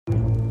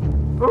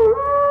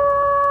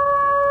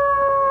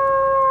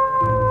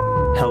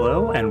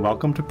Hello and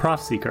welcome to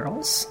Prophecy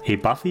Girls, a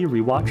Buffy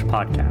rewatch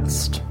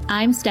podcast.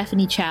 I'm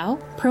Stephanie Chow,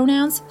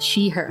 pronouns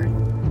she, her.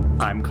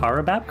 I'm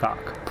Kara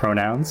Babcock,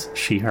 pronouns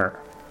she, her.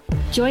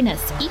 Join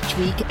us each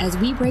week as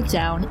we break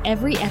down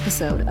every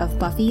episode of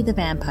Buffy the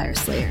Vampire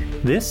Slayer.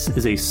 This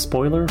is a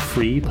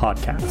spoiler-free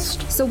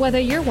podcast. So whether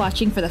you're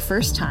watching for the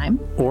first time,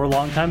 or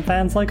longtime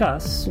fans like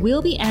us,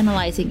 we'll be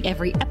analyzing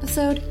every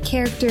episode,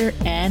 character,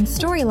 and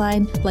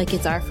storyline like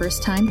it's our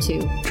first time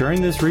too.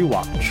 During this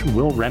rewatch,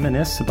 we'll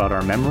reminisce about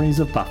our memories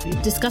of Buffy,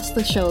 discuss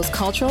the show's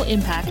cultural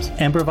impact,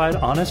 and provide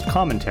honest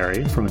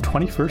commentary from a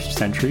 21st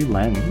century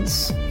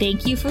lens.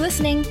 Thank you for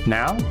listening.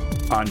 Now,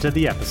 on to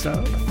the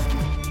episode.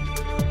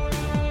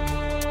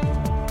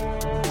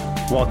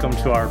 Welcome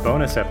to our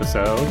bonus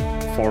episode,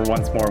 For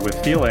Once More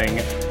with Feeling,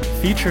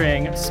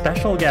 featuring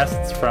special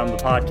guests from the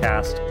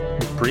podcast,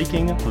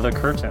 Breaking the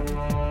Curtain.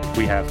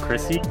 We have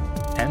Chrissy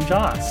and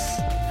Joss.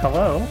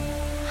 Hello.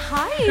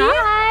 Hi.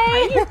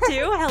 Hi. How you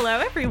do? Hello,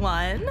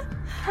 everyone.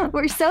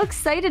 We're so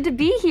excited to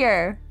be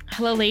here.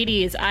 Hello,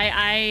 ladies.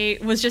 I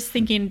was just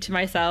thinking to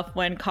myself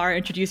when Cara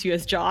introduced you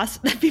as Joss,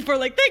 that people are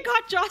like, they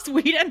got Joss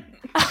Whedon.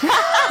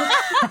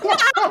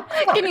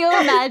 Can you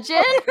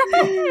imagine?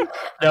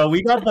 No,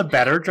 we got the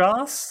better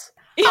Joss.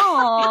 Aww.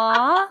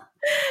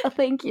 Oh,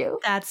 thank you.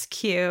 That's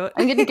cute.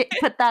 I'm going to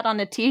put that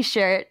on a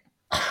t-shirt.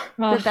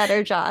 The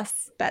better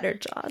Joss. Better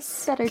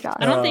Joss. Better Joss.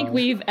 I don't think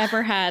we've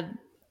ever had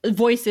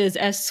voices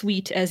as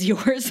sweet as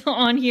yours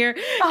on here.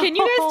 Can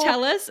you guys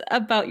tell us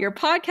about your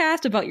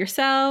podcast, about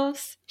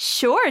yourselves?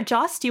 Sure.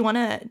 Joss, do you want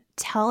to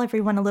tell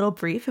everyone a little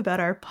brief about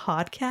our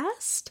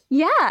podcast?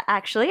 Yeah,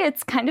 actually,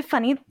 it's kind of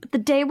funny. The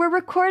day we're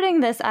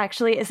recording this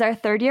actually is our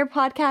 3rd-year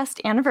podcast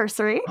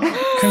anniversary.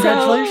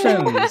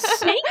 Congratulations.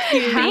 Thank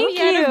you. Thank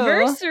Happy you.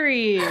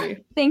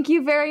 anniversary. Thank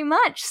you very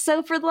much.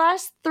 So for the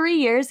last 3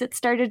 years, it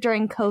started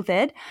during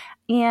COVID,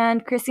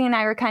 and Chrissy and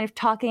I were kind of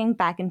talking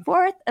back and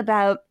forth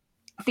about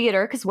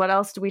theater, because what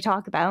else do we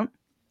talk about?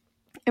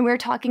 And we were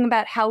talking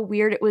about how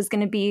weird it was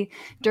going to be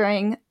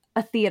during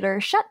a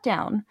theater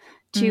shutdown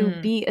to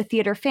be a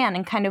theater fan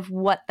and kind of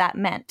what that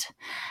meant.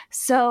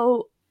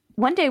 So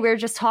one day we were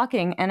just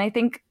talking, and I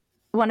think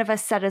one of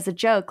us said as a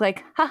joke,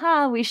 like,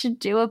 haha, we should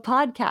do a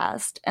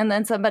podcast. And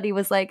then somebody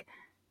was like,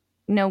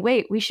 no,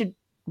 wait, we should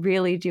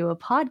really do a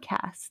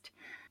podcast.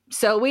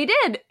 So we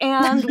did,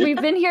 and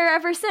we've been here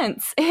ever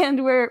since.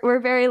 And we're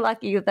very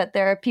lucky that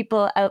there are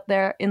people out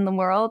there in the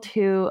world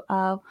who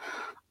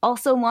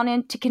also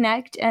wanted to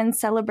connect and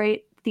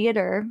celebrate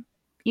theater,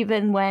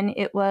 even when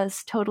it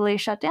was totally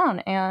shut down.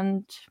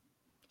 And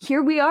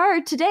here we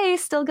are today,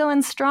 still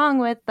going strong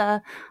with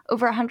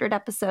over 100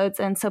 episodes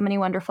and so many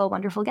wonderful,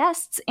 wonderful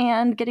guests,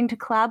 and getting to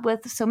collab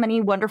with so many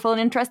wonderful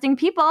and interesting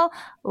people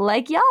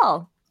like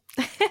y'all.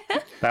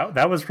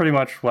 That was pretty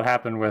much what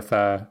happened with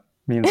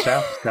me and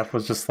Steph. Steph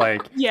was just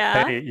like,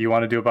 Yeah. hey, you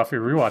want to do a Buffy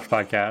rewatch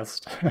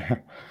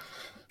podcast?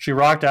 She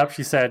rocked up.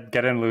 She said,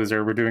 get in,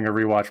 loser. We're doing a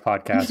rewatch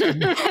podcast.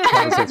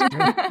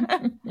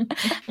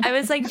 I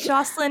was like,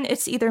 Jocelyn,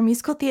 it's either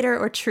musical theater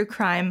or true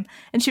crime.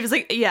 And she was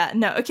like, yeah,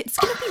 no, okay, it's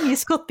going to be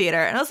musical theater.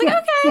 And I was like,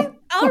 okay,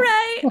 all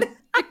right.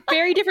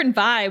 Very different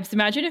vibes.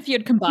 Imagine if you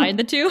had combined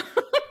the two.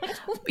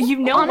 You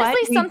know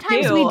Honestly, what?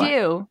 sometimes we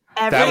do.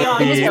 Every That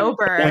would be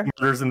October.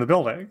 Murders in the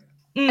Building.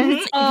 Mhm.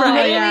 It's Oh,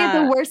 literally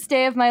yeah. the worst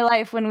day of my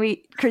life when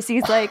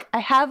Chrissy's like, I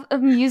have a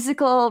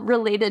musical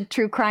related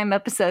true crime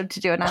episode to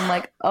do. And I'm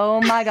like,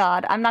 oh my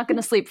God, I'm not going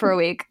to sleep for a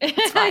week.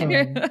 It's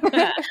fine.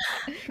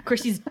 Of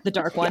course, he's the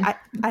dark one.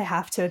 I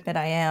have to admit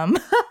I am.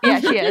 Yeah,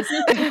 she is.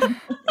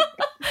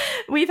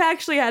 We've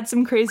actually had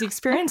some crazy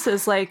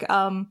experiences. Like,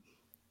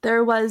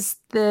 there was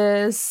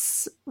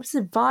this, was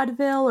it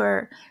vaudeville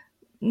or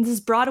this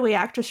Broadway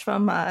actress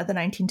from the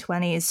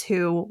 1920s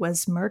who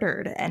was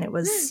murdered. And it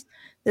was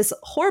this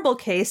horrible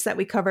case that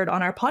we covered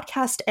on our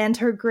podcast. And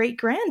her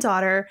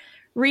great-granddaughter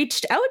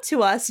reached out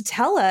to us to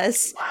tell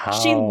us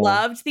she Wow.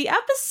 loved the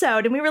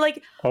episode. And we were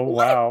like, Oh,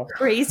 what wow. a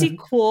crazy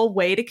cool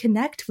way to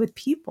connect with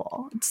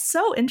people. It's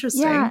so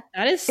interesting. Yeah,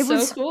 That is It so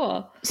was-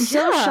 cool.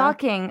 so Yeah.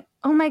 shocking.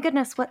 Oh my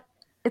goodness,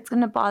 it's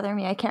going to bother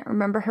me. I can't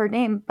remember her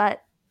name,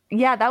 but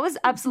yeah, that was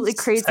absolutely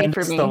crazy Send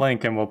for us me. the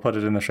link and we'll put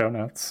it in the show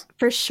notes.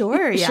 For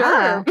sure.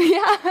 Yeah. Sure.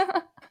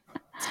 Yeah.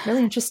 It's a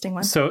really interesting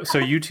one. So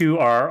you two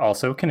are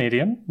also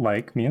Canadian,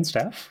 like me and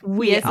Steph.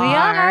 Yes, we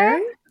are.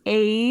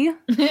 Hey.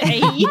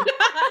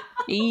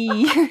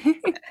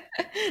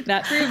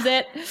 That proves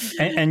it.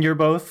 And you're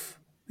both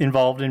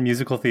involved in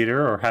musical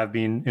theater or have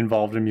been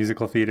involved in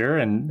musical theater,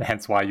 and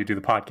hence why you do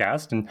the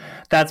podcast. And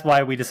that's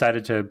why we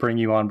decided to bring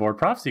you on board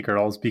Prophecy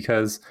Girls,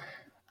 because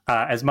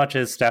as much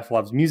as Steph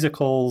loves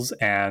musicals,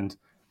 and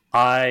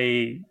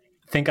I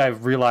think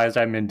I've realized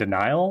I'm in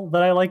denial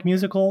that I like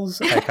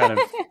musicals. I kind of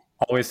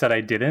always said I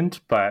didn't,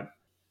 but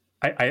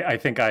I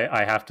think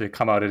I have to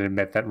come out and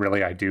admit that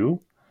really I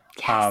do.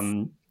 Yes.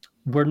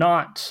 We're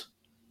not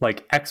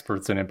like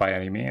experts in it by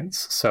any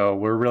means. So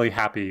we're really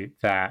happy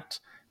that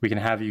we can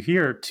have you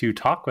here to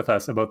talk with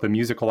us about the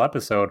musical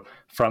episode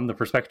from the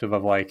perspective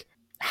of like,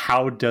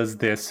 how does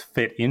this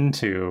fit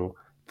into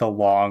the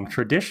long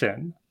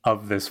tradition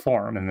of this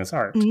form and this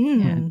art.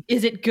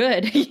 Is it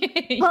good?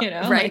 Well, You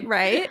know, right, like,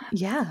 right.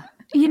 Yeah.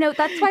 You know,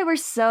 that's why we're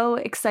so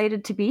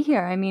excited to be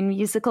here. I mean,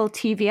 musical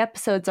TV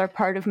episodes are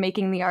part of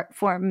making the art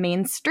form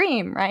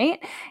mainstream, right?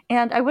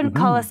 And I wouldn't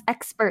call us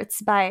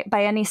experts by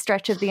any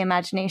stretch of the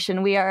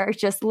imagination. We are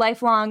just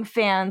lifelong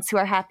fans who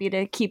are happy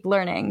to keep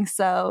learning.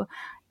 So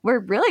we're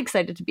really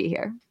excited to be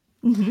here.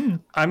 I'm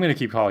going to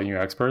keep calling you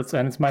experts,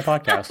 and it's my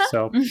podcast.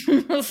 So,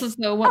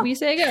 so what we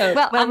say goes.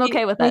 Well, I'm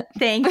okay with it.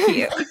 Thank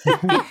you.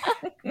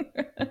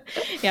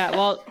 Yeah,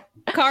 well,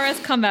 Kara's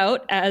come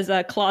out as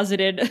a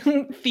closeted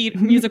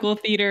musical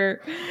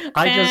theater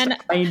fan.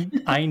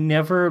 I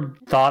never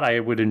thought I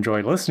would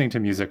enjoy listening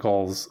to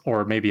musicals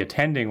or maybe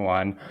attending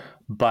one,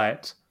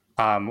 but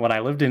when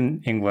I lived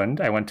in England,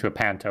 I went to a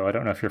panto. I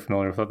don't know if you're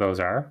familiar with what those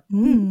are.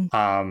 And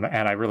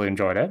I really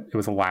enjoyed it. It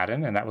was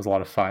Aladdin, and that was a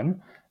lot of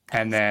fun.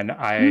 And then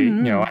I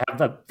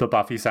have the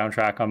Buffy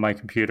soundtrack on my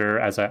computer.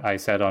 As I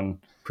said on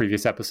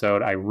previous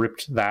episode, I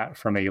ripped that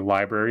from a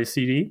library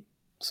CD.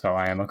 So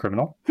I am a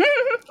criminal.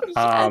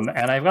 And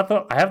I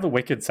have the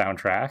Wicked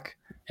soundtrack.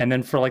 And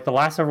then for like the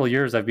last several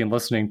years, I've been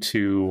listening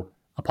to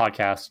a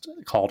podcast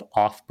called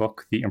Off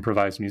Book, the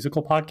improvised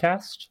musical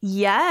podcast.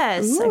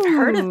 Yes, I've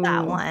heard of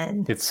that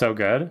one. It's so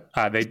good.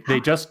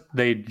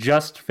 They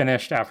just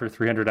finished after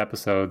 300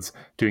 episodes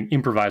doing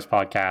improvised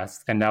podcasts,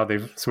 and now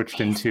they've switched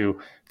into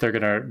they're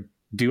going to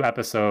do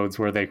episodes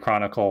where they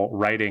chronicle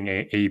writing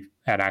an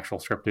actual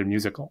scripted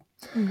musical.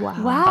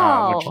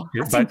 Wow.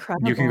 That's but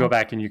incredible. you can go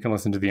back and you can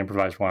listen to the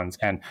improvised ones.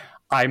 And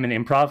I'm an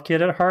improv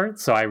kid at heart,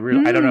 so I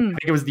don't know. I think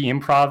it was the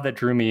improv that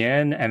drew me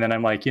in, and then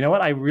I'm like, you know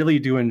what? I really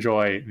do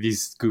enjoy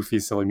these goofy,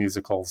 silly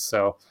musicals.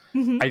 So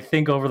I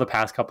think over the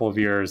past couple of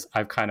years,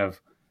 I've kind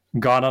of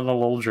gone on a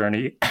little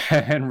journey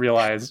and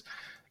realized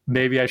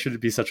maybe I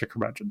shouldn't be such a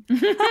curmudgeon.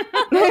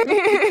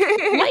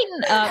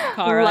 Lighten up,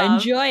 Kara.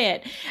 Enjoy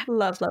it.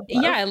 Love.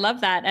 Yeah, I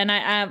love that. And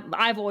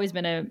I've always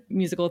been a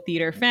musical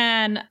theater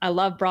fan. I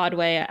love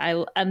Broadway.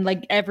 And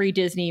like every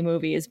Disney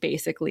movie is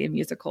basically a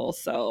musical.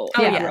 So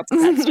I grew up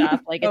with that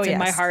stuff. Like it's in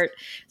my heart.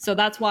 So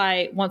that's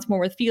why Once More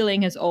with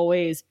Feeling has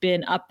always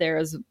been up there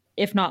as,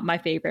 if not my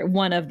favorite,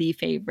 one of the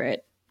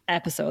favorite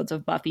episodes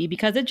of Buffy,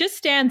 because it just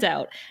stands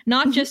out,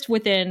 not just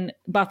within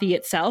Buffy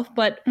itself,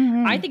 but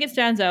I think it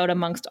stands out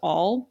amongst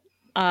all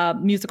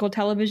musical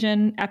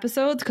television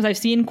episodes, because I've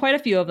seen quite a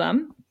few of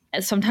them.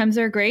 Sometimes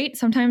they're great,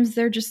 sometimes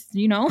they're just,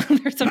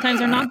 sometimes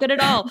they're not good at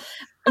all.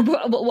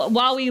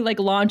 While we like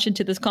launch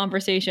into this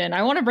conversation,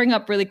 I want to bring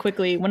up really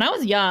quickly, when I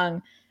was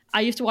young,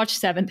 I used to watch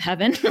Seventh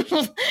Heaven.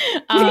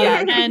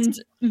 And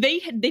they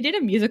did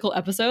a musical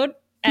episode,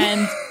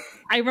 and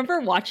I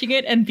remember watching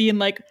it and being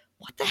like,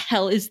 what the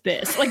hell is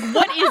this? Like,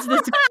 what is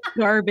this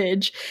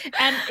garbage?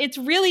 And it's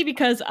really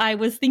because I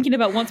was thinking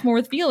about Once More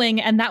with Feeling,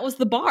 and that was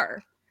the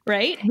bar,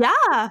 right?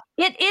 Yeah.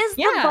 It is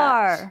the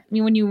bar. I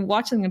mean, when you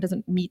watch something that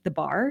doesn't meet the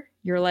bar,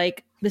 you're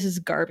like, this is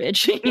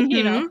garbage,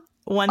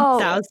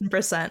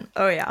 1000%.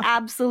 Oh, yeah.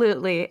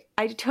 Absolutely.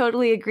 I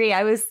totally agree.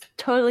 I was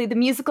totally the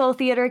musical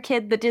theater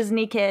kid, the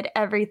Disney kid,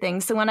 everything.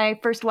 So when I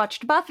first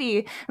watched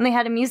Buffy and they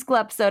had a musical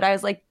episode, I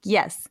was like,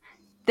 yes,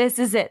 this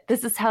is it.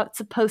 This is how it's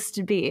supposed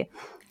to be.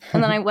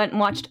 And then I went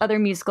and watched other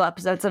musical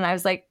episodes, and I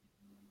was like,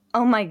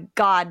 oh my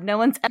God, no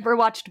one's ever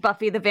watched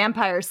Buffy the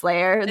Vampire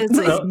Slayer. This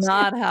is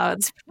not how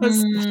it's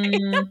supposed to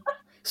be.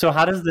 So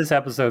how does this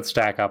episode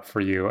stack up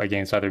for you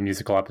against other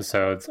musical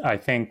episodes? I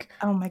think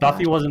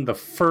Buffy wasn't the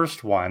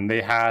first one.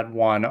 They had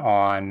one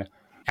on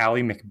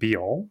Ally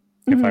McBeal,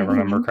 if I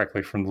remember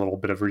correctly from the little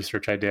bit of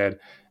research I did.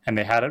 And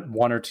they had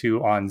one or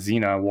two on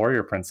Xena,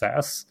 Warrior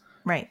Princess.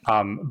 Right.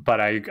 But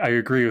I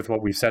agree with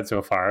what we've said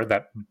so far,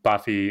 that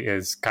Buffy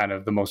is kind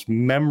of the most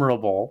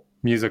memorable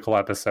musical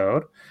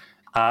episode.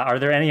 Are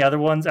there any other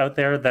ones out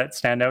there that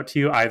stand out to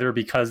you, either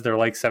because they're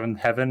like Seventh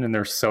Heaven and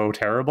they're so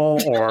terrible,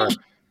 or,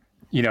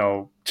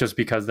 just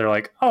because they're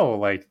like, oh,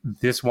 like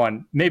this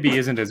one maybe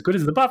isn't as good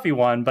as the Buffy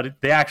one, but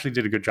they actually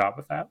did a good job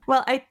with that?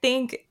 Well, I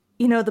think,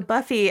 the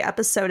Buffy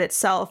episode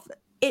itself,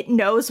 it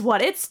knows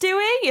what it's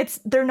doing.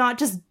 They're not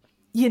just,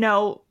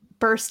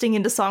 bursting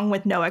into song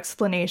with no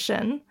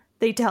explanation.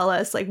 They tell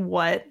us like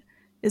what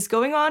is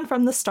going on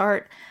from the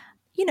start.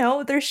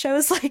 There's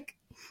shows like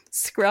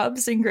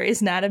Scrubs and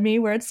Grey's Anatomy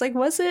where it's like,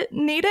 was it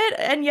needed?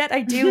 And yet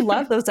I do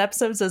love those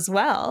episodes as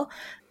well.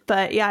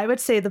 But yeah, I would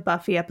say the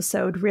Buffy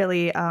episode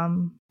really,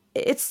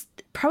 it's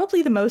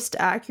probably the most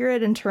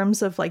accurate in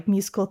terms of like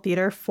musical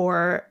theater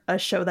for a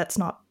show that's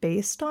not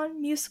based on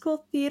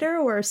musical theater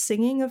or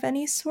singing of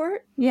any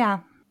sort. Yeah.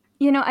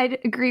 I'd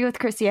agree with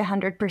Chrissy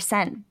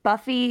 100%.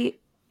 Buffy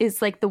is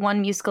like the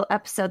one musical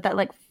episode that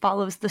like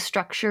follows the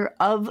structure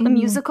of a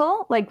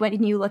musical, like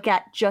when you look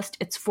at just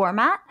its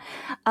format.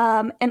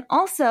 And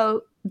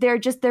also they're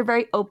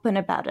very open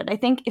about it. I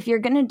think if you're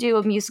going to do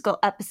a musical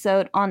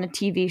episode on a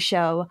TV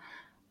show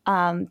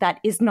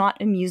that is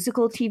not a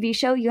musical TV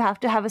show, you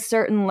have to have a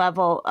certain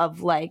level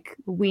of like,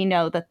 we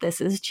know that this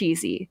is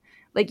cheesy.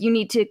 Like you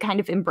need to kind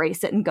of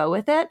embrace it and go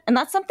with it. And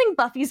that's something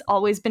Buffy's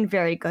always been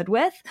very good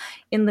with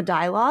in the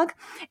dialogue,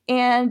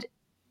 and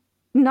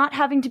not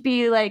having to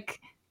be like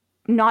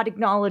not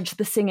acknowledge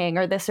the singing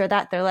or this or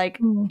that. They're like,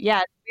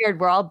 yeah, it's weird.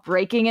 We're all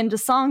breaking into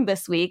song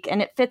this week.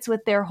 And it fits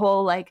with their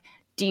whole like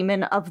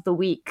demon of the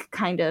week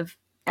kind of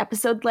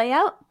episode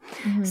layout.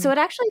 So it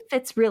actually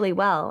fits really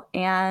well.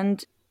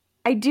 And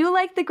I do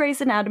like the Grey's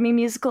Anatomy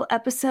musical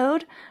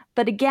episode,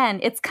 but again,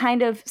 it's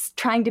kind of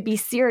trying to be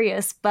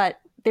serious, but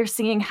they're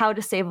singing How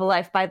to Save a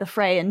Life by The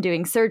Fray and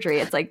doing surgery.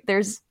 It's like,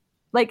 there's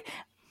like,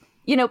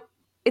 you know,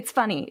 it's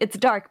funny. It's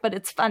dark, but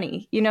it's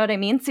funny. You know what I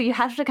mean? So you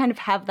have to kind of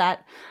have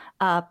that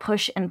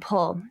push and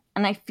pull.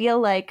 And I feel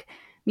like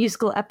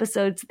musical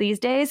episodes these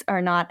days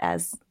are not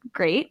as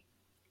great.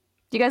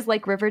 Do you guys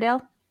like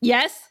Riverdale?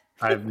 Yes.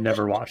 I've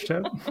never watched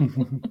it.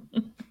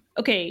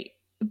 Okay,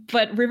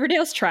 but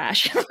Riverdale's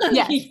trash.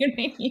 Yes.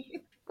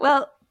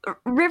 Well,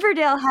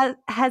 Riverdale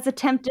has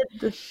attempted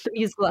the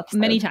musical episode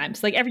many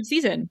times, like every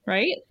season,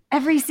 right?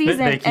 Every season.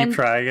 They keep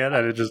trying it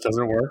and it just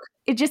doesn't work.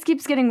 It just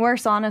keeps getting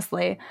worse,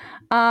 honestly.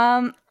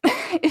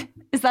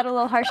 Is that a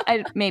little harsh?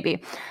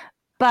 Maybe.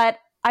 But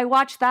I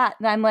watched that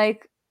and I'm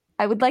like,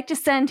 I would like to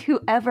send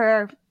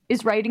whoever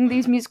is writing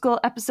these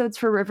musical episodes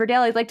for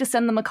Riverdale, I'd like to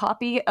send them a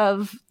copy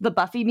of the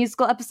Buffy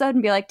musical episode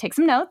and be like, take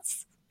some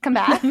notes, come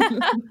back.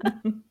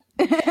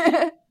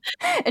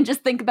 And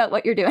just think about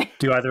what you're doing.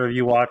 Do either of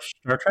you watch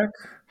Star Trek?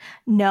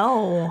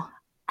 No.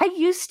 I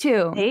used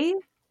to. Hey?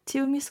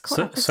 To a musical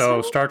episode?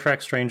 So Star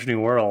Trek Strange New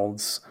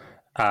Worlds,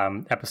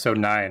 episode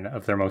 9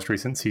 of their most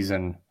recent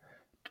season,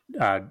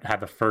 had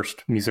the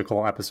first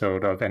musical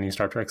episode of any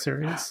Star Trek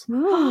series.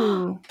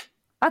 Ooh.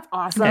 That's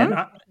awesome.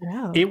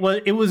 And,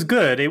 it was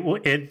good.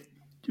 It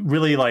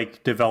really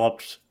like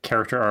developed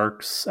character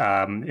arcs.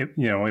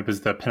 It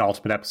was the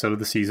penultimate episode of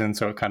the season,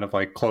 so it kind of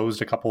like closed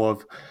a couple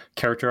of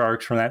character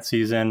arcs from that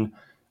season.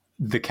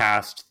 The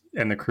cast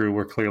and the crew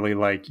were clearly,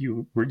 like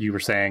you were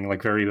saying,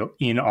 like very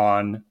in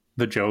on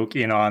the joke,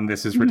 in on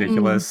this is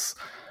ridiculous.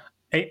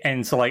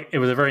 And so like it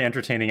was a very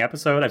entertaining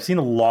episode. I've seen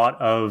a lot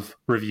of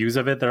reviews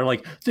of it that are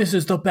like, this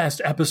is the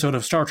best episode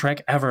of Star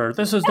Trek ever.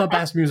 This is the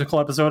best musical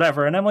episode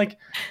ever. And I'm like,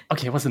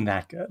 okay, it wasn't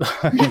that good.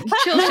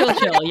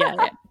 chill.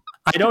 Yeah.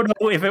 I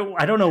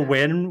don't know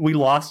when we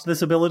lost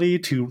this ability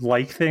to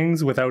like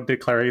things without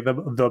declaring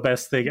them the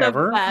best thing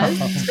ever.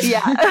 Best.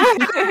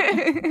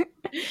 Yeah.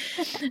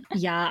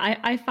 Yeah,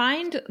 I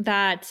find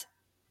that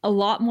a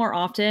lot more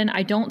often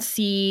I don't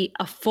see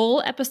a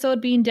full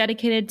episode being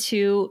dedicated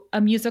to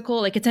a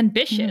musical. Like it's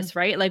ambitious,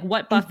 right? Like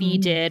what Buffy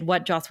did,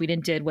 what Joss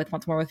Whedon did with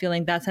Once More with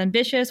Feeling, that's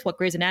ambitious. What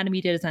Grey's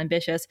Anatomy did is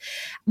ambitious.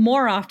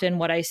 More often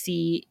what I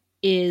see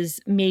is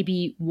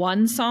maybe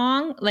one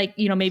song, like,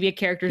 maybe a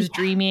character's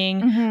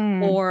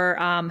dreaming or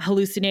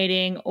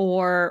hallucinating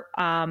or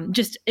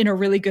just in a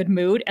really good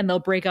mood, and they'll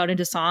break out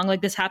into song.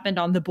 Like this happened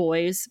on The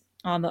Boys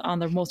on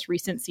the most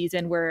recent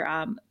season where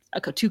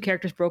two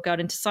characters broke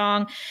out into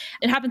song.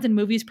 It happens in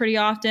movies pretty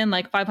often,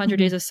 like 500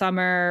 Days of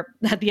Summer,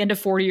 at the end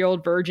of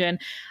 40-Year-Old Virgin.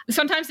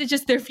 Sometimes it's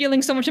just they're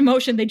feeling so much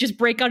emotion, they just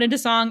break out into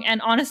song.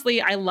 And honestly,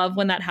 I love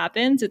when that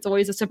happens. It's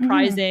always a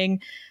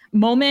surprising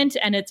moment,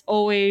 and it's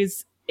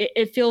always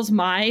it fills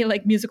my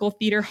like musical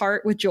theater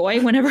heart with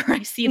joy whenever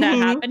I see that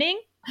happening.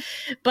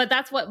 But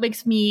that's what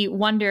makes me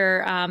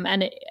wonder,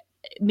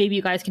 maybe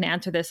you guys can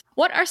answer this.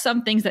 What are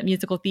some things that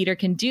musical theater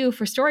can do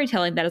for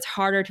storytelling that is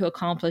harder to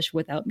accomplish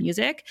without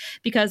music?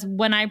 Because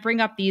when I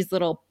bring up these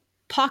little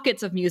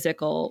pockets of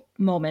musical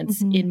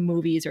moments in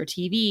movies or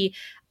TV,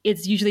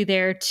 it's usually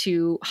there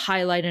to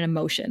highlight an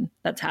emotion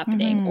that's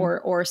happening,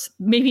 or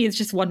maybe it's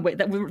just one way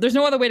that there's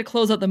no other way to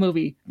close out the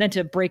movie than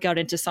to break out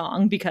into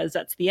song because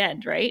that's the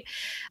end, right?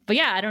 But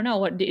yeah, I don't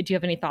know. Do you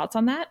have any thoughts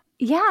on that?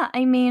 Yeah,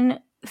 I mean,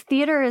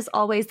 theater is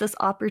always this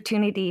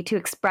opportunity to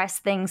express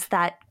things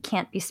that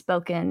can't be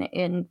spoken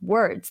in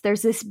words.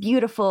 There's this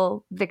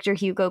beautiful Victor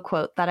Hugo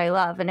quote that I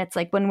love, and it's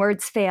like, when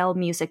words fail,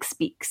 music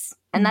speaks.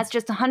 And that's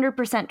just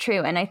 100%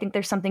 true. And I think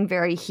there's something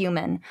very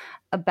human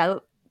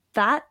about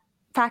that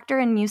factor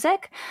in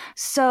music.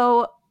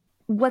 So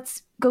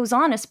what goes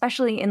on,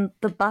 especially in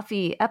the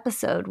Buffy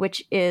episode,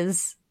 which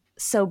is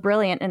so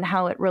brilliant in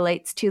how it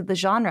relates to the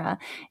genre,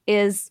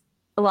 is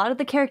a lot of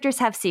the characters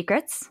have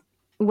secrets,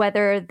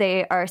 whether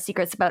they are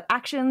secrets about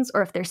actions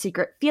or if they're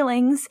secret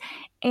feelings.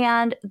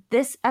 And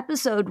this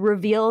episode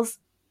reveals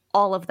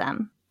all of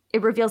them.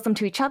 It reveals them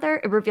to each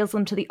other. It reveals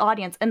them to the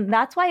audience. And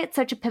that's why it's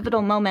such a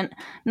pivotal moment,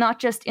 not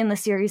just in the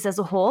series as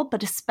a whole,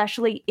 but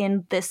especially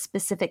in this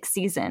specific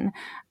season.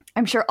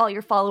 I'm sure all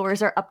your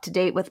followers are up to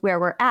date with where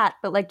we're at,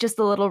 but like just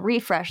a little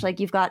refresh. Like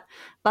you've got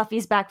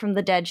Buffy's back from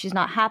the dead. She's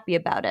not happy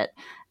about it.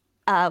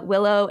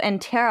 Willow and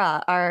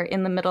Tara are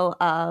in the middle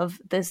of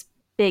this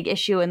big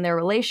issue in their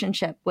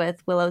relationship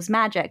with Willow's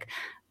magic.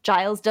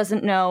 Giles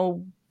doesn't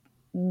know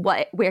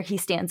where he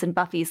stands in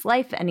Buffy's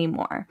life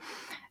anymore.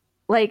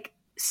 Like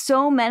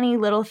so many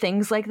little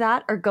things like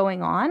that are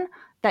going on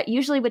that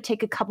usually would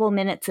take a couple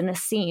minutes in a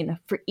scene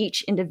for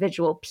each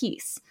individual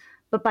piece.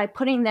 But by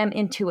putting them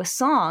into a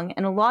song,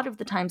 and a lot of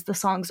the times the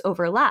songs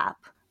overlap,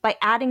 by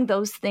adding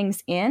those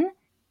things in,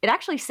 it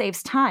actually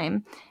saves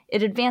time,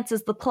 it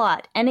advances the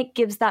plot, and it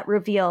gives that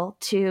reveal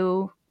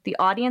to the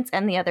audience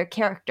and the other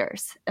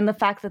characters. And the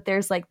fact that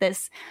there's like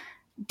this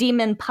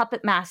demon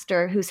puppet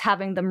master who's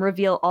having them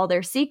reveal all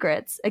their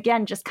secrets,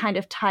 again, just kind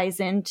of ties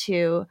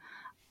into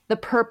the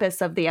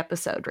purpose of the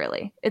episode,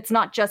 really. It's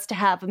not just to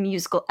have a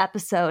musical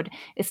episode,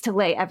 it's to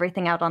lay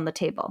everything out on the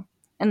table.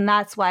 And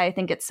that's why I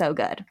think it's so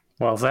good.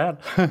 Well said.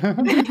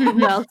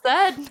 Well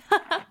said.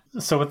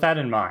 So with that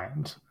in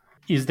mind,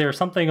 is there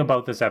something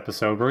about this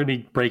episode? We're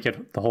going to break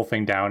the whole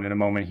thing down in a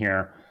moment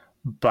here.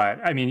 But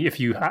I mean, if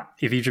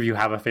each of you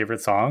have a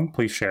favorite song,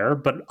 please share.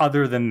 But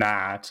other than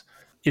that,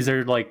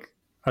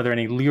 are there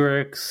any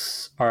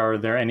lyrics? Are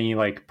there any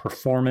like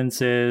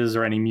performances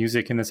or any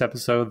music in this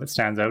episode that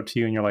stands out to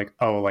you and you're like,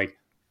 oh, like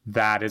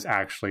that is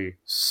actually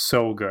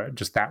so good.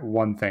 Just that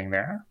one thing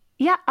there.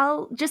 Yeah,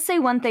 I'll just say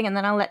one thing and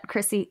then I'll let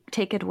Chrissy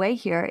take it away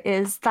here,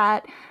 is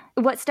that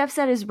what Steph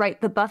said is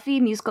right. The Buffy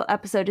musical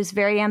episode is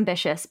very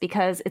ambitious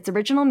because it's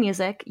original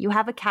music. You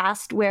have a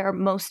cast where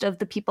most of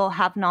the people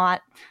have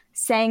not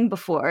sang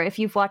before. If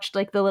you've watched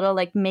like the little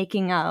like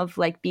making of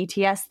like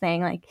BTS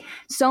thing, like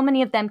so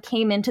many of them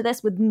came into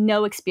this with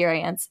no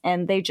experience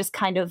and they just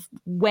kind of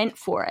went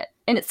for it.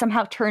 And it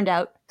somehow turned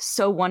out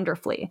so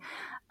wonderfully.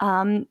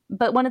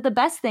 But one of the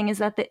best things is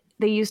that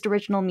they used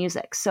original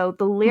music. So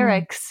the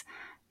lyrics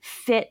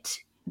fit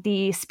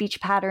the speech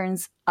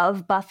patterns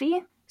of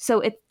Buffy. So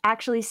it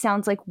actually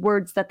sounds like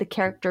words that the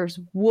characters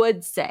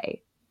would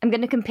say. I'm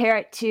going to compare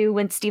it to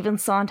when Stephen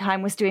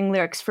Sondheim was doing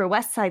lyrics for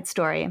West Side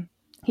Story.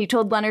 He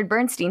told Leonard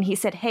Bernstein, he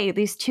said, hey,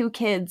 these two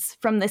kids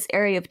from this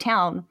area of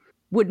town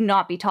would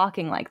not be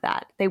talking like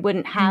that. They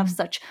wouldn't have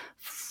such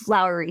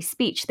flowery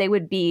speech. They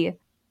would be,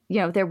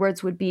 their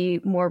words would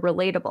be more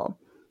relatable.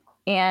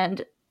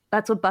 And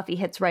that's what Buffy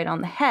hits right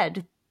on the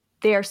head.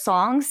 Their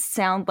songs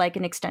sound like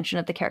an extension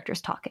of the characters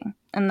talking.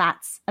 And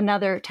that's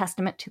another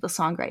testament to the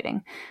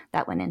songwriting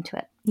that went into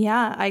it.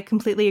 Yeah, I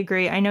completely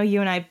agree. I know you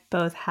and I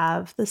both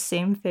have the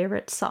same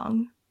favorite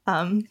song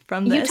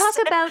from this. You talk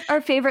about our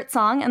favorite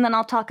song, and then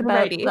I'll talk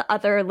about the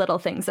other little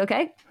things,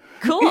 okay?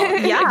 Cool.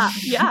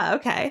 Yeah,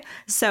 okay.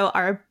 So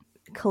our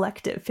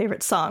collective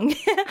favorite song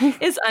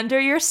is Under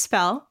Your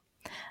Spell.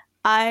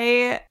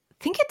 I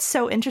think it's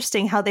so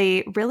interesting how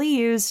they really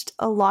used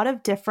a lot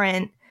of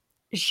different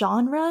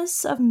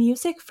genres of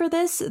music for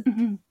this.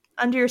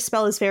 Under Your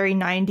Spell is very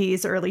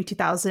 90s, early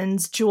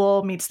 2000s,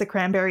 Jewel meets the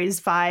Cranberries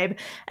vibe.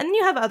 And then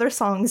you have other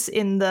songs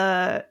in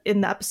the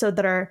episode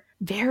that are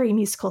very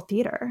musical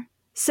theater.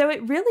 So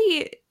it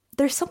really,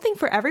 there's something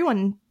for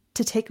everyone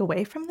to take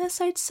away from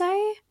this, I'd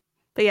say.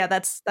 But yeah,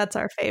 that's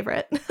our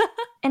favorite.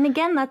 And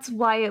again, that's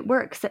why it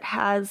works. It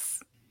has,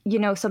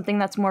 something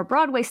that's more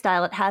Broadway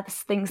style. It has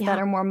things that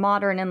are more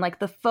modern and like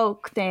the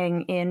folk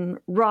thing in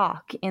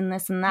rock, in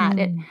this and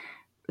that.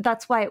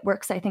 That's why it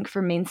works, I think,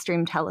 for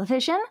mainstream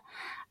television.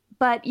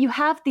 But you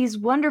have these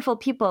wonderful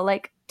people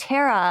like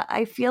Tara.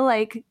 I feel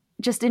like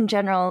just in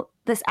general,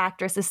 this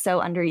actress is so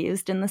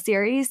underused in the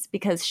series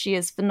because she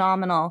is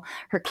phenomenal.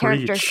 Her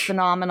character's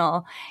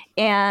phenomenal.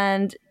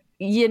 And,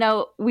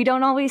 we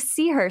don't always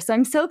see her. So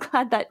I'm so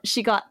glad that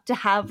she got to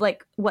have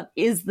like what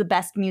is the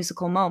best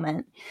musical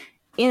moment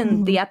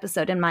in the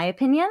episode, in my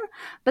opinion.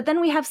 But then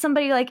we have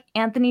somebody like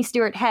Anthony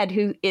Stewart Head,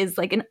 who is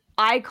like an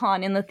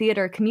icon in the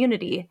theater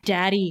community.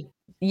 Daddy.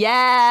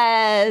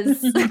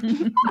 Yes.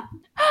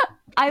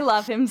 I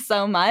love him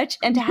so much.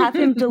 And to have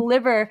him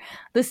deliver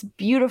this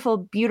beautiful,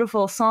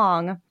 beautiful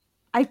song,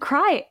 I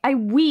cry. I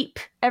weep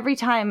every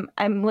time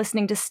I'm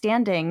listening to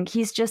Standing.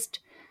 He's just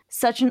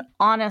such an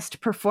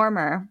honest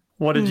performer.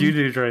 What did you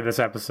do during this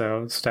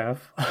episode,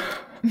 Steph?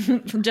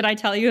 Did I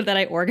tell you that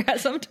I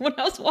orgasmed when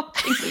I was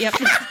watching the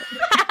episode?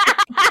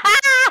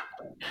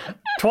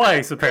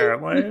 Twice,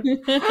 apparently. You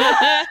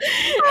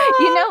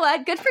know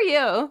what? Good for you.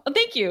 Oh,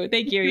 thank you.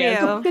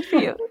 Yeah, good for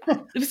you.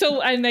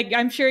 So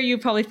I'm sure you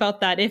probably felt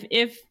that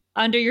if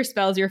Under Your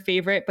Spell is your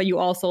favorite, but you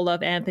also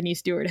love Anthony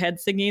Stewart Head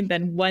singing,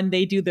 then when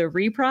they do the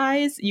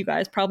reprise, you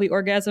guys probably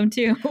orgasm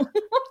too.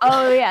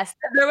 Oh, yes.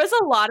 There was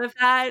a lot of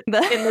that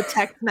in the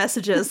text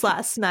messages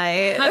last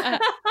night.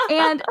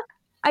 And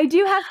I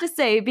do have to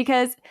say,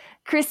 because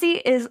Chrissy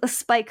is a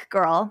Spike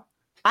girl,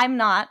 I'm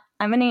not.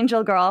 I'm an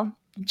Angel girl.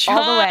 Joss,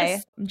 all the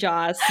way.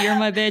 Joss, you're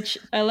my bitch.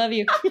 I love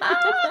you.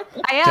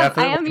 I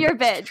am your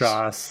bitch.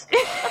 Joss.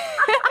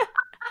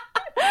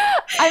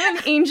 I'm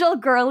an Angel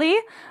girly,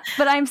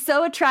 but I'm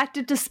so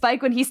attracted to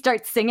Spike when he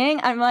starts singing.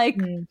 I'm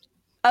like,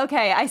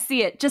 okay, I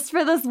see it. Just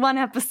for this one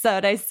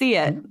episode, I see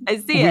it.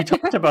 We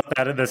talked about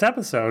that in this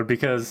episode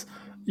because,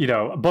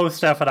 both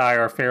Steph and I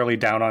are fairly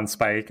down on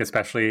Spike,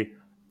 especially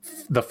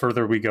the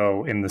further we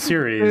go in the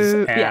series.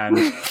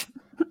 And,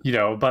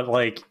 but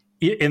like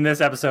in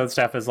this episode,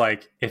 Steph is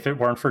like, if it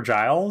weren't for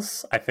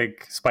Giles, I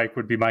think Spike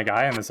would be my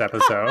guy in this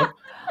episode.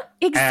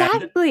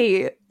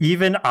 Exactly. And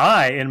even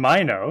I, in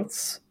my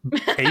notes,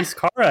 Ace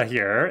Cara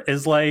here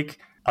is like,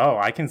 oh,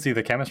 I can see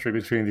the chemistry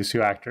between these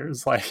two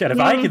actors. Like, and if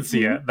I can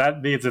see it,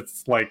 that means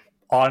it's like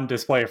on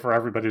display for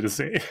everybody to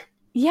see.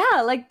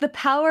 Yeah, like the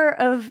power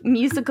of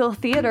musical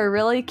theater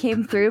really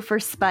came through for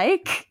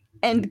Spike.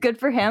 and good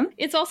for him.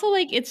 It's also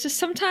like, it's just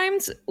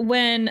sometimes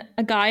when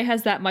a guy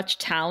has that much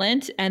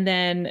talent, and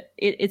then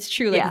it's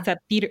true, like it's that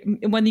theater,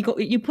 when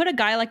you put a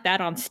guy like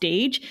that on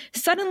stage,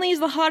 suddenly he's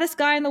the hottest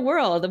guy in the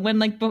world. And when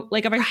like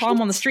if I saw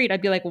him on the street,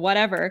 I'd be like,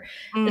 whatever.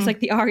 It's like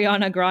the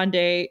Ariana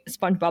Grande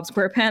SpongeBob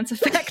SquarePants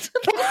effect.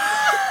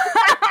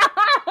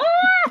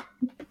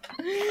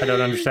 I don't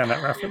understand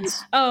that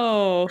reference.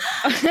 Oh,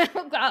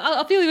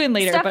 I'll fill you in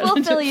later. Steph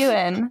will fill you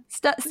in.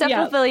 Steph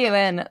will fill you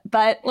in,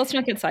 but let's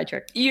not get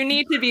sidetracked. You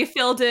need to be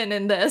filled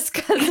in this,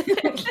 because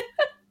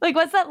like,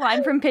 what's that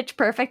line from Pitch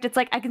Perfect? It's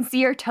like, I can see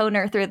your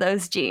toner through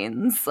those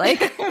jeans. Like,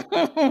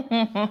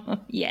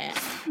 yeah,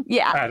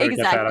 I don't get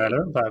that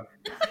either, but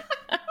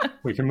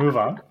we can move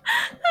on.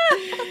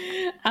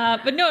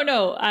 But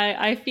no,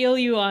 I feel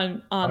you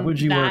on Why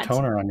would you wear a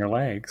toner on your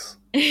legs?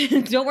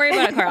 Don't worry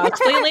about it, Carl. I'll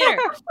explain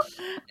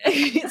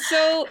later.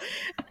 So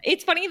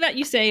it's funny that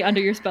you say Under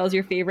Your Spell is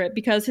your favorite,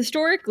 because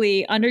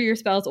historically Under Your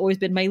Spell has always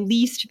been my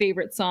least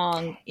favorite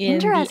song in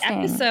the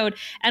episode.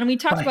 And we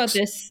talked about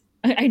this.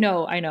 I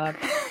know,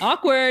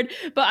 awkward.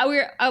 But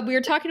we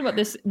were talking about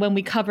this when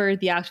we covered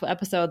the actual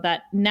episode,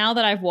 that now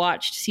that I've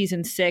watched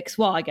season 6,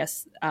 well, I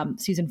guess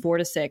season 4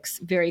 to 6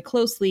 very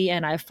closely,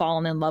 and I've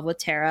fallen in love with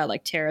Tara.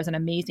 Like, Tara's an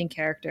amazing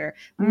character,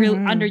 really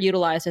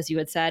underutilized, as you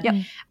had said. Yep.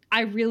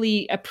 I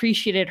really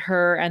appreciated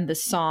her and the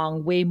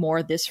song way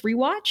more this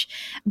rewatch.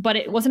 But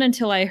it wasn't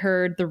until I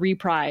heard the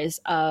reprise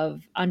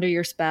of Under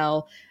Your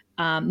Spell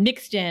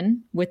mixed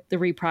in with the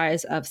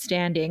reprise of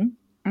Standing,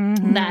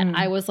 that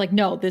I was like,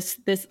 no, this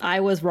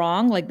I was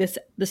wrong. Like, this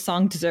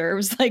song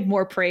deserves like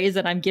more praise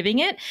than I'm giving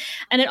it.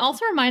 And it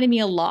also reminded me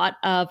a lot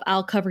of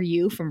I'll Cover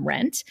You from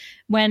Rent,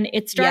 when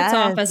it starts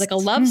off as like a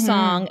love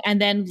song,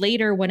 and then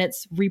later when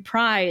it's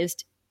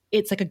reprised,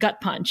 it's like a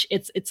gut punch.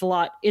 It's a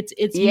lot. It's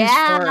used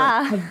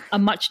for a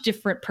much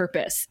different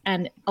purpose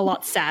and a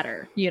lot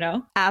sadder, you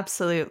know?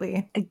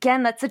 Absolutely.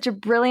 Again, that's such a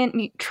brilliant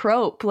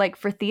trope, like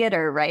for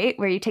theater, right?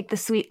 Where you take the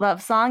sweet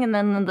love song and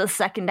then in the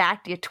second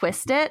act you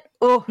twist it.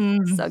 Oh,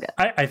 so good.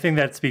 I think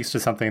that speaks to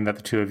something that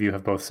the two of you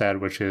have both said,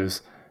 which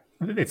is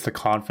it's the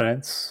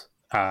confidence.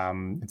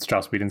 It's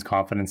Joss Whedon's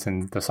confidence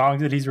in the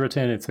songs that he's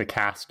written. It's the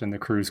cast and the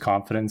crew's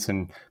confidence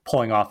in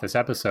pulling off this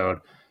episode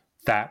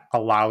that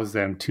allows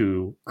them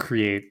to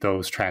create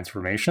those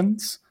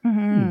transformations.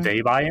 They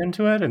buy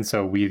into it, and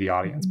so we, the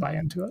audience, buy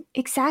into it.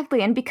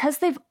 Exactly. And because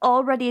they've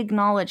already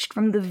acknowledged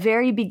from the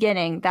very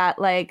beginning that,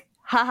 like,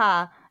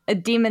 haha, a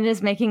demon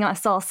is making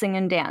us all sing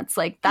and dance.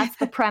 Like, that's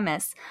the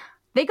premise.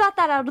 They got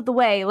that out of the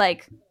way,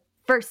 like,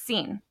 first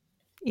scene.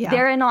 Yeah.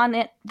 They're in on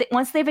it.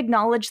 Once they've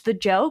acknowledged the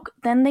joke,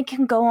 then they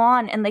can go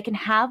on and they can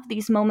have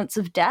these moments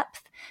of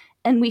depth,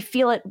 and we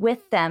feel it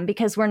with them,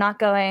 because we're not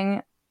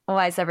going, oh,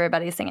 why is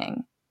everybody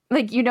singing?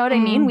 Like, you know what I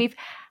mean? We've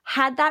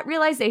had that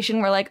realization.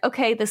 We're like,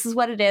 okay, this is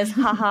what it is.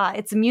 Haha,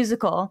 it's a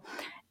musical.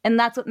 And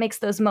that's what makes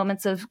those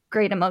moments of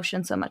great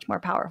emotion so much more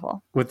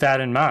powerful. With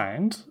that in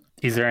mind,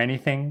 is there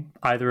anything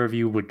either of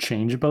you would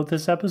change about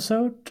this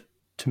episode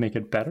to make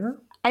it better?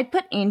 I'd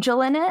put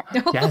Angel in it.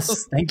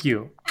 Yes, thank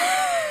you.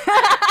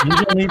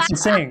 Angel needs to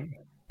sing.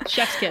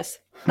 Chef's kiss.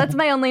 That's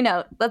my only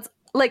note. That's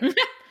like...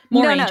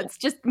 More no, Angel. No, it's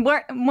just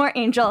more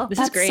Angel. This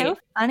is great. So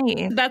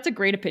funny. That's a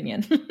great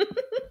opinion.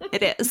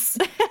 It is.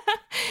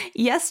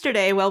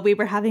 Yesterday, while we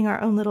were having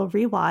our own little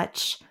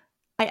rewatch,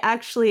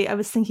 I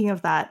was thinking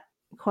of that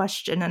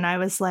question, and I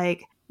was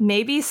like,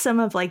 maybe some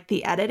of like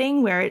the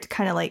editing where it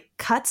kind of like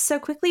cuts so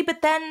quickly,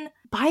 but then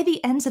by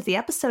the ends of the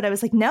episode, I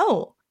was like,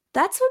 no,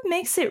 that's what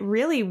makes it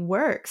really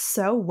work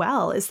so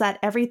well, is that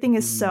everything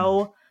is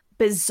so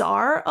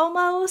bizarre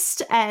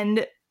almost,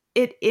 and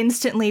it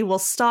instantly will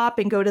stop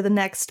and go to the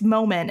next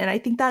moment. And I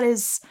think that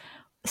is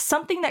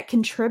something that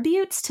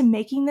contributes to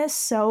making this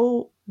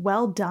so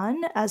well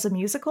done as a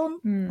musical.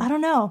 I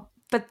don't know.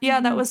 But yeah,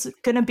 that was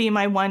going to be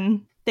my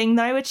one thing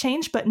that I would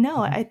change. But no,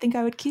 I think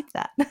I would keep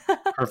that.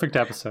 Perfect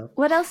episode.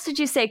 What else did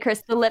you say,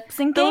 Chris? The lip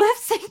syncing? The lip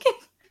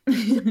syncing.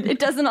 It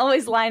doesn't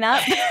always line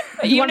up.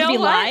 You want to be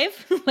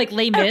live? Like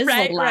Les Mis,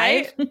 right,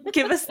 live? Right.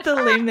 Give us the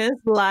Les Mis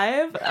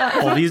live.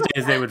 Well, these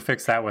days they would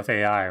fix that with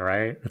AI,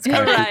 right? It's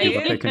kind of creepy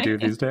what they can do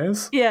these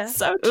days. Yeah,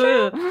 so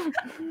true.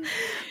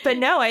 But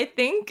no, I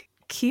think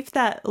keep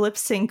that lip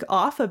sync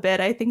off a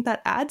bit. I think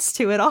that adds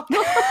to it all.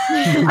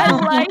 I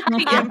like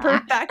the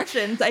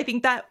imperfections. I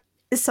think that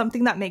is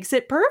something that makes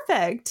it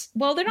perfect.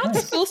 Well, they're not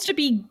supposed to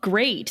be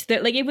great.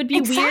 That, like, it would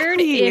be weird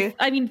if,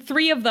 I mean,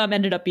 3 of them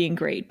ended up being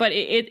great, but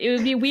it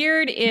would be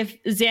weird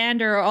if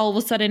Xander all of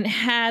a sudden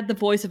had the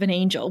voice of an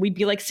angel. We'd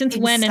be like, since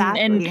when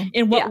and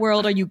in what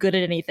world are you good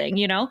at anything,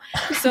 you know?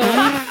 So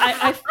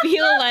I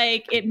feel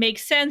like it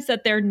makes sense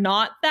that they're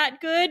not that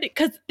good,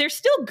 because they're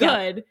still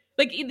good. Yeah.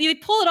 Like, they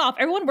pull it off.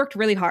 Everyone worked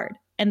really hard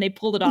and they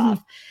pulled it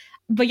off.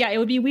 But yeah, it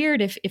would be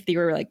weird if they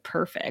were like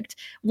perfect.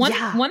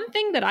 One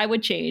thing that I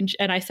would change,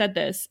 and I said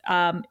this,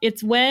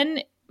 it's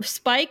when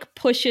Spike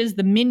pushes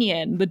the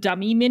minion, the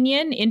dummy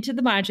minion, into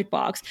the magic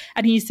box,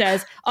 and he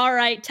says, "All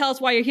right, tell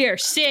us why you're here.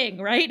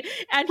 Sing," right?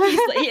 And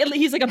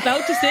he's like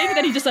about to sing, and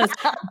then he just says,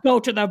 "Go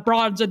to the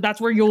bronze, and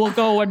that's where you will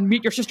go and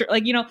meet your sister."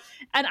 Like, you know,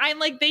 and I'm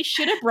like, they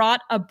should have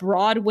brought a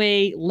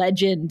Broadway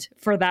legend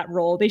for that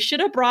role. They should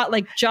have brought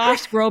like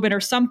Josh Groban or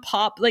some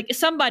pop, like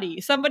somebody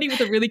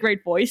with a really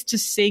great voice to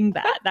sing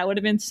that. That would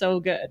have been so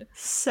good.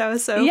 So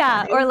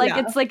yeah, funny. or like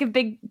it's like a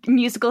big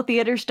musical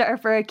theater star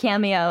for a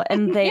cameo,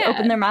 and they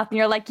open their mouth, and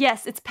you're like,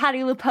 yes, it's Patti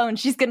LuPone.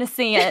 She's gonna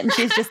sing it, and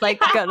she's just like,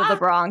 go to the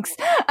Bronx.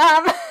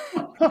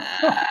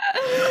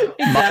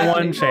 My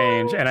one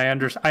change, and I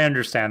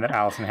understand that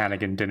Allison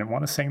Hannigan didn't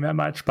want to sing that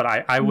much, but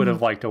I would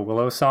have liked a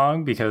Willow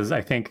song, because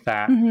I think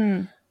that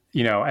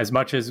you know, as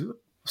much as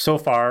so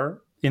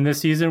far in this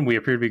season we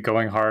appear to be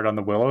going hard on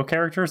the Willow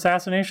character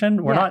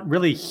assassination, we're not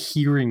really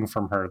hearing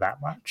from her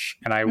that much,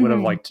 and I would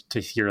have liked to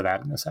hear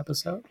that in this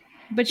episode.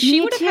 But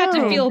she would have had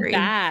to feel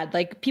bad.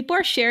 Like, people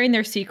are sharing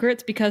their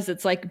secrets because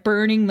it's like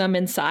burning them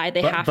inside.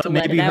 They have to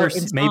let it out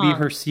in song. Maybe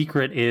her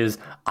secret is,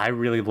 I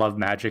really love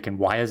magic, and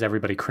why is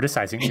everybody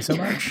criticizing me so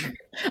much?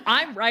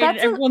 I'm right and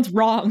everyone's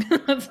wrong.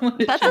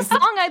 That's a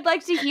song I'd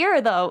like to hear,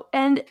 though.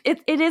 And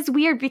it is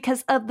weird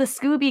because of the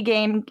Scooby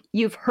game,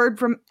 you've heard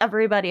from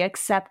everybody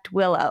except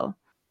Willow.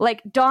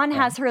 Like, Dawn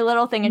has her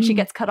little thing and she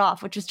gets cut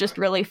off, which is just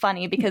really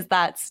funny because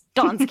that's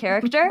Dawn's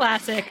character.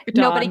 Classic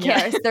Dawn. Nobody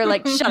cares. They're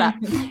like, shut up.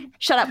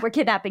 Shut up. We're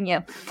kidnapping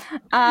you.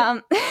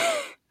 But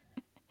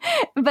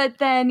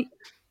then,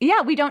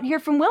 yeah, we don't hear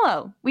from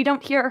Willow. We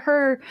don't hear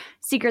her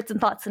secrets and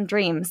thoughts and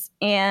dreams.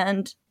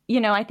 And, you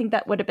know, I think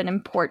that would have been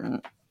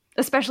important,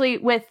 especially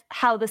with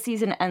how the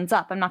season ends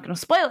up. I'm not going to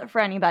spoil it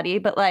for anybody,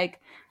 but like,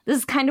 this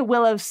is kind of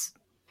Willow's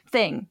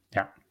thing.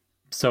 Yeah.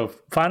 So,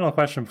 final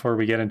question before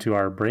we get into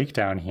our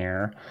breakdown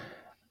here.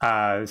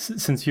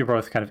 Since you're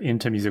both kind of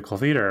into musical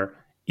theater,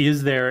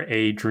 is there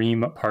a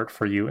dream part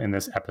for you in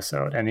this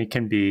episode? And it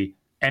can be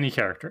any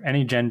character,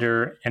 any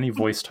gender, any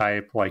voice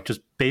type, like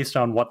just based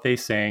on what they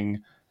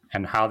sing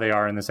and how they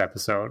are in this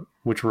episode.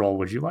 Which role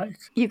would you like?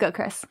 You go,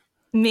 Chris.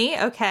 Me?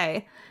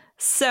 Okay.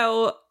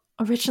 So,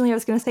 originally I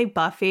was going to say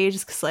Buffy,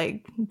 just because,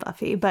 like,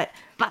 Buffy, but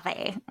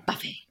Buffy.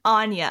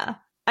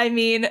 Anya. I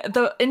mean,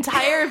 the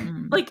entire,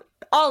 like,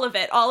 all of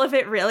it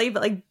really,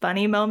 but like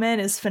Bunny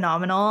moment is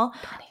phenomenal.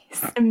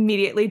 Bunnies.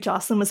 Immediately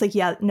Jocelyn was like,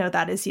 yeah, no,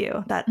 that is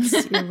you. That's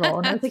your role.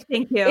 And I was like,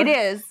 thank you. It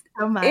is.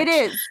 So much. It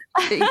is.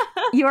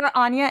 You are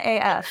Anya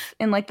AF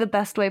in like the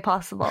best way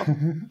possible.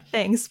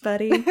 Thanks,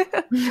 buddy.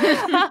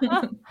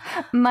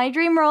 My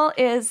dream role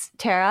is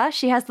Tara.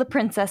 She has the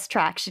princess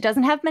track. She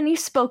doesn't have many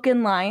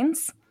spoken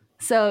lines.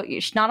 So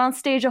she's not on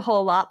stage a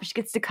whole lot, but she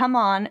gets to come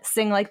on,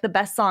 sing like the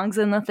best songs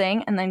in the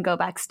thing, and then go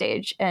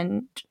backstage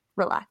and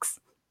relax.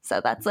 So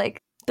that's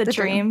like the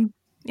dream.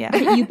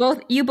 Yeah.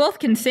 You both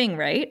can sing,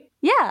 right?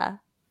 Yeah.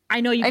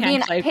 I know you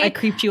can. I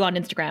creeped you on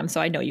Instagram,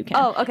 so I know you can.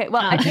 Oh, okay.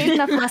 Well, I paid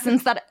enough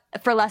lessons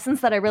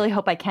that I really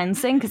hope I can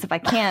sing, because if I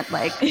can't,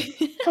 like,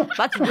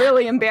 that's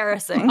really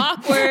embarrassing.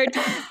 Awkward.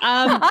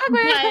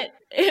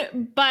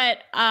 But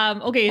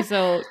okay,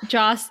 so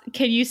Joss,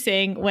 can you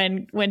sing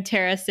when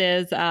Tara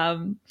says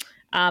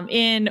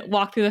in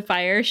Walk Through the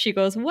Fire, she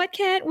goes, "What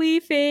can't we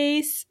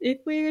face if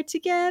we're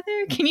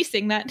together?" Can you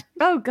sing that?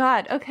 Oh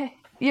God. Okay.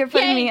 You're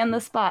putting me on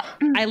the spot.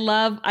 I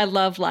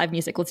love live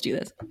music. Let's do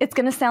this. It's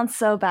gonna sound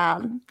so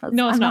bad.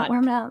 No, it's I'm not.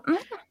 Warmed up.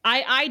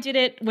 I did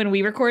it when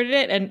we recorded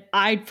it, and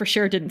I for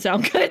sure didn't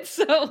sound good.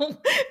 So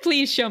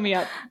please show me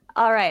up.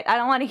 All right. I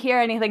don't want to hear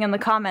anything in the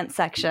comments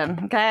section.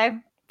 Okay.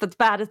 If it's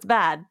bad, it's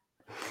bad.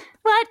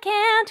 What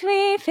can't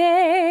we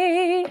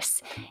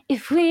face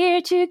if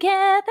we're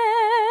together?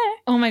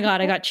 Oh my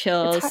God, I got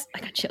chills.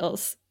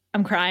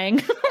 I'm crying.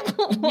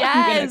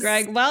 Yes. I'm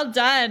cry. Well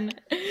done.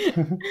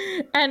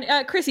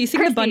 And Chrissy,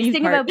 sing the bunnies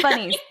sing part. about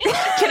bunnies.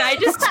 Can I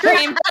just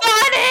scream,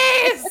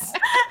 bunnies?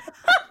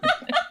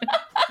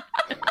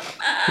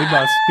 We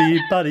must be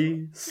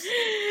buddies.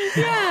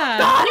 Yeah.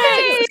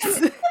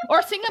 Bunnies!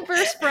 Or sing a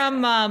verse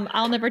from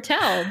I'll Never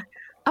Tell.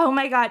 Oh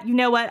my God. You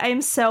know what? I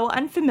am so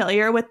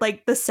unfamiliar with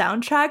like the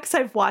soundtracks.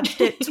 I've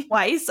watched it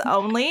twice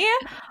only,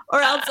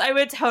 or else I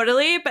would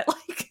totally, but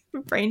like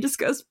my brain just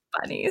goes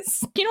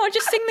bunnies. You know what?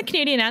 Just sing the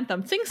Canadian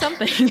anthem. Sing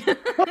something. Sing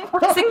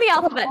the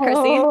alphabet,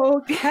 Chrissy.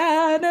 Oh,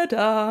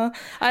 Canada.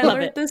 I Love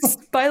learned it. this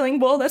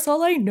bilingual. That's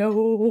all I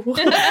know.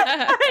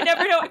 I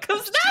never know what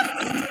comes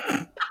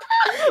next.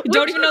 You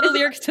don't even know the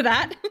lyrics to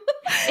that?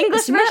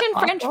 English Isn't that version,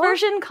 French awful?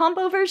 version,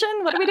 combo version.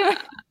 What are we doing?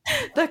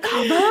 The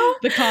combo?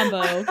 The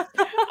combo.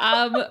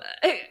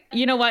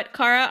 You know what,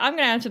 Cara? I'm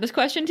going to answer this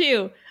question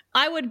too.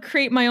 I would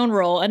create my own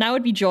role, and I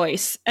would be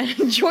Joyce.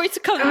 And Joyce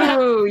comes back.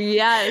 Oh,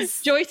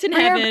 yes. Joyce in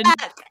heaven,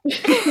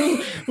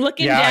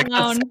 looking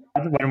down.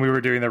 When we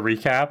were doing the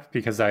recap,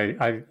 because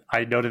I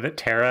noted that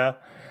Tara,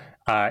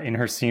 in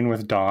her scene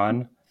with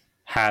Dawn,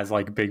 has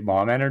like big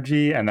mom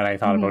energy, and then I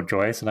thought about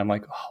Joyce, and I'm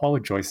like, oh, what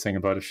would Joyce sing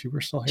about if she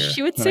were still here?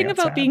 She would sing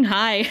about being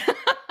high.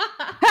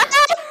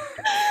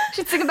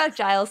 She'd sing about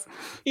Giles.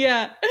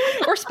 Yeah,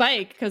 or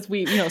Spike, because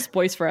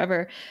Boys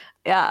Forever.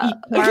 Yeah.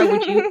 Mara,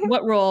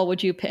 what role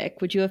would you pick?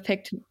 Would you have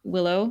picked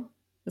Willow?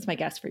 That's my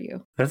guess for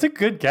you. That's a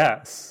good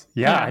guess.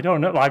 Yeah, I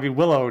don't know. I mean,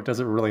 Willow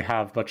doesn't really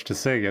have much to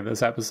sing in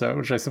this episode,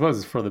 which I suppose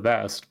is for the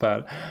best.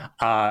 But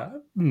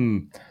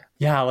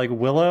yeah, like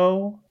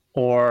Willow,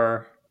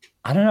 or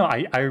I don't know.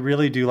 I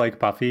really do like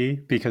Buffy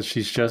because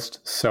she's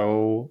just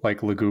so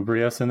like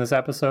lugubrious in this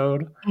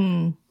episode.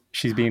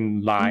 She's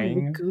been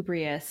lying.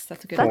 Lugubrious.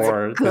 That's a good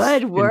word.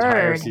 This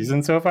entire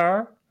season so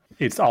far.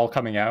 It's all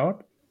coming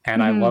out.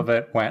 And I love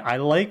it I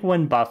like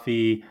when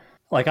Buffy,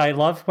 like I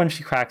love when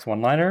she cracks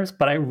one-liners,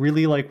 but I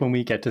really like when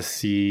we get to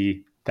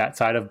see that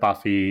side of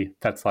Buffy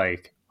that's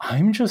like,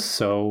 I'm just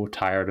so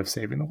tired of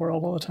saving the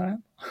world all the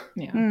time.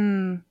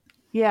 Yeah.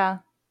 Yeah.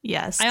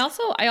 Yes. I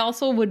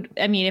also would,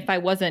 I mean, if I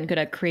wasn't going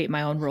to create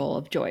my own role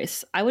of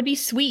Joyce, I would be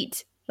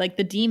sweet, like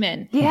the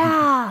demon.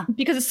 Yeah.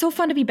 Because it's so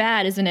fun to be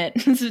bad, isn't it?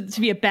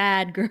 To be a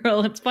bad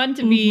girl. It's fun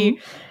to be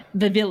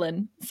the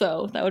villain.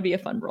 So that would be a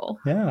fun role.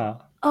 Yeah.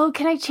 Oh,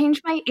 can I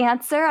change my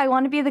answer? I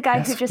want to be the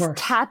guy who just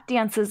tap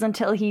dances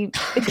until he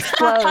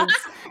explodes.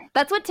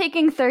 That's what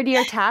taking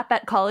third-year tap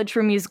at college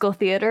for musical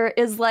theater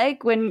is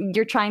like when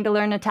you're trying to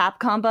learn a tap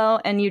combo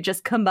and you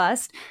just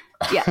combust.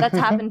 Yeah, that's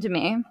happened to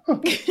me.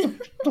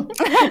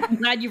 I'm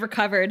glad you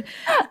recovered.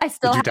 I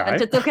still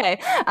haven't. It's okay.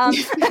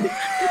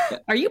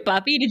 Are you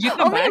Buffy? Did you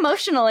come only back?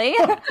 Emotionally?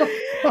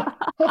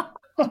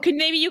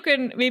 Maybe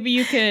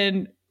you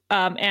can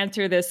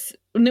answer this.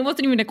 And it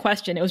wasn't even a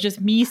question. It was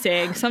just me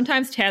saying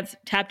sometimes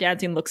tap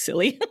dancing looks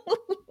silly.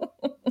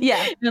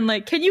 Yeah. And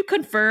like, can you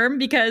confirm?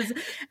 Because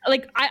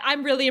like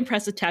I'm really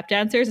impressed with tap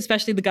dancers,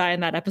 especially the guy in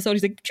that episode.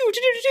 He's like, choo, choo,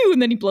 choo, choo,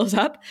 and then he blows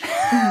up.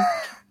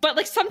 But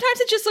like sometimes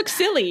it just looks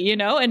silly, you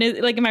know? And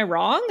like, am I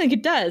wrong? Like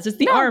it does. It's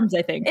the arms,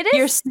 I think. It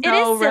is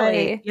silly.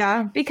 Right.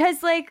 Yeah.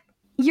 Because like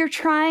you're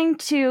trying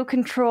to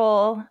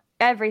control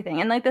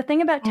everything. And like the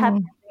thing about tap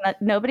dancing that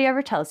nobody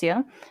ever tells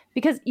you,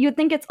 because you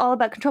think it's all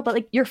about control, but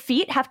like your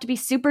feet have to be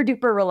super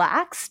duper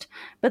relaxed,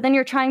 but then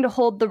you're trying to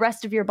hold the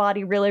rest of your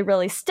body really,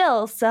 really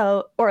still.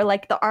 So, or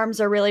like the arms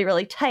are really,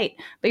 really tight,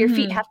 but your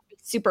feet have to be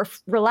super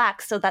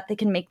relaxed so that they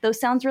can make those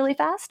sounds really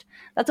fast.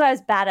 That's why I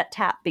was bad at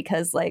tap,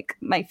 because like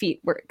my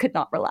feet could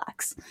not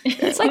relax.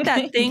 It's like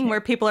that thing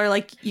where people are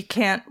like, you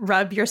can't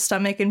rub your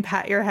stomach and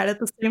pat your head at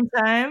the same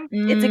time.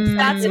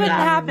 That's what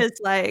tap is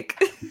like.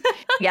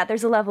 Yeah,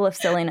 there's a level of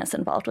silliness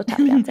involved with tap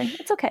dancing.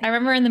 It's okay. I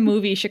remember in the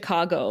movie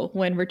Chicago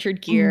when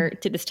Richard Gere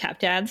did this tap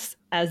dance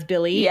as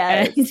Billy.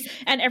 Yes.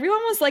 And everyone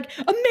was like,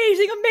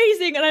 amazing,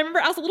 amazing. And I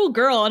remember I was a little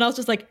girl and I was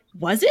just like,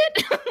 was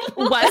it?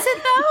 Was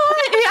it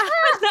though?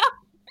 Yeah.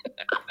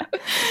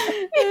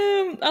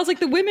 I was like,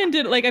 the women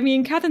did, like, I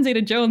mean, Catherine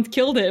Zeta-Jones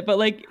killed it, but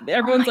like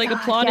everyone's like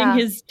applauding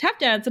his tap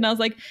dance, and I was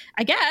like,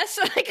 I guess,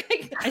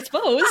 like, I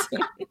suppose.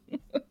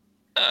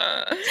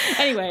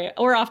 Anyway,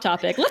 we're off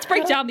topic. Let's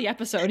break down the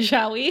episode,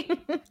 shall we?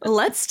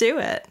 Let's do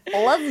it.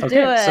 Let's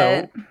do it.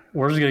 So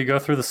we're just going to go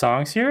through the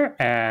songs here,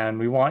 and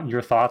we want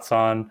your thoughts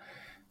on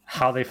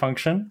how they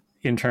function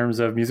in terms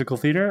of musical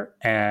theater,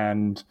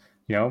 and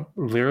you know,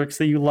 lyrics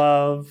that you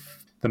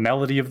love, the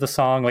melody of the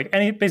song, like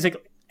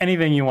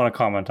anything you want to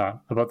comment on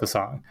about the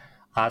song.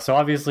 So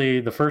obviously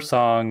the first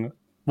song,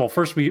 well,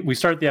 first we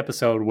start the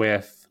episode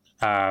with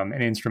an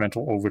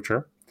instrumental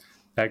overture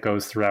that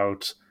goes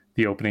throughout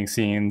the opening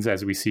scenes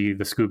as we see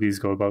the Scoobies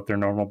go about their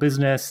normal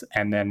business,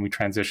 and then we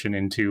transition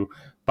into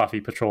Buffy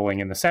patrolling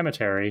in the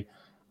cemetery.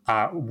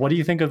 What do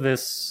you think of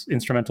this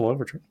instrumental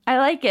overture? I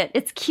like it.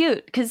 It's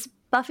cute because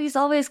Buffy's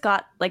always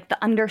got like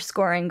the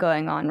underscoring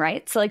going on,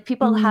 right? So like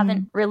people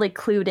haven't really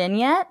clued in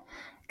yet,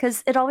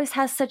 because it always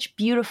has such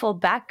beautiful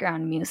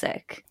background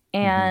music.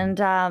 And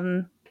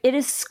it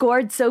is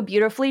scored so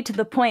beautifully to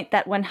the point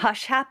that when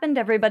Hush happened,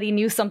 everybody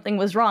knew something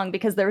was wrong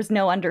because there was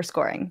no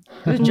underscoring.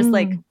 It was just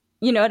like,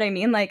 you know what I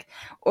mean? Like,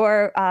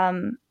 or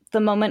the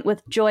moment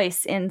with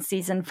Joyce in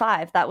season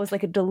 5, that was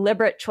like a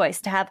deliberate choice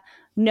to have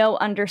no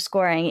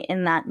underscoring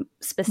in that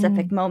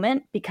specific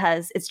moment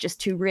because it's just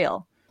too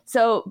real.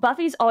 So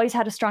Buffy's always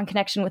had a strong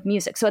connection with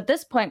music. So at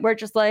this point, we're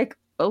just like,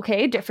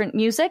 okay, different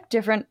music,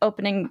 different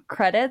opening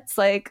credits,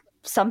 like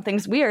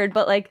something's weird,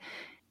 but like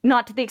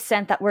not to the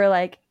extent that we're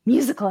like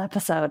musical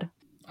episode.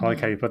 I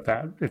like how you put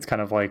that. It's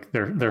kind of like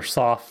they're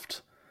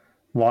soft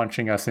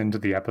launching us into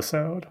the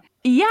episode.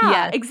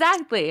 Yeah,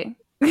 exactly.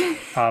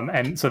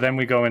 And so then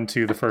we go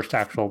into the first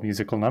actual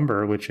musical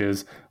number, which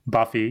is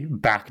Buffy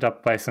backed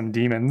up by some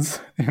demons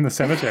in the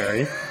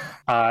cemetery,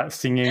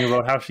 singing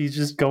about how she's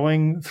just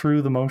going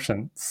through the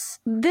motions.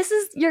 This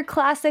is your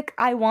classic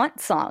I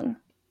Want song.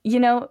 You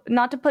know,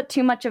 not to put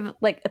too much of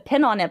like a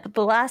pin on it, but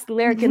the last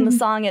lyric in the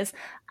song is,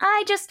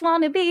 I just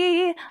want to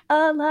be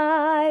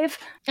alive.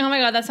 Oh my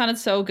God, that sounded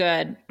so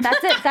good.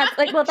 That's it. That's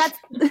like, well, that's,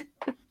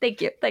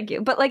 thank you.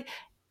 But like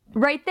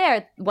right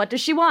there, what does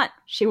she want?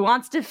 She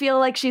wants to feel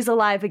like she's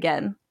alive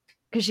again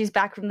because she's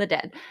back from the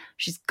dead.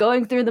 She's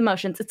going through the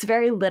motions. It's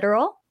very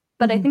literal,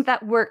 but I think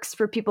that works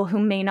for people who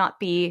may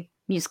not be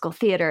musical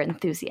theater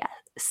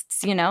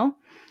enthusiasts, you know?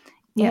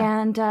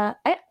 Yeah. And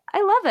I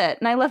I love it.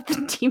 And I love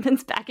the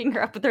demons backing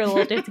her up with their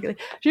little dance.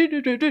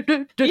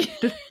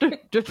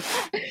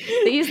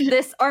 They use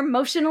this arm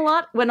motion a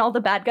lot when all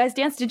the bad guys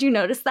dance. Did you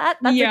notice that?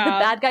 That's like the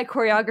bad guy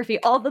choreography.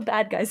 All the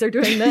bad guys are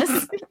doing this.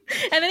 And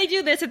then they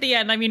do this at the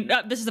end. I mean,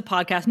 this is a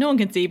podcast. No one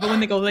can see, but when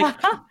they go like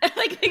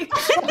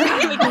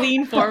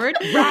lean forward.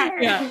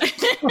 Yeah.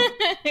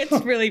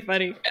 It's really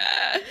funny.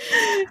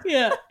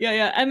 Yeah.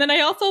 And then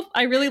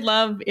I really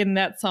love in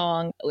that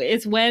song,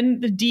 it's when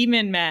the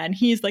demon man,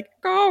 he's like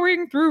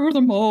going through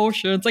the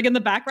motions. Like in the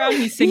background,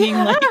 he's singing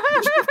like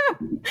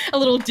a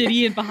little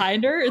ditty and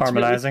behind her. It's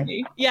harmonizing.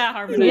 Really yeah,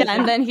 harmonizing. Yeah,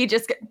 and then he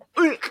just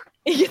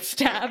he gets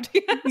stabbed.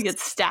 He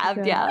gets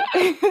stabbed, yeah.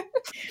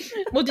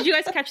 Well, did you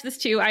guys catch this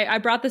too? I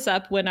brought this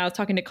up when I was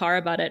talking to Cara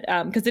about it,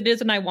 because it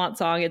is an I Want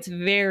song. It's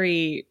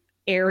very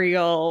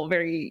Ariel,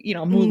 very,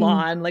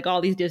 Mulan, like all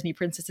these Disney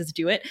princesses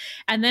do it.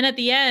 And then at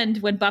the end,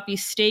 when Buffy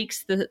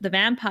stakes the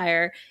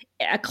vampire,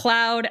 a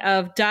cloud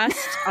of dust,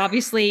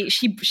 obviously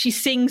she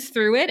sings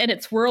through it and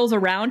it swirls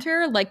around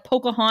her like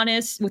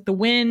Pocahontas with the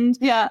wind,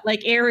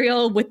 like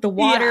Ariel with the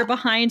water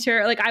behind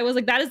her. Like I was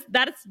like, that is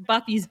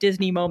Buffy's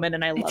Disney moment,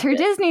 and I love it. It's her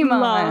Disney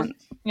moment.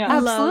 Yeah,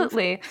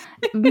 absolutely.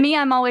 Me,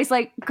 I'm always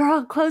like,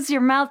 girl, close your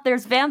mouth.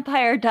 There's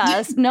vampire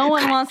dust. No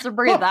one wants to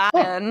breathe that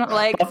in.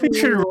 Like, Buffy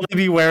should really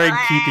be wearing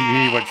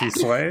PPE when she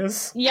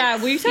slays.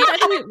 Yeah, we said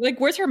that. Like,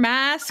 where's her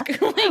mask?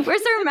 Like,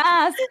 where's her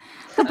mask?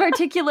 The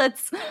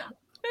particulates.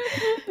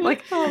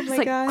 Like, oh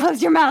my God.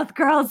 Close your mouth,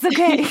 girl. It's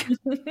okay.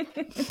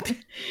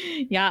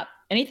 Yeah.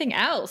 Anything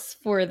else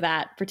for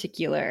that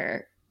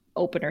particular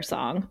opener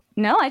song?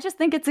 No, I just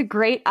think it's a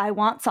great I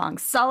Want song.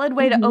 Solid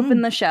way to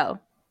open the show.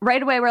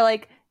 Right away, we're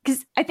like,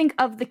 because I think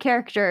of the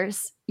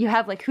characters, you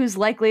have like who's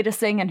likely to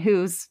sing and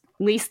who's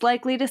least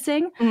likely to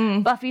sing.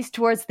 Buffy's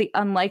towards the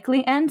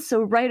unlikely end.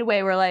 So right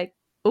away, we're like,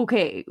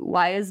 okay,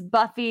 why is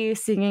Buffy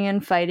singing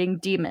and fighting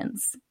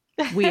demons?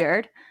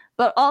 Weird.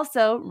 But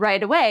also,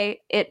 right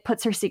away, it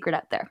puts her secret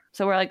out there.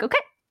 So we're like, okay.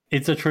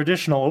 It's a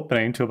traditional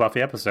opening to a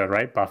Buffy episode,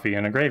 right? Buffy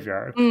in a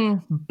graveyard.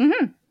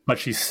 But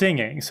she's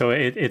singing. So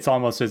it's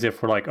almost as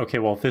if we're like, okay,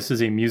 well, if this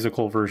is a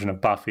musical version of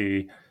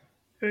Buffy,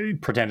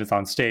 pretend it's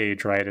on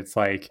stage, right? It's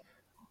like,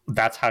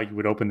 that's how you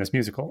would open this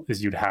musical,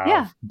 is you'd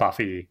have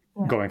Buffy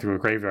going through a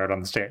graveyard on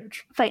the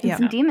stage. Fighting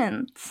some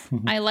demons.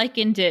 I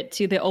likened it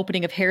to the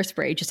opening of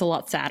Hairspray, just a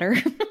lot sadder.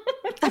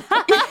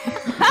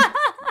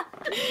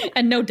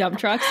 And no dump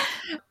trucks.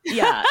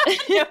 Yeah.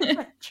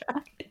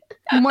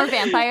 More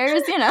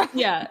vampires,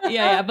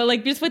 Yeah. But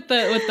like just with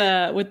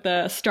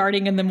the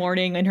starting in the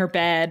morning in her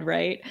bed,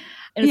 right?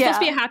 And it's supposed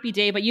to be a happy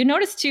day, but you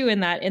notice too in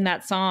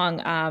that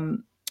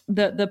song,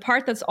 the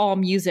part that's all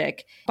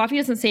music, Buffy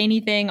doesn't say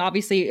anything.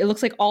 Obviously, it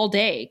looks like all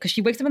day because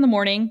she wakes up in the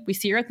morning. We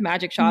see her at the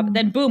magic shop.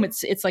 Then boom,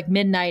 it's like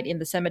midnight in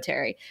the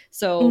cemetery.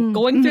 So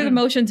going through the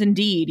motions,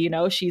 indeed,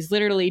 she's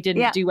literally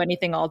didn't do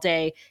anything all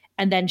day.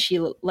 And then she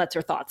lets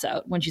her thoughts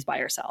out when she's by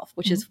herself,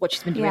 which is what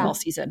she's been doing all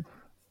season.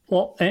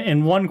 Well,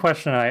 and one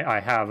question I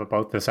have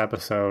about this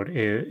episode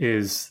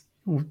is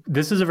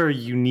this is a very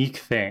unique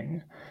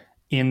thing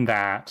in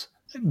that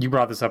you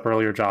brought this up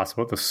earlier, Joss,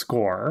 about the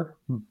score,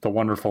 the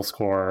wonderful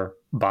score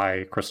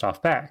by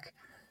Christoph Beck.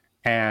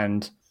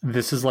 And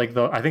this is like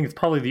I think it's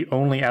probably the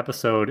only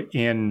episode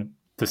in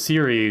the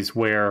series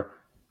where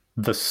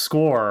the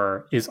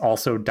score is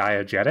also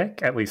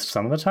diegetic, at least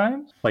some of the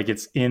time. Like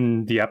it's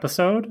in the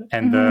episode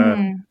and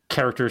the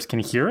characters can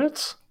hear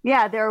it.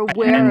 Yeah, they're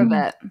aware of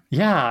it.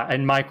 Yeah,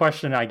 and my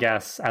question, I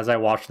guess, as I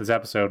watched this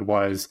episode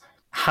was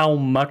how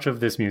much of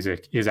this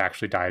music is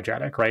actually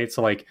diegetic, right?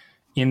 So like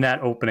in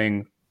that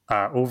opening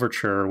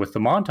overture with the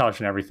montage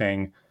and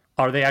everything,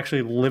 are they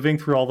actually living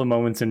through all the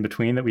moments in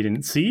between that we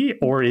didn't see?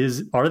 Or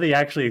are they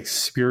actually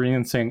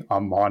experiencing a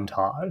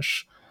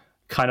montage?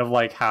 Kind of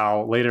like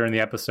how later in the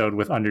episode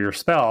with Under Your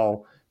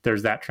Spell,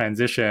 there's that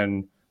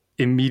transition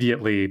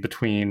immediately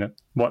between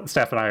what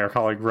Steph and I are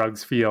calling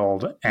Ruggs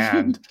Field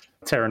and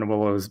Tara and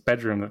Willow's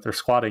bedroom that they're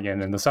squatting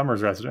in the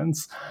Summers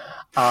residence.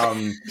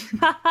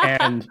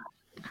 And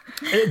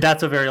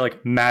that's a very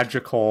like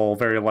magical,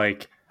 very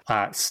like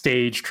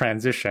stage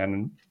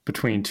transition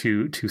between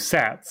two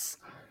sets.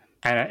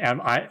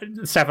 And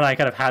Steph and I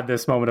kind of had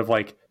this moment of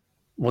like,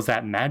 was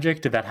that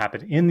magic? Did that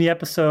happen in the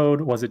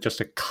episode? Was it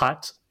just a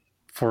cut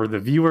for the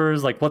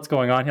viewers? Like, what's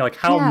going on here? Like,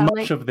 how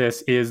much of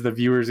this is the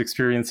viewers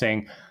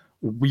experiencing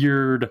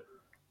weird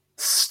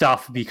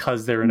stuff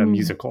because they're in a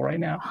musical right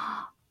now?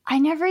 I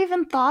never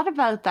even thought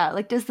about that.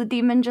 Like, does the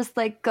demon just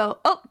like go,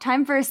 oh,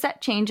 time for a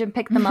set change and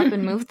pick them up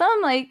and move them?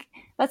 Like,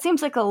 that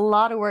seems like a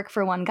lot of work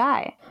for one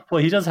guy.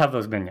 Well, he does have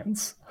those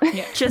minions.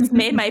 Yeah. Just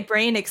made my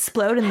brain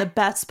explode in the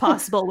best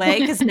possible way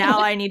because now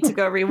I need to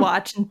go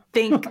rewatch and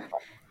think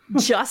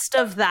just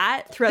of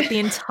that throughout the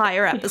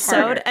entire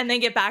episode and then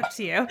get back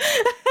to you.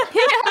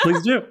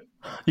 Please do.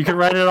 You can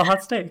write it on a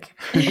hot steak.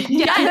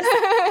 Yes.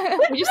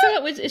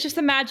 It's just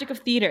the magic of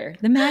theater.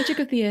 The magic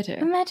of theater.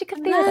 The magic of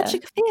theater.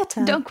 Magic of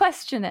theater. Don't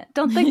question it.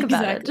 Don't think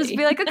about it. Just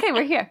be like, okay,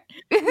 we're here.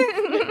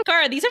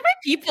 Cara, these are my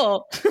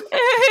people.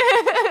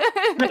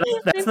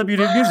 That's the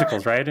beauty of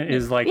musicals, right?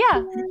 Is like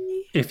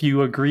if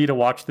you agree to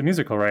watch the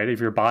musical, right? If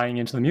you're buying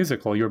into the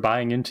musical, you're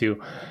buying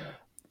into,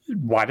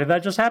 why did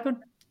that just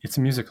happen? It's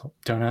a musical.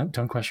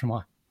 Don't question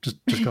why. Just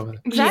go with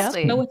it.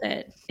 Exactly. Go with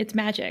it. It's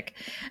magic.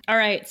 All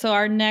right. So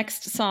our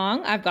next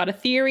song, I've got a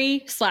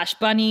theory /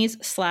 bunnies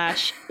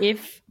 /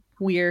 if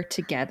we're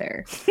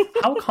together.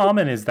 How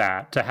common is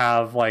that to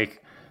have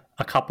like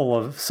a couple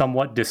of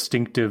somewhat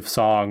distinctive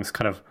songs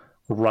kind of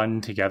run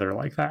together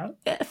like that?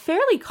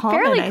 Fairly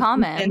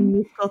common in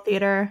musical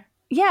theater.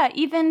 Yeah,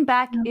 even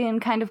back in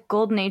kind of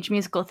golden age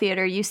musical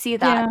theater, you see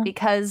that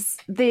because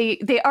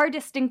they are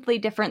distinctly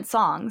different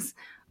songs.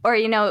 Or,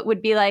 it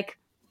would be like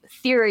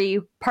Theory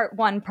part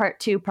 1, part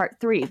 2, part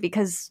 3,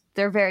 because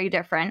they're very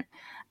different.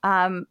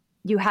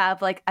 You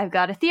have like I've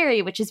Got a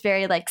Theory, which is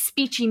very like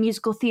speechy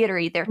musical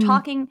theater-y. They're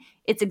talking,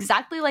 it's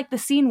exactly like the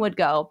scene would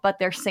go, but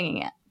they're singing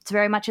it. It's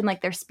very much in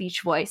like their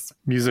speech voice.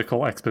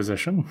 Musical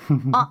exposition.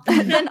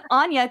 Then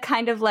Anya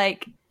kind of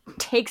like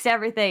takes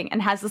everything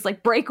and has this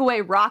like breakaway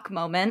rock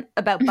moment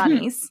about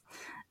bunnies.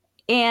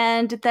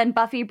 And then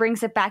Buffy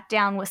brings it back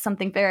down with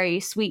something very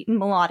sweet and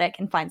melodic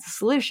and finds a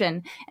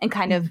solution and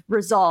kind of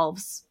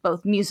resolves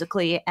both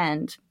musically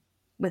and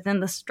within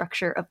the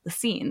structure of the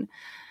scene.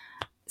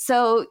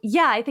 So,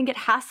 yeah, I think it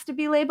has to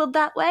be labeled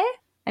that way.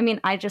 I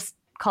mean, I just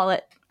call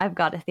it I've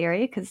Got a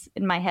Theory because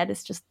in my head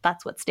it's just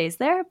that's what stays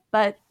there.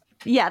 But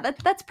yeah,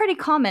 that's pretty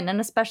common, and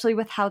especially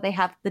with how they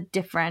have the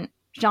different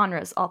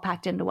genres all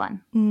packed into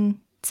one.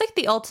 It's like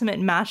the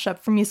ultimate mashup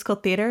for musical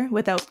theater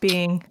without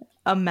being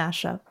a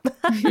mashup.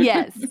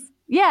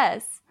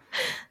 Yes.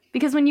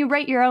 Because when you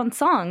write your own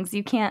songs,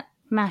 you can't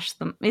mash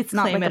them. It's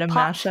not like a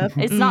mashup.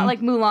 It's not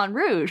like Moulin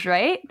Rouge,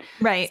 right?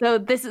 Right. So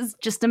this is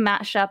just a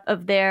mashup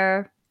of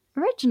their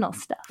original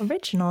stuff.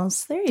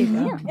 Originals. There you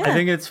go. Yeah. I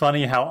think it's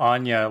funny how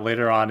Anya,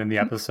 later on in the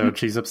episode,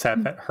 she's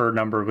upset that her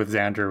number with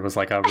Xander was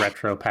like a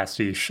retro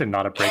pastiche and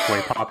not a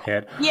breakaway pop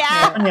hit.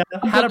 Yeah. Anya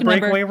had a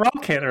breakaway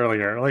rock hit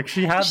earlier. Like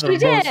she had the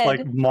most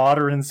like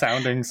modern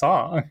sounding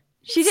song.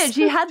 She did.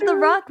 She had the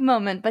rock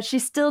moment, but she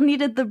still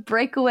needed the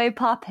breakaway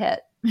pop hit.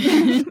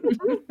 Do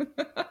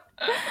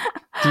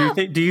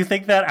you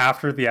think that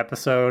after the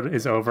episode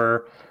is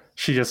over,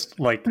 she just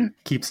like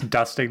keeps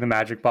dusting the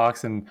magic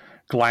box and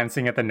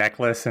glancing at the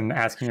necklace and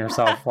asking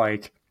herself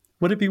like,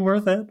 would it be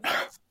worth it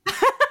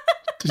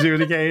to do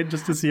it again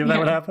just to see if that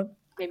would happen?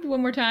 Maybe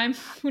one more time.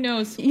 Who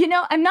knows?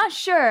 I'm not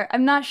sure.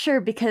 I'm not sure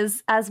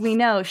because, as we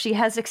know, she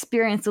has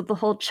experience with the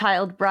whole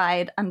child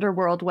bride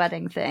underworld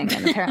wedding thing.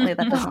 And apparently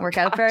that doesn't work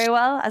out very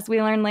well, as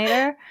we learn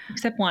later.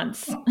 Except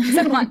once.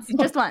 Just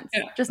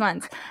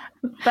once.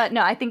 But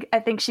no, I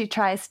think she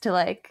tries to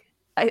like,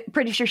 I'm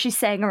pretty sure she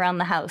sang around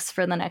the house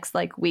for the next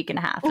like week and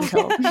a half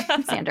until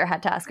Xander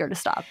had to ask her to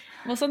stop.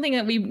 Well, something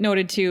that we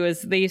noted too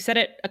is they said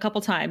it a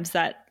couple times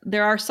that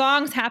there are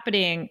songs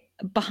happening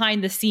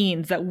behind the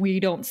scenes that we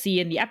don't see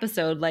in the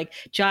episode. Like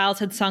Giles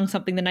had sung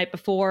something the night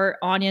before,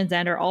 Anya and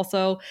Xander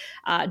also,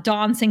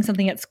 Dawn sang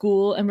something at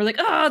school, and we're like,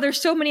 oh, there's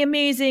so many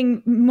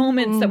amazing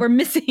moments that we're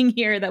missing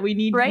here that we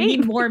need, we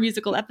need more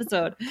musical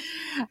episode.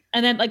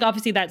 And then like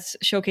obviously that's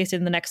showcased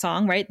in the next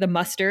song, right? The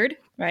Mustard,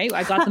 right?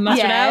 I Got the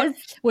Mustard out,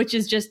 which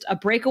is just a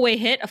breakaway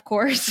hit, of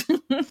course.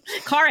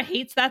 Cara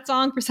hates that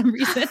song for some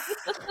reason.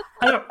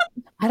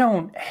 I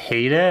don't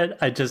hate it.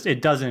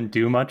 It doesn't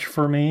do much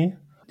for me.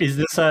 Is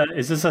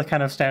this a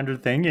kind of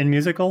standard thing in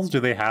musicals?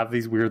 Do they have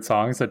these weird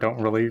songs that don't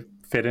really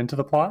fit into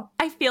the plot?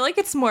 I feel like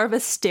it's more of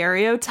a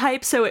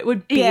stereotype, so it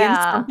would be in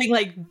something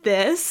like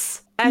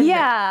this. And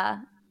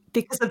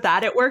because of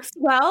that, it works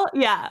well.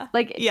 Yeah.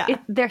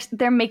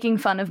 They're making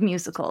fun of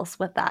musicals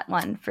with that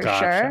one for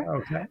sure.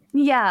 Okay.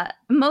 Yeah.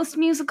 Most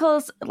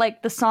musicals,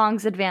 like the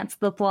songs advance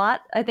the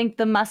plot. I think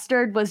The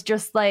Mustard was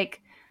just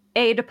like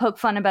to poke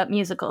fun about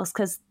musicals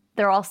because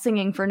they're all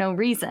singing for no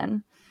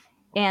reason.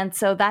 And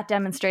so that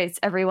demonstrates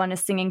everyone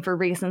is singing for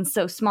reasons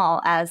so small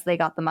as they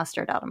got the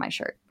mustard out of my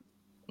shirt.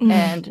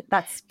 And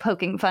that's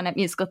poking fun at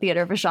musical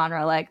theater of a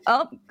genre. Like,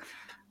 oh,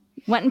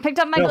 went and picked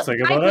up my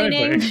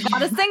cleaning,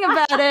 gotta sing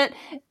about it.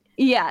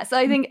 Yeah, so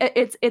I think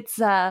it's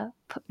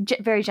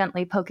very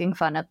gently poking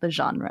fun at the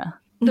genre.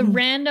 The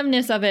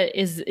randomness of it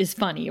is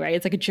funny, right?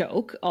 It's like a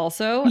joke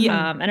also.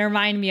 And it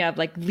reminded me of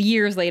like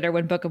years later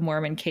when Book of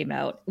Mormon came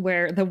out,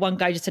 where the one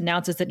guy just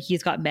announces that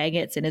he's got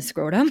maggots in his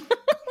scrotum.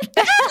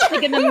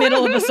 Like in the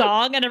middle of a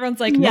song, and everyone's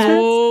like,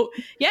 oh,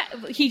 yeah.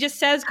 He just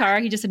says,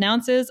 he just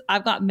announces,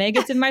 I've got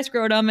maggots in my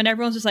scrotum, and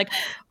everyone's just like,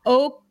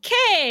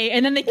 okay.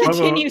 And then they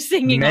continue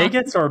singing.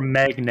 Maggots or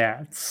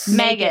magnets?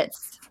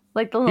 Maggots.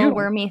 Like the little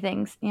wormy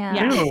things.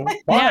 Yeah. Ew,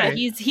 why?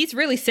 Yeah, he's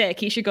really sick.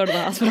 He should go to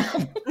the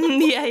hospital.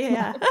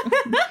 Yeah.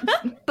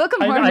 Book of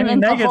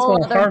Mormon is a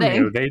whole other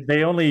thing. You.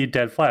 They only eat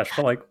dead flesh,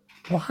 but like,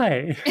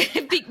 why?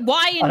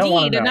 Why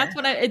indeed? And that's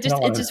what it's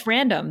just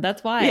random.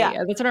 That's why.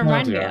 Yeah. That's what it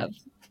reminded me of.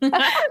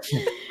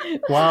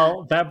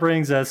 Well, that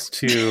brings us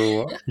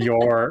to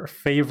your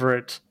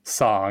favorite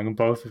song,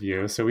 both of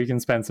you, so we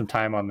can spend some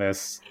time on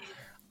this.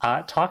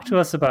 Talk to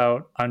us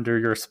about Under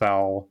Your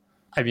Spell.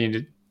 I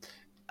mean,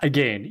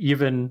 again,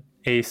 even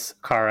Ace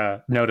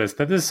Cara noticed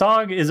that this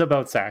song is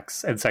about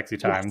sex and sexy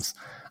times.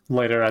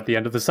 later at the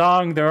end of the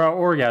song, there are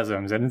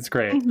orgasms, and it's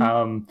great.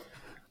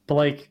 But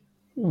like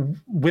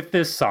with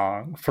this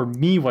song, for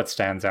me, what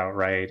stands out,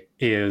 right,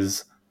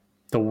 is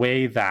the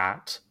way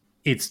that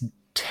it's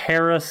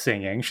Tara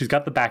singing. She's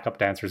got the backup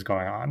dancers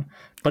going on,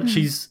 but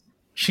she's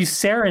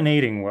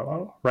serenading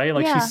Willow, right?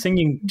 Like she's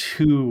singing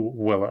to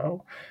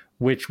Willow,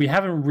 which we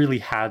haven't really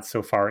had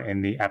so far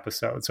in the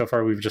episode. So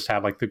far, we've just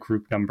had like the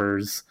group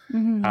numbers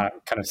kind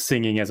of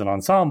singing as an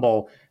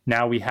ensemble.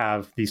 Now we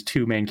have these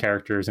two main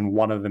characters, and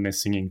one of them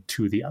is singing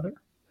to the other.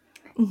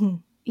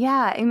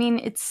 Yeah, I mean,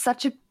 it's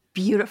such a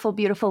beautiful,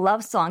 beautiful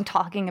love song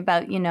talking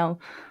about, you know,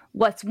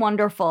 what's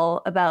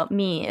wonderful about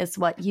me is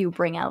what you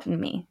bring out in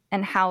me,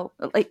 and how,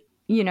 like,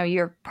 you know,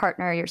 your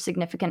partner, your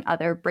significant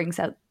other brings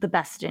out the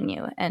best in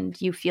you, and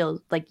you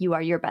feel like you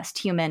are your best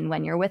human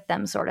when you're with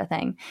them, sort of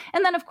thing.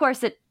 And then, of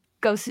course, it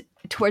goes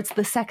towards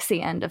the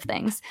sexy end of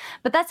things.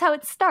 But that's how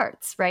it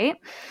starts, right?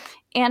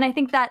 And I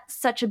think that's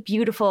such a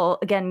beautiful,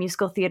 again,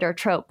 musical theater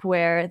trope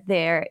where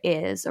there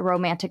is a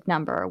romantic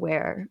number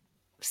where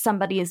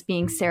somebody is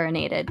being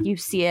serenaded. You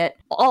see it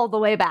all the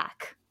way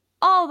back.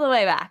 All the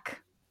way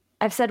back.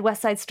 I've said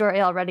West Side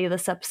Story already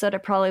this episode. I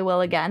probably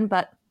will again,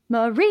 but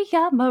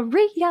Maria,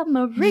 Maria,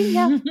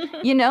 Maria.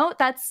 You know,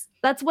 that's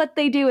what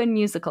they do in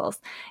musicals.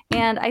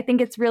 And I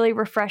think it's really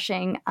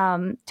refreshing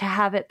to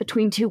have it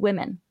between two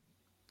women.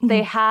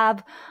 They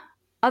have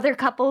other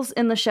couples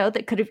in the show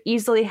that could have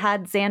easily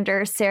had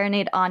Xander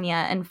serenade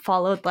Anya and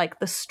followed like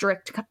the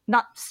strict,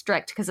 not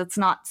strict because it's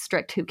not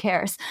strict, who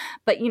cares,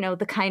 but you know,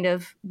 the kind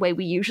of way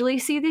we usually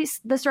see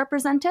this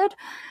represented.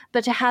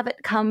 But to have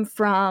it come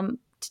from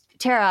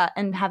Tara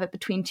and have it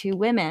between two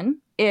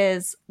women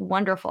is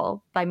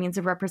wonderful by means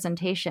of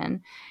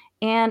representation.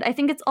 And I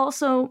think it's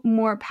also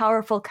more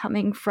powerful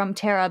coming from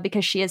Tara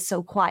because she is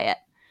so quiet.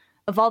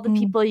 Of all the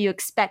people you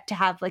expect to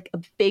have like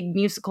a big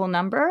musical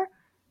number,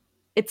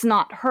 it's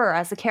not her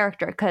as a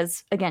character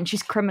because, again,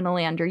 she's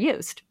criminally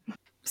underused.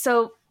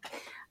 So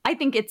I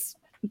think it's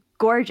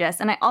gorgeous.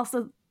 And I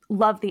also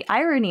love the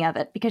irony of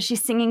it because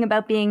she's singing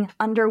about being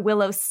under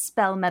Willow's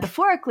spell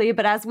metaphorically.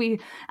 But as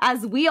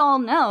we all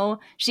know,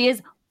 she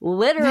is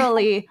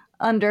literally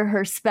under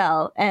her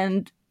spell.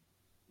 And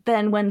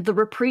then when the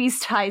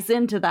reprise ties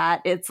into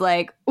that, it's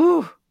like,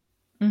 ooh,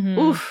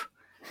 oof.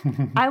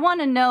 I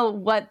want to know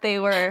what they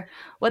were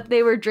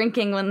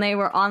drinking when they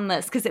were on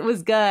this because it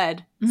was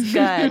good. It's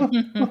good.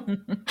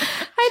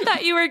 I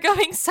thought you were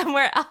going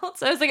somewhere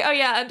else. I was like, oh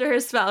yeah, under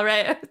her spell,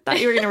 right? I thought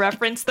you were going to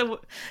reference the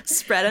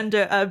spread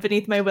under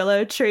beneath my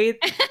willow tree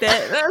bit.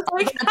 I was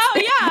like,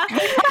 oh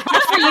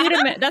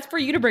yeah, that's for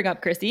you to bring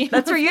up, Chrissy.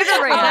 That's for you to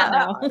bring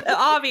up.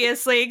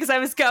 Obviously, because I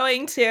was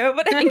going to.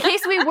 But in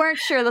case we weren't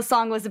sure, the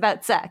song was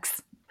about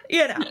sex.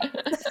 You know.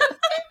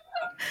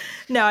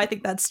 No, I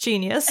think that's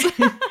genius.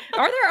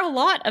 Are there a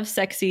lot of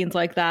sex scenes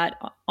like that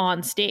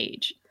on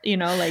stage? You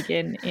know, like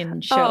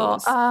in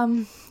shows?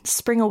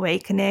 Spring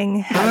Awakening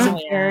has a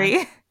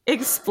very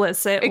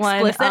explicit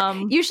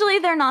one. Usually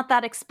they're not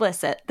that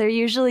explicit. They're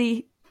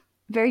usually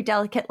very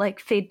delicate,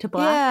 like fade to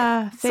black.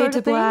 Yeah, fade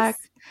to black.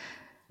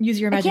 Use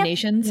your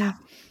imaginations.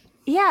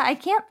 Yeah, I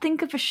can't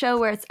think of a show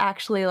where it's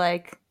actually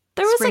like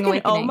there was Spring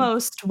like Awakening. an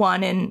almost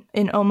one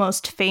in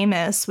Almost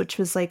Famous, which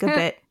was like a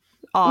bit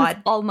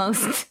odd.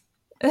 Almost.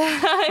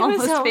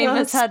 Almost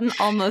Famous had an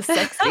almost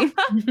sexy.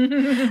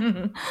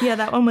 Yeah,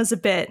 that one was a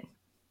bit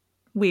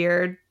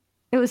weird.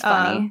 It was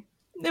funny.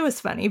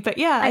 But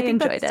yeah, I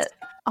enjoyed it.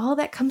 All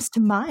that comes to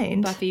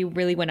mind. Buffy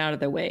really went out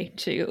of their way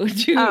to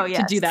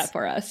do that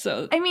for us.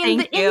 So I mean,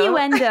 the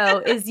innuendo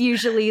is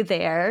usually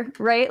there,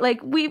 right?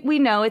 Like we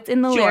know it's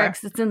in the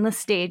lyrics, it's in the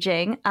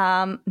staging.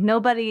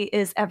 Nobody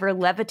is ever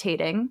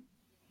levitating,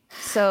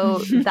 so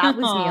that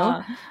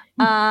was new.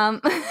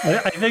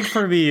 I think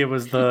for me it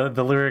was the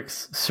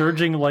lyrics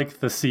 "surging like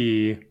the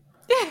sea"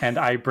 and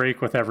 "I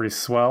break with every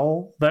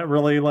swell" that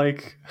really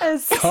like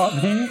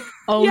caught me.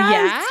 Oh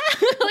yeah,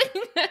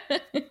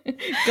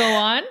 go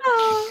on.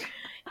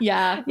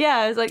 Yeah.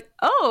 I was like,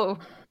 oh,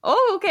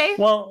 okay.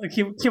 Well,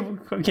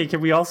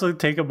 can we also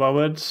take a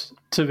moment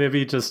to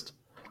maybe just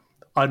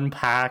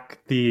unpack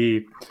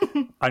the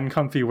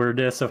uncomfy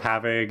weirdness of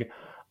having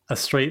a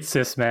straight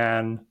cis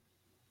man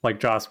like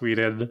Joss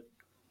Whedon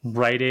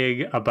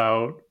writing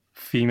about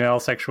female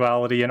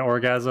sexuality and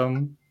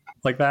orgasm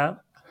like that?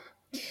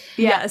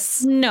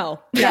 Yes. No.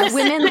 Yeah,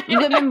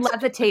 women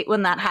levitate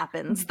when that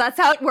happens. That's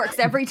how it works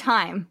every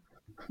time.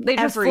 They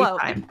just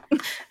float.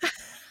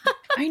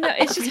 I know,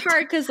 it's just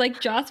hard because like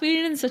Joss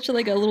Whedon is such a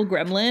little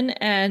gremlin,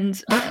 and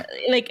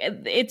like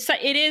it's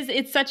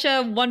such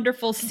a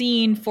wonderful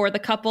scene for the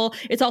couple.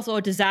 It's also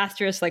a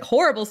disastrous, like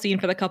horrible scene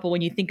for the couple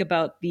when you think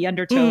about the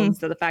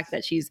undertones of the fact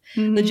that she's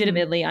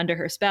legitimately under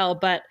her spell.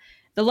 But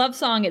the love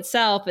song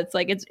itself, it's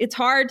like it's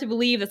hard to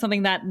believe that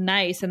something that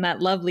nice and that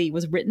lovely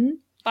was written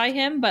by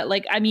him. But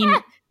like, I mean,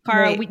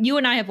 Cara, you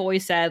and I have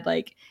always said,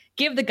 like,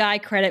 give the guy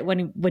credit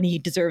when he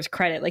deserves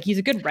credit. Like, he's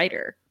a good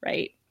writer,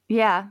 right?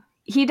 Yeah.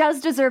 He does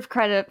deserve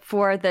credit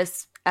for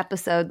this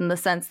episode in the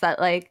sense that,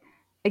 like,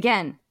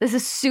 again, this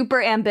is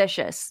super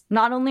ambitious.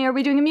 Not only are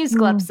we doing a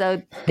musical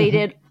episode, they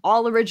did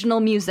all original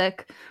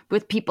music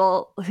with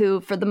people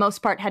who, for the most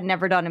part, had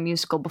never done a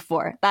musical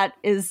before. That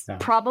is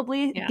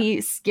probably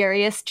the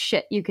scariest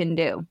shit you can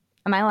do.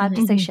 Am I allowed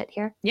to say shit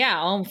here?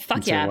 Yeah. Oh,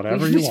 fuck yeah.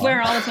 We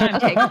swear all the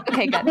time.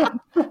 Okay, good.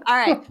 All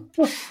right.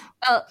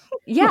 Well,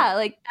 yeah,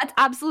 like that's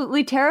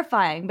absolutely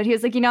terrifying. But he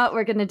was like, you know what?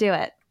 We're going to do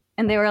it.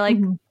 And they were like,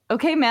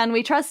 okay, man,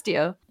 we trust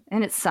you.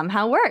 And it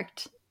somehow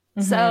worked.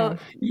 So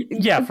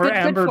for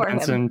Amber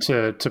Benson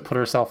to put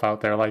herself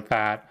out there like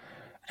that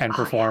and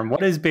perform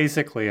what is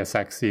basically a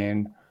sex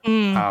scene,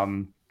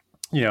 and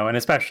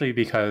especially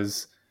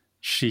because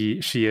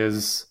she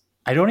is,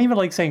 I don't even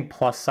like saying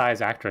plus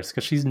size actress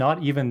because she's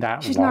not even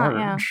that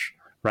large,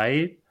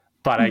 right?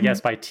 But I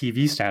guess by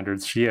TV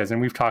standards she is,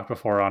 and we've talked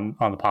before on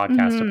the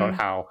podcast about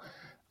how,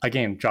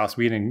 again, Joss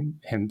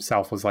Whedon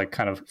himself was like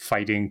kind of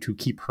fighting to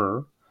keep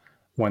her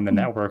when the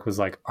network was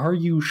like, "Are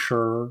you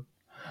sure?"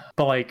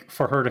 But like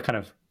for her to kind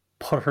of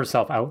put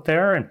herself out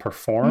there and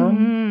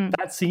perform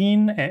that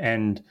scene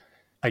and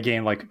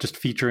again, like just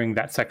featuring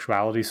that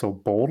sexuality so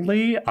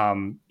boldly,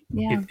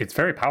 it's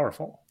very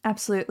powerful.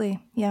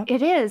 Absolutely. Yeah.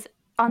 It is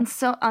on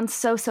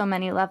so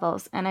many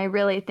levels. And I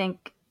really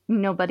think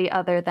nobody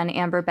other than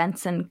Amber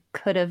Benson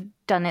could have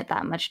done it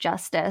that much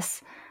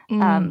justice,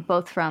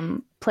 both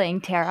from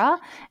playing Tara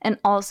and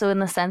also in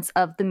the sense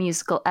of the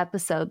musical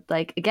episode.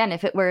 Like, again,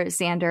 if it were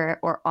Xander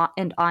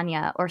and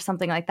Anya or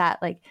something like that,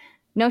 like,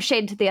 no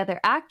shade to the other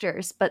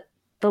actors, but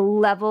the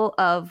level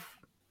of,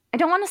 I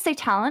don't want to say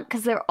talent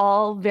because they're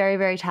all very,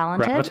 very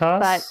talented,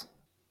 but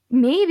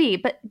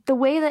the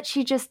way that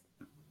she just,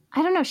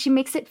 I don't know, she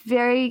makes it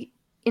very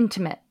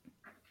intimate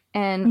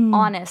and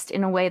honest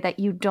in a way that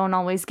you don't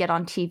always get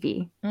on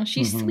TV. Well,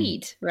 she's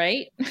sweet,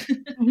 right?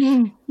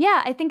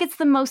 Yeah, I think it's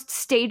the most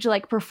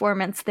stage-like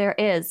performance there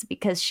is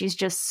because she's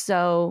just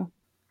so,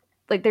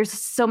 like, there's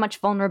so much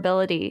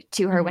vulnerability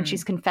to her when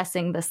she's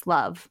confessing this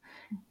love.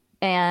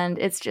 And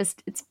it's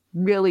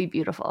really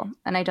beautiful.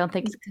 And I don't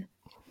think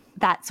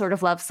that sort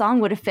of love song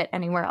would have fit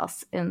anywhere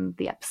else in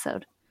the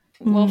episode.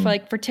 Well,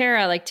 for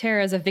Tara, like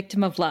Tara is a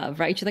victim of love,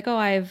 right? She's like, oh,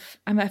 I've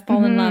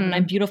fallen in love and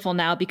I'm beautiful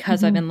now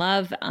because I'm in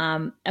love.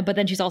 But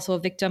then she's also a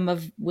victim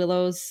of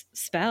Willow's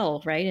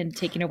spell, right? And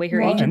taking away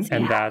her agency.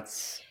 And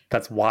that's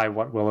why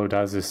what Willow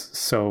does is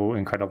so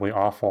incredibly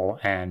awful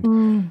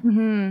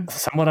and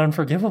somewhat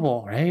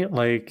unforgivable, right?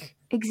 Like,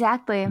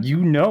 exactly.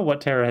 You know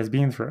what Tara has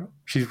been through.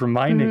 She's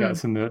reminding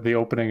us in the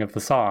opening of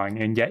the song,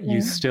 and yet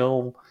you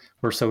still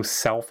were so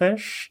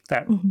selfish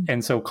that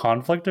and so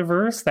conflict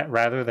averse that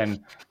rather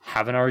than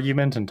have an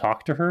argument and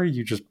talk to her,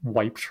 you just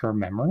wiped her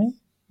memory.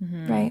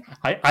 Right.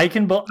 I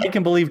can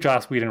believe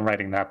Joss Whedon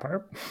writing that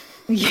part.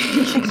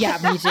 Yeah,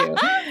 me too.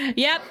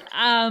 Yep.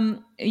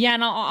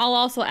 And I'll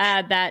also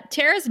add that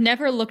Tara's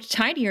never looked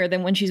tinier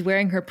than when she's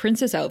wearing her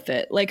princess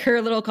outfit. Like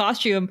her little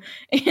costume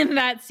in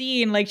that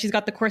scene, like she's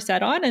got the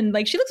corset on and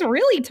like she looks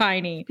really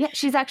tiny. Yeah,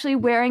 she's actually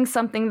wearing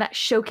something that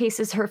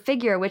showcases her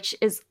figure, which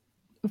is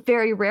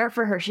very rare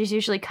for her. She's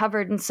usually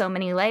covered in so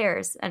many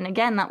layers. And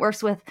again, that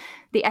works with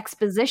the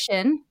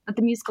exposition that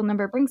the musical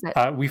number brings it.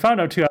 We found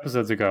out 2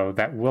 episodes ago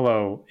that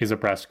Willow is a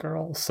breast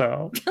girl.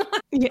 So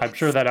yes. I'm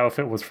sure that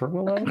outfit was for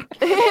Willow.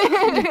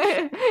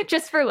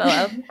 Just for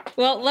Willow.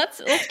 Well, let's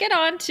get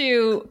on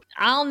to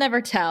I'll Never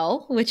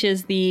Tell, which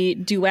is the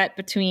duet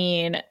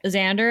between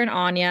Xander and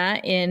Anya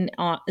in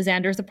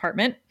Xander's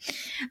apartment.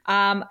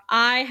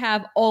 I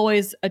have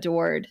always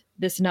adored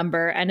this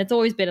number, and it's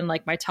always been in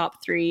like my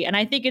top 3. And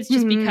I think it's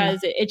just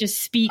because it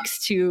just speaks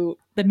to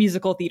the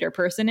musical theater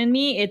person in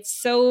me. It's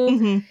so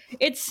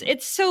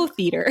it's so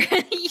theater,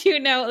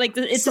 like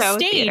it's so a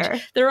stage. Theater.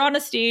 They're on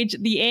a stage.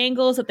 The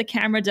angles that the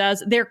camera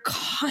does, their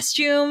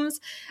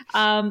costumes,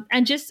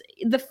 and just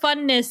the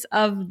funness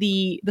of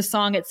the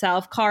song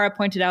itself. Cara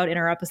pointed out in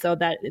our episode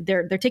that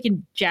they're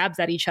taking jabs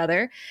at each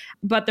other,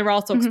 but they're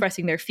also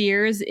expressing their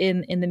fears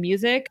in the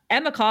music.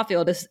 Emma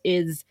Caulfield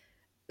is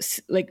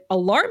like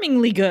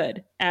alarmingly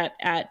good at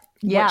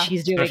what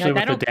she's doing. Especially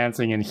with the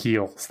dancing in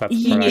heels. That's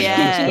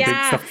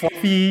it's the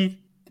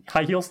fluffy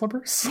high heel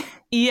slippers.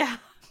 Yeah.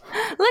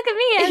 Look at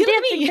me, I'm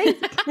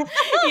dancing.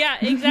 Yeah,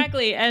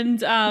 exactly.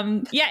 And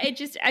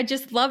I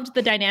just loved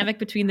the dynamic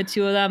between the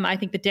two of them. I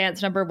think the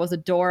dance number was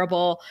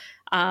adorable.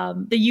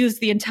 They used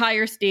the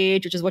entire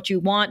stage, which is what you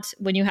want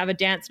when you have a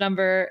dance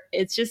number.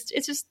 It's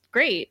just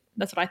great.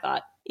 That's what I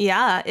thought.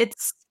 Yeah,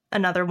 it's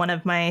another one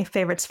of my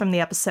favorites from the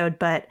episode,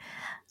 but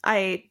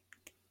I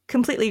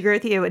completely agree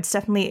with you. It's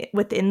definitely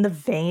within the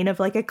vein of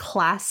like a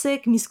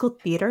classic musical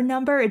theater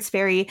number. It's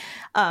very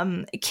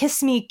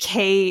Kiss Me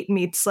Kate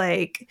meets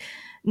like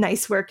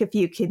Nice Work If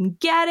You Can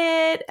Get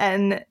It.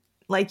 And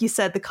like you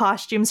said, the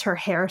costumes, her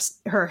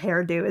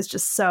hairdo is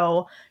just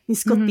so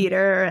musical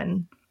theater.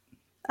 And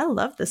I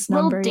love this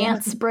number. Little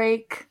dance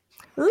break.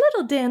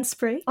 Little dance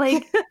break.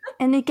 Like,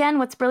 and again,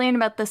 what's brilliant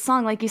about this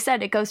song, like you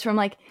said, it goes from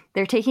like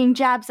they're taking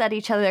jabs at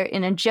each other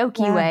in a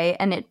jokey way,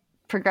 and it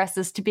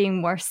progresses to being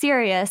more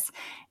serious.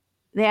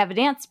 they have a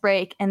dance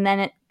break, and then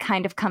it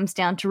kind of comes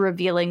down to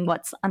revealing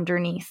what's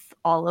underneath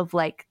all of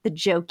like the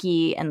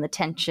jokey and the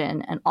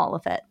tension and all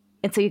of it.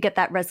 And so you get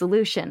that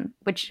resolution,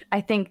 which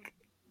I think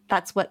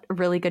that's what a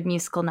really good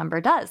musical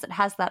number does. It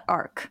has that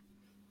arc.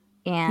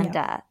 And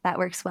that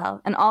works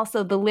well. And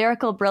also the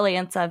lyrical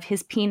brilliance of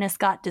his penis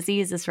got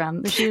diseases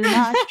from the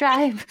Shoe-Nosh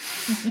Tribe.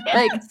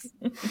 Like,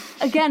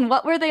 again,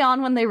 what were they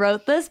on when they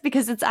wrote this?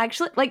 Because it's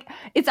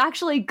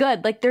actually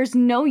good. Like, there's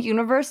no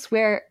universe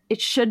where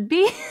it should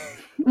be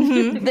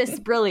this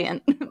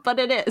brilliant, but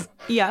it is.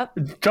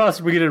 Yep. Joss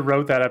Whedon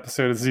wrote that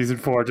episode of season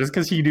 4 just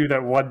because he knew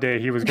that one day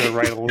he was going to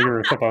write a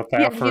lyric about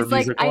that for a musical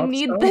episode. I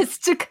need this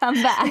to come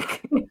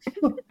back.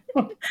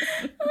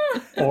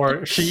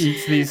 Or she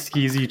eats these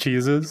skeezy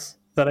cheeses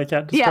that I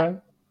can't describe.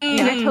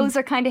 Yeah, her toes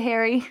are kind of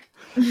hairy.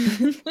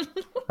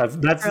 That's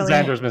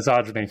Xander's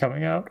misogyny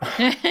coming out.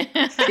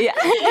 Yeah.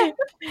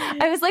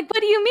 I was like,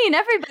 what do you mean?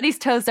 Everybody's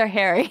toes are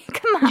hairy.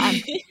 Come on.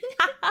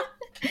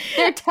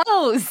 Their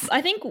toes.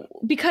 I think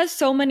because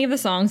so many of the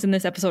songs in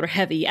this episode are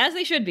heavy, as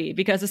they should be,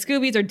 because the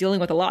Scoobies are dealing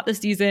with a lot this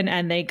season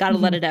and they got to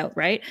let it out,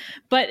 right?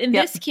 But in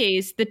this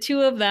case, the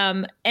two of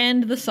them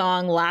end the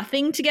song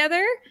laughing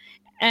together.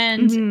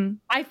 And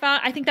I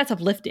think that's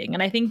uplifting.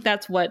 And I think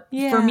that's what,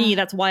 for me,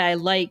 that's why I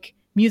like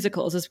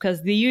musicals, is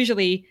because they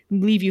usually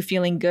leave you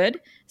feeling good.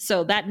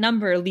 So that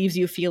number leaves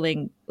you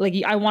feeling like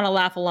I want to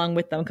laugh along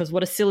with them because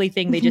what a silly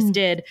thing they just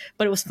did.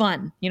 But it was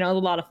fun, a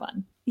lot of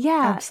fun.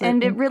 Yeah, absolutely.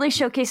 And it really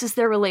showcases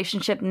their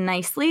relationship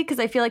nicely because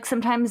I feel like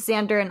sometimes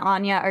Xander and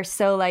Anya are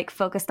so like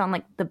focused on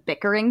like the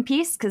bickering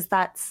piece because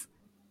that's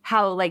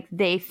how like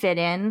they fit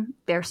in,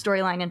 their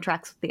storyline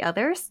interacts with the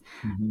others.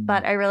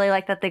 But I really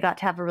like that they got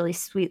to have a really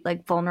sweet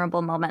like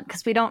vulnerable moment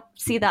because we don't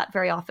see that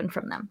very often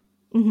from them.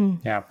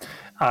 Yeah.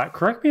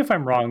 Correct me if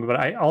I'm wrong, but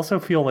I also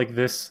feel like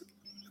this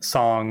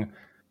song,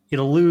 it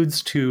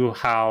alludes to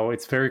how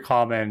it's very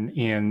common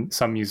in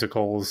some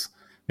musicals,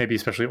 maybe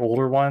especially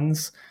older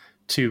ones,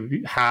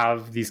 to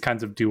have these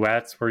kinds of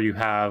duets where you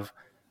have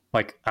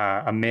like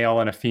a male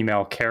and a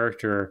female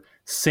character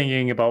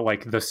singing about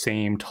like the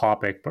same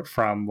topic, but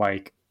from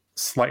like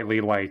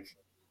slightly like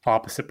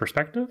opposite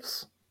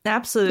perspectives.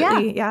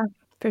 Absolutely. Yeah,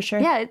 for sure.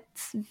 Yeah,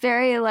 it's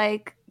very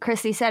like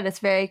Chrissy said, it's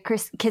very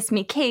Kiss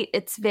Me Kate.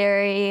 It's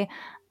very,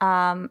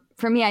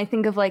 for me, I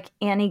think of like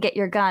Annie, Get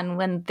Your Gun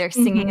when they're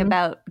singing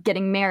about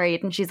getting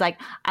married. And she's like,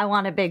 I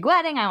want a big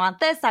wedding. I want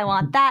this. I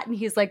want that. And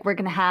he's like, we're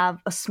going to have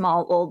a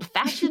small old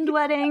fashioned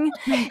wedding.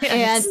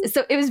 And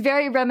so it was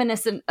very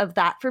reminiscent of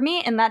that for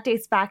me. And that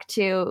dates back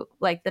to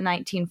like the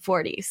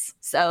 1940s.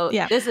 So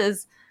this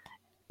is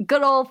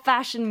good old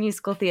fashioned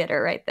musical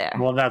theater right there.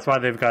 Well, that's why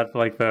they've got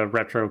like the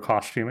retro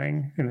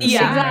costuming. In this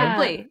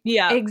exactly.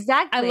 Yeah,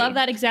 exactly. I love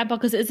that example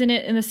because isn't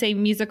it in the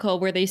same musical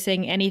where they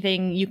sing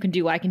anything you can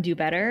do, I can do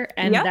better?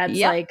 And that's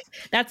like,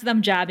 that's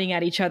them jabbing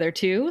at each other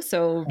too.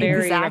 So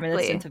very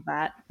reminiscent of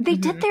that. They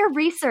did their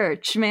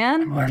research,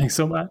 man. I'm learning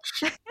so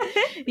much.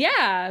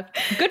 Yeah.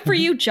 Good for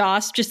you,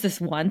 Joss, just this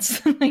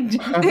once.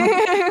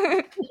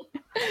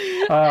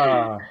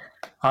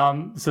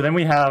 So then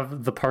we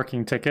have The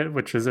Parking Ticket,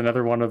 which is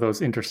another one of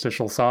those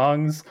interstitial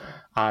songs.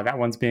 That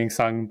one's being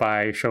sung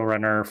by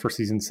showrunner for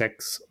season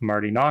 6,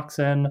 Marty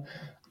Noxon,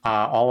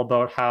 all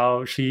about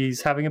how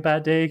she's having a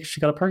bad day because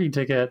she got a parking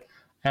ticket.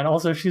 And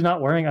also she's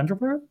not wearing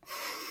underwear.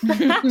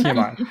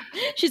 TMI.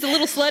 She's a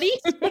little slutty.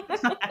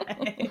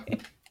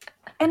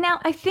 And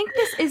now I think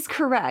this is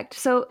correct.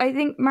 So I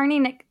think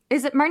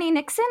is it Marty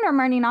Nixon or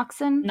Marty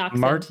Noxon?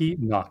 Marty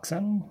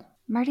Noxon.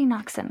 Marty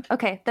Noxon.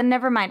 Okay, then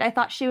never mind. I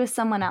thought she was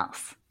someone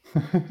else.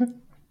 You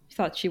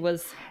thought she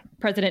was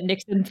President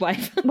Nixon's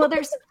wife. Well,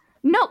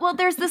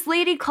 there's this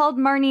lady called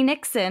Marnie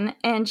Nixon,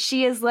 and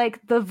she is like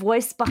the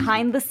voice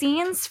behind the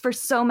scenes for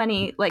so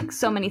many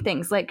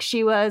things. Like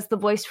she was the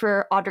voice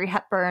for Audrey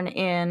Hepburn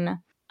in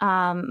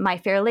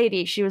My Fair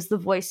Lady. She was the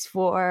voice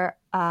for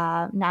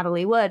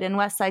Natalie Wood in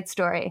West Side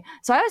Story.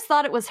 So I always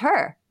thought it was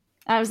her.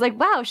 And I was like,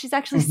 wow, she's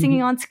actually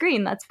singing on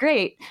screen. That's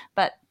great.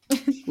 But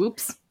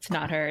whoops. It's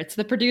not her. It's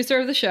the producer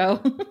of the show.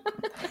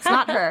 It's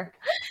not her.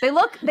 They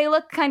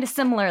look kind of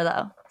similar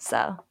though.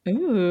 So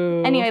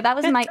ooh. Anyway, that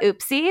was my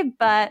oopsie,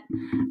 but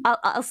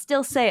I'll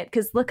still say it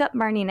because look up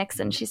Marnie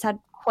Nixon. She's had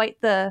quite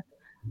the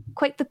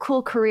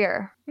cool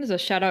career. There's a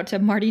shout out to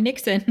Marty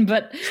Nixon,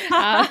 but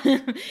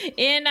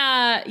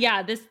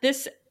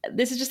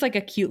this is just like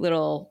a cute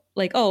little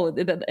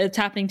it's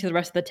happening to the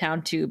rest of the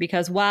town too,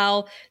 because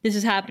while this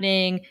is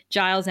happening,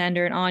 Giles,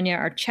 Xander, and Anya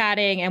are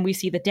chatting, and we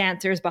see the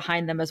dancers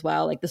behind them as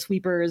well, like the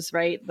sweepers,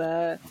 right?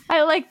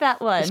 I like that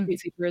one. The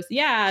street sweepers.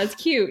 Yeah, it's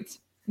cute.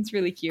 It's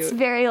really cute. It's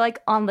very like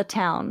on the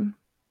town.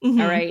 All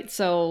right,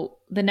 so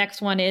the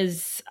next one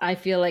is, I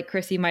feel like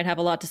Chrissy might have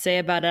a lot to say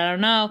about it. I don't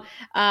know.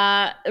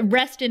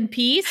 Rest in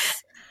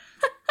Peace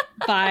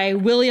by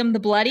William the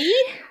Bloody.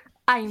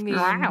 I mean,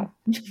 wow.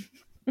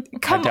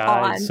 Come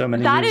on. So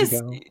many that years is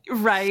ago.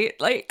 Right.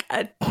 Like,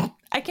 I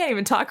can't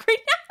even talk right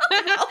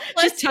now.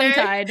 Just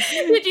tongue-tied.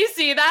 Did you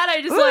see that?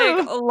 I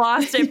just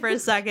lost it for a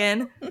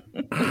second.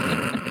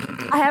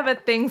 I have a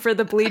thing for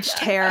the bleached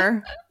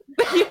hair.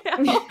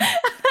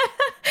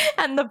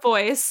 And the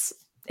voice.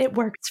 It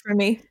works for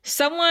me.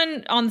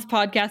 Someone on this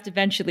podcast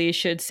eventually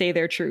should say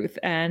their truth.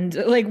 And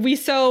like, we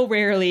so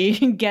rarely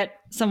get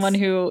someone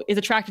who is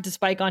attracted to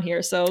Spike on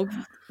here. So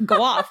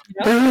go off.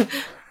 You know?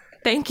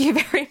 Thank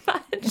you very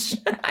much.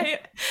 I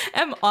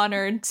am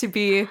honored to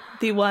be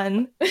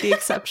the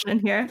exception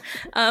here.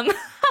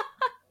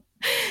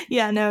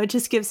 Yeah, no, it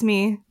just gives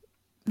me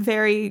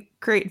very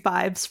great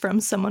vibes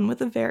from someone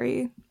with a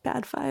very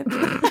bad vibe.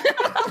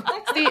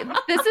 See,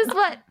 this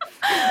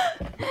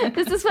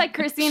is why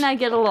Chrissy and I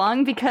get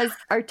along, because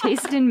our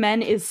taste in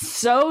men is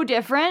so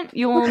different.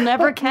 You will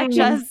never catch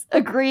us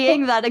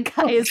agreeing that a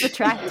guy is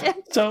attractive.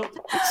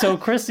 So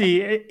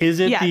Chrissy, is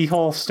it the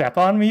whole step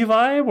on me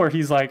vibe where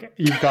he's like,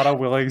 you've got a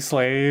willing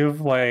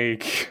slave?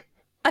 Like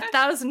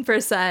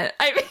 1,000%.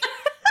 I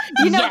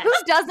mean, who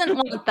doesn't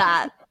want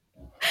that?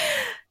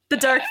 The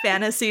dark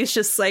fantasies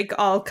just like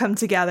all come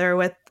together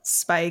with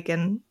Spike,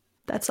 and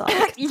that's all.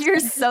 You're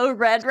so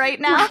red right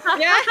now.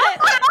 Yeah.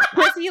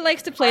 Chrissy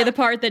likes to play the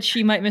part that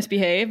she might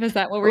misbehave. Is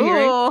that what we're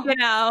hearing? You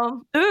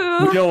know.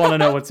 Ooh. We don't want to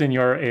know what's in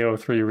your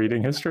AO3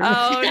 reading history.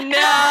 Oh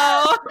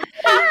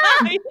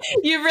no.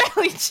 You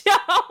really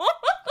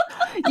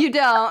don't. You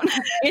don't.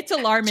 It's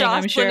alarming,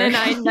 Jocelyn I'm sure. and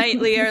I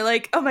nightly are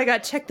like, oh my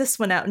god, check this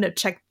one out. No,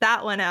 check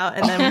that one out.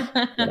 And then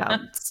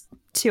it's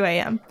 2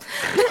 a.m.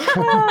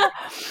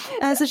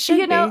 As it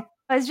should be.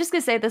 I was just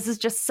gonna say, this is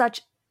just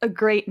such a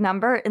great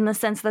number in the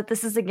sense that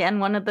this is again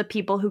one of the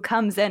people who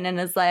comes in and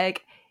is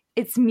like,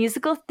 it's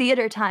musical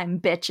theater time,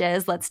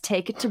 bitches. Let's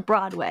take it to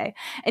Broadway.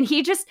 And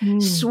he just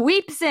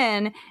sweeps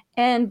in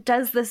and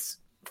does this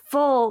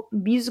full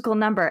musical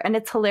number. And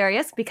it's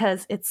hilarious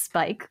because it's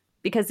Spike.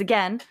 Because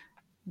again,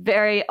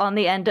 very on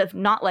the end of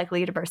not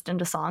likely to burst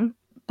into song.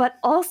 But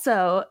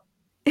also,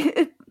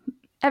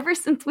 ever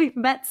since we've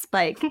met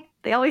Spike,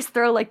 they always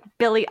throw like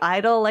Billy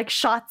Idol like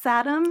shots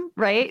at him,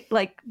 right?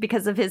 Like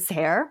because of his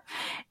hair.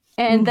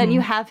 And then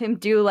you have him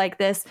do like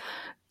this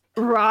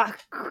rock,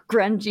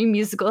 grungy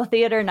musical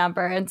theater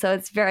number. And so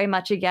it's very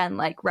much, again,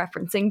 like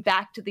referencing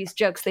back to these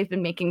jokes they've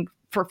been making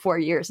for 4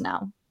 years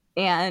now.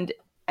 And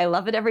I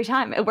love it every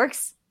time. It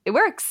works. It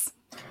works.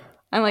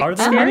 I'm like, are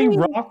there any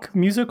rock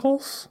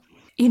musicals?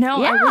 You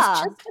know, I was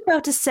just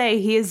about to say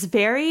he is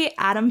very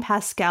Adam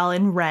Pascal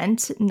in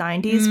Rent,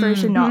 90s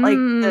version, not like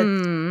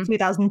the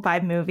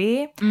 2005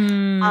 movie.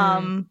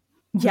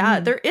 Yeah,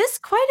 there is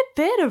quite a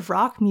bit of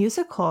rock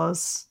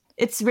musicals.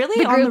 It's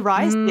really on the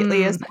rise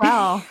lately as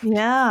well.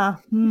 Yeah.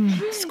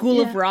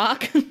 School of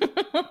Rock.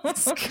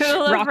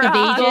 School of Rock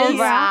Rock. of Ages.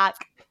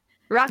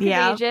 Rock of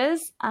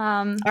Ages.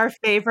 Our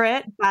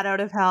favorite, Bat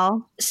Out of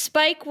Hell.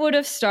 Spike would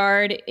have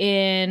starred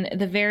in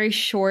the very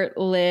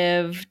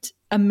short-lived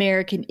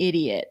American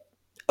Idiot.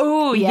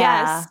 Oh, Yeah.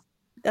 yes.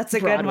 That's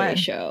a Broadway good one.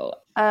 show.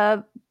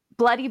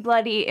 Bloody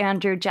Bloody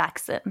Andrew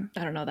Jackson.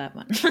 I don't know that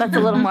one. That's a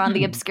little more on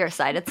the obscure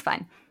side. It's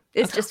fine.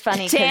 It's just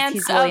funny because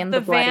he's really in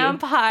the bloody.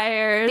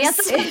 Vampires. Dance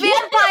of the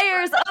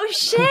Vampires. Oh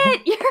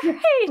shit, you're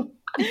right.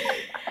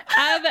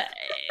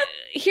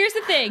 Here's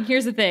the thing.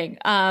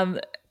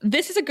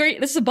 This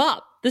is a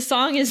bop. The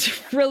song is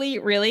really,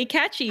 really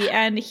catchy,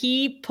 and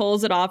he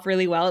pulls it off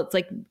really well. It's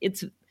like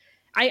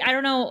I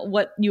don't know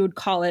what you would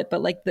call it,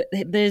 but like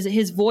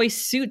his voice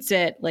suits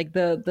it, like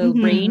the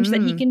range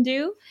that he can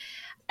do.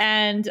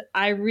 And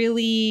I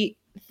really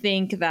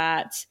think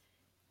that,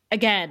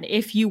 again,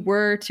 if you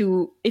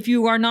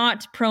are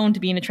not prone to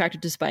being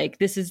attracted to Spike,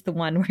 this is the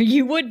one where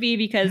you would be,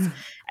 because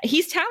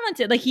he's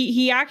talented. Like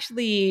he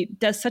actually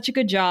does such a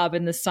good job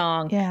in the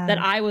song that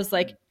I was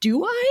like,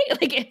 do I?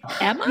 Like,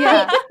 am I?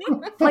 Yeah.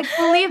 Like,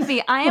 believe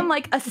me, I am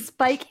like a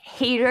Spike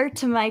hater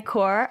to my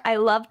core. I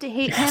love to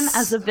hate him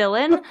as a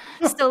villain.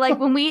 So like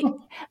when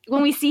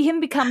we see him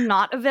become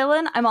not a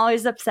villain, I'm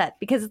always upset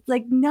because it's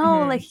like,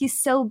 no, like he's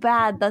so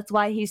bad. That's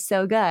why he's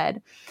so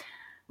good.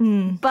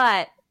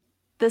 But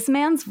this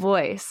man's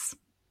voice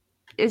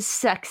is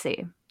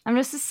sexy. I'm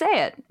just to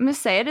say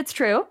it. It's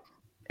true.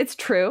 It's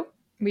true.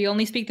 We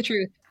only speak the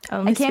truth.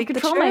 I can't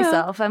control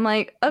myself. I'm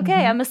like,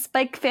 okay, I'm a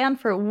Spike fan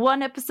for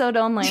one episode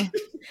only.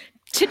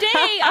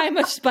 Today, I'm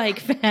a Spike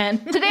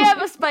fan.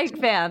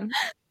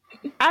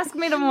 Ask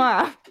me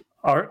tomorrow.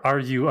 Are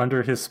you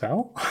under his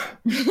spell?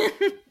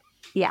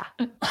 Yeah.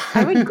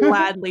 I would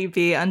gladly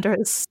be under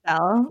his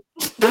spell.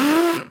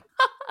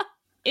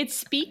 It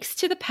speaks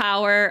to the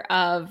power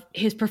of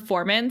his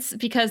performance,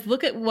 because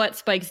look at what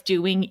Spike's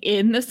doing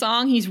in the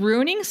song. He's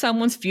ruining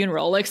someone's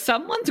funeral. Like,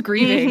 someone's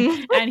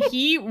grieving and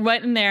he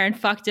went in there and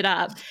fucked it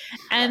up.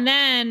 And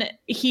then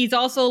he's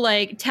also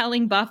like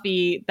telling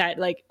Buffy that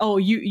like, oh,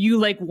 you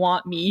like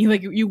want me,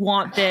 like you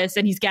want this.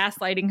 And he's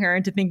gaslighting her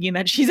into thinking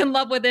that she's in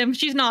love with him.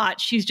 She's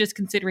not. She's just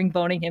considering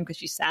boning him because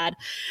she's sad.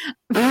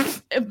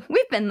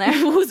 We've been there.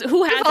 Who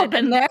hasn't? All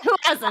been there. Who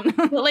hasn't?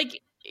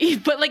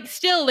 But like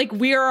still, like,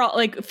 we're all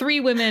like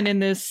 3 women in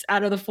this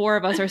out of the 4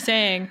 of us are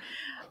saying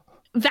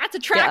that's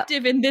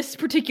attractive in this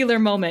particular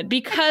moment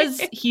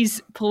because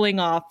he's pulling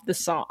off the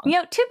song. You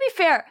know, to be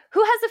fair,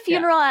 who has a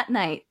funeral at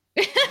night?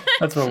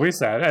 That's what we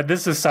said. And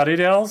this is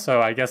Sunnydale, so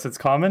I guess it's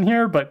common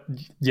here. But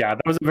yeah,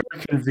 that was a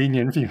very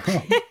convenient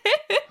funeral.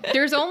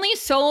 There's only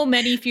so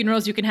many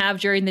funerals you can have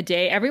during the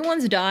day.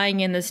 Everyone's dying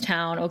in this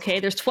town, okay?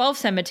 There's 12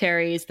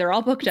 cemeteries. They're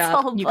all booked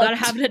up. You got to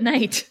have it at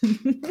night.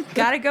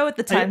 Got to go with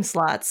the time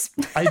slots.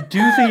 I do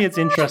think it's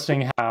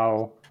interesting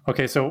how,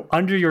 okay, so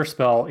Under Your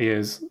Spell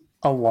is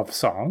a love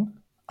song.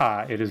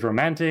 It is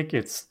romantic.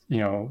 It's,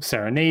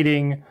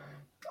 serenading.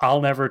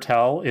 I'll Never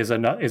Tell is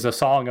a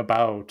song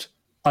about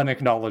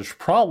unacknowledged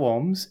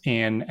problems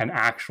in an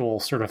actual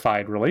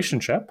certified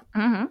relationship.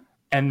 Mm-hmm.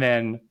 And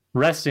then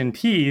Rest in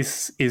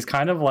Peace is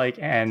kind of like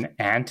an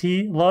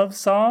anti-love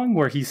song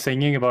where he's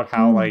singing about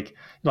how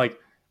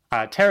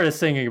Tara's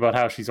singing about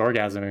how she's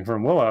orgasming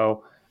from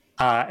Willow,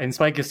 and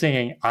Spike is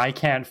singing, I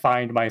can't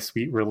find my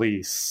sweet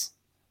release,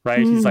 right?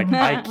 He's like,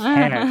 I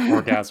can't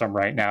orgasm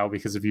right now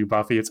because of you,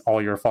 Buffy. It's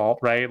all your fault,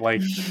 right?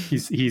 Like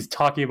he's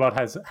talking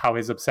about how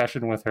his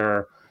obsession with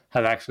her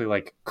has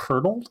actually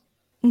curdled.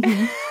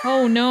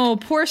 Oh no,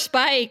 poor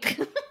Spike.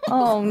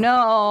 Oh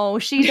no,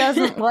 she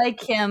doesn't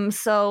like him,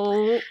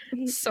 so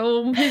his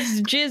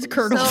jizz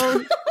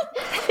curdled.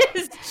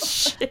 His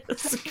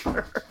jizz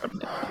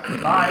curdled.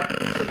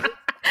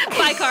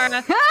 Bye,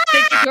 Cara.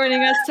 Thanks for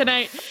joining us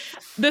tonight.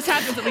 This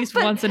happens at least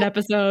once an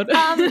episode.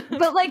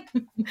 But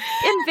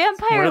in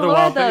vampire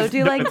lore, though,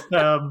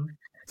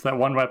 it's that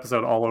one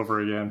episode all over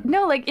again.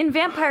 No, in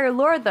vampire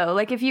lore, though,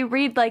 if you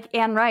read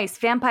Anne Rice,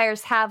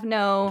 vampires have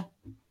no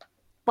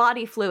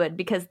body fluid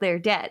because they're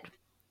dead.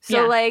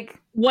 So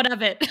what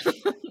of it?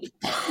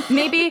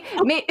 maybe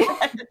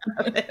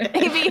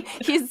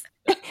he's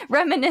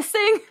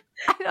reminiscing.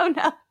 I don't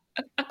know.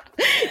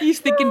 He's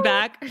thinking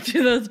back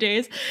to those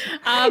days.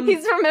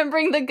 He's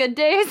remembering the good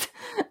days.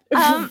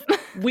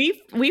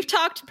 We've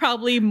talked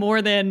probably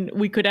more than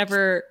we could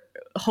ever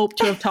hope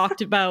to have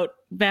talked about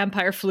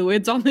vampire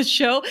fluids on this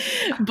show,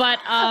 but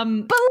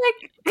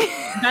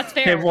that's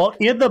fair. Okay, well,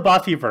 in the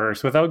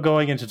Buffyverse, without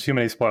going into too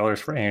many spoilers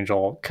for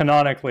Angel,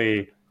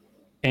 canonically,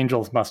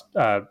 vampires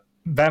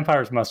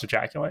must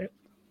ejaculate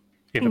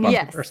in the Buffyverse.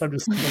 Yes. I'm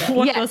just saying that.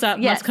 What goes up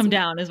must come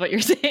down, is what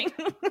you're saying.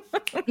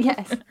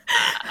 Yes.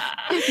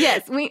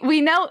 Yes,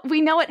 we know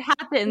it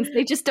happens.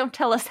 They just don't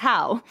tell us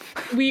how.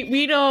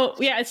 We know.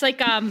 Yeah, it's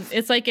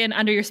like in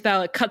Under Your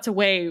Spell. It cuts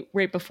away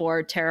right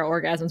before Tara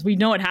orgasms. We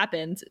know it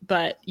happens,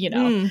 but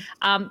Cara,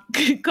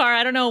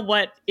 I don't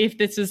know if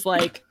this is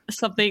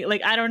something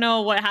I don't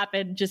know what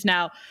happened just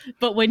now,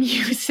 but when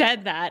you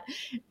said that,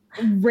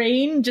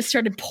 rain just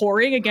started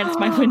pouring against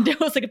my window.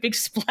 It's like a big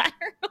splatter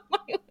on my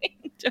window.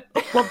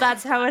 Well,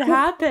 that's how it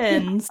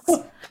happens.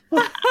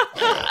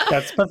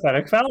 That's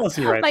pathetic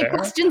fallacy right there. My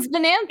question's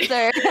been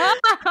answered.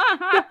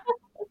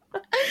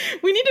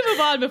 We need to move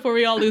on before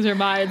we all lose our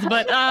minds.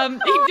 But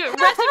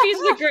Rest in Peace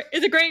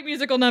is a great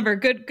musical number.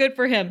 Good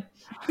for him.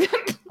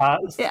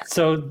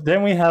 So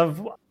then we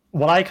have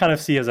what I kind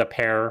of see as a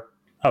pair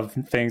of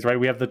things, right?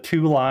 We have the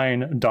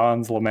 2-line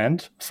Dawn's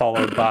Lament,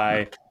 followed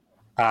by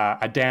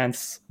a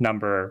dance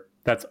number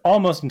that's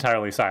almost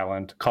entirely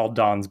silent called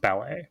Dawn's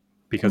Ballet,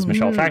 because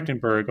Michelle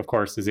Trachtenberg, of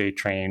course, is a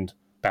trained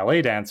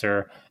ballet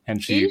dancer,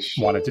 and she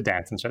wanted to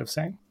dance instead of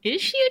sing.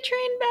 Is she a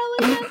trained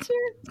ballet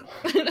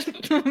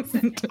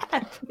dancer?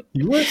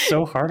 You are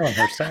so hard on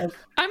her, Seb.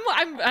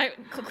 I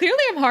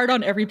clearly I'm hard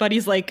on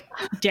everybody's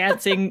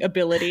dancing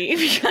ability,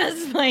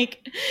 because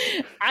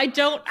I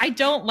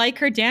don't like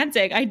her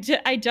dancing. I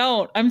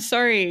don't. I'm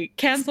sorry.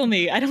 Cancel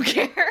me. I don't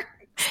care.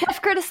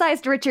 Steph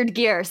criticized Richard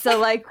Gere, so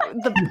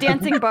the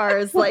dancing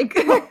bars,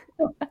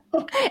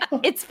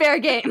 it's fair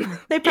game.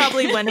 They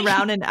probably went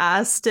around and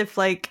asked if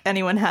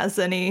anyone has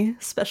any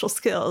special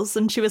skills,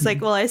 and she was like,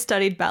 "Well, I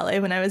studied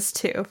ballet when I was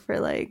 2 for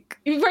right,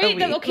 a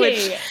week."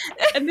 Okay,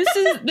 and this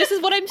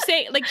is what I'm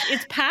saying.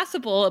 It's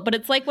passable, but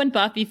it's like when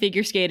Buffy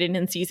figure skated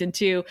in season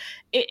 2.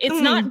 It's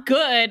not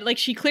good.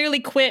 She clearly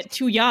quit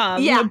too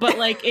young. Yeah, but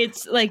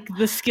it's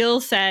the skill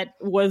set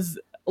was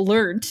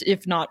learned,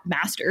 if not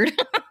mastered.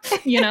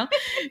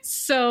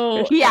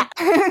 So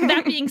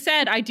that being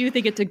said, I do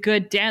think it's a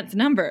good dance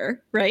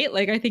number, right?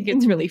 I think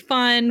it's really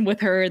fun with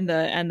her and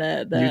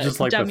the you just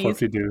like dummies. The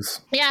flippy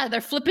doos. Yeah,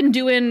 they're flippy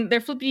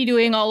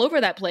doing all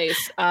over that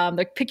place.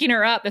 They're picking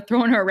her up, they're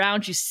throwing her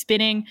around, she's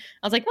spinning.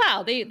 I was like,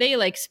 wow,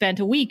 they spent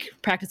a week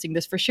practicing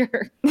this for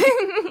sure.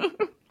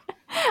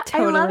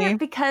 Totally. I love it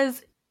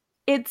because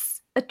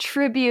it's a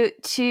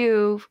tribute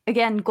to,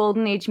 again,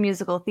 Golden Age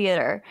musical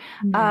theater.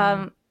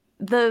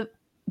 The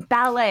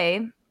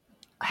ballet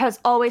has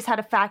always had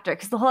a factor,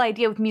 because the whole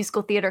idea with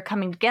musical theater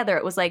coming together,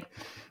 it was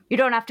you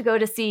don't have to go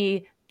to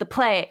see a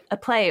play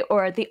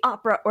or the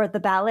opera or the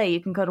ballet. You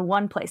can go to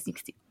one place and you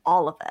can see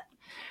all of it,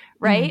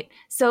 right?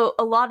 So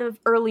a lot of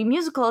early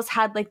musicals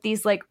had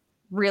these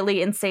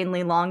really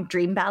insanely long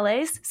dream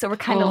ballets. So we're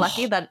kind of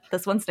lucky that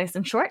this one's nice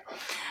and short.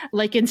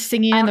 Like in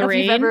Singing in the Rain.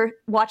 If you've ever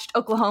watched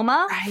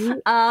Oklahoma,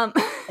 right?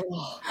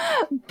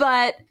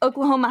 But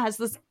Oklahoma has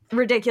this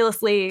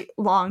ridiculously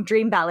long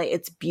dream ballet.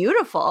 It's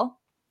beautiful,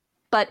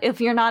 but if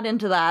you're not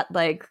into that,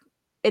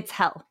 it's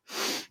hell.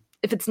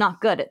 If it's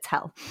not good, it's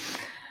hell.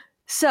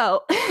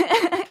 So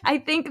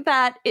I think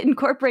that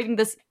incorporating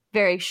this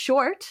very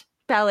short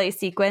ballet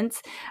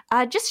sequence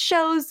just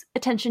shows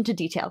attention to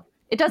detail.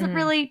 It doesn't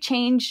really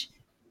change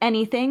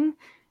anything,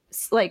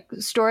 like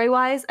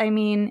story-wise. I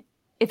mean,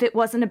 if it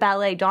wasn't a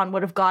ballet, Dawn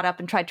would have got up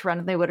and tried to run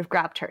and they would have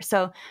grabbed her.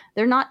 So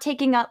they're not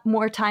taking up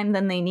more time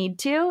than they need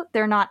to.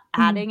 They're not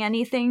adding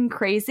anything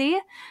crazy.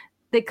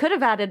 They could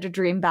have added a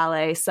dream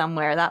ballet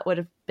somewhere. That would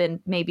have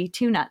been maybe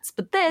too nuts.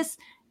 But this,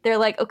 they're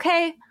like,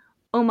 okay,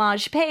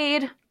 homage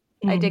paid.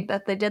 I dig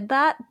that they did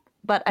that.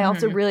 But I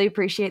also really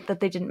appreciate that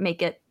they didn't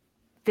make it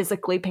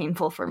physically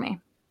painful for me.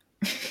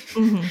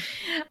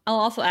 I'll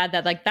also add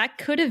that like that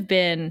could have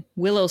been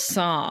Willow's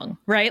song,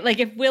 right? Like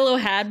if Willow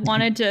had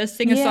wanted to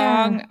sing a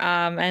song,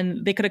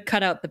 and they could have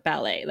cut out the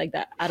ballet like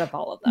that out of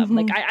all of them.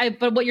 Like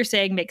but what you're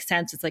saying makes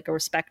sense. It's like a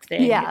respect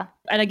thing. Yeah.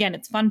 And again,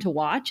 it's fun to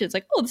watch. It's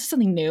like, oh, this is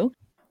something new.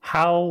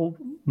 How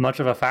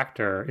much of a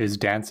factor is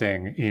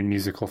dancing in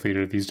musical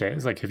theater these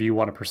days? Like if you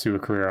want to pursue a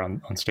career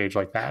on stage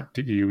like that,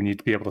 do you need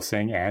to be able to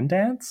sing and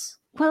dance?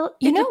 Well,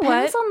 it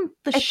depends on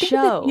the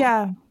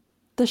show.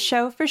 The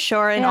show for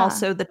sure, and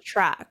also the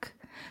track.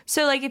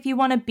 So like if you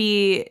want to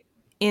be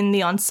in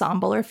the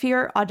ensemble, or if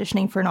you're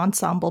auditioning for an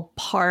ensemble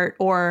part,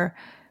 or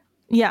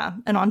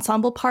an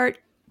ensemble part,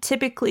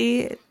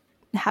 typically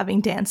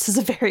having dance is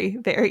a very,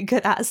 very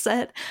good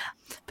asset.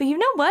 But you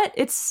know what?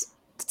 It's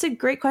a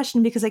great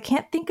question, because I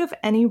can't think of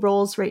any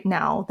roles right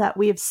now that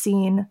we have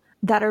seen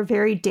that are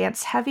very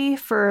dance heavy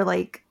for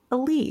like a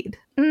lead.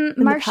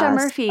 Marsha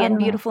Murphy in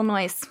Beautiful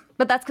Noise.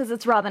 But that's because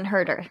it's Robin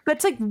Herder. But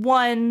it's like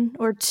 1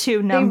 or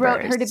 2 numbers. They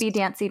wrote her to be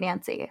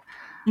dancey.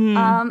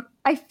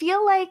 I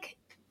feel like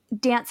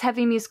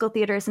dance-heavy musical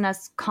theater isn't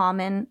as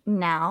common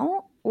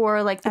now,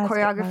 or like the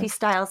choreography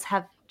styles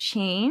have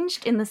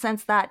changed in the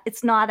sense that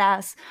it's not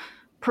as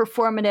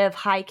performative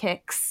high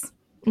kicks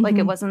like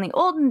it was in the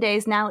olden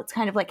days. Now it's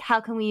kind of like,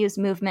 how can we use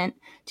movement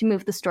to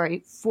move the story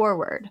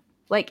forward?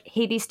 Like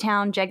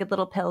Hadestown, Jagged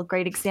Little Pill,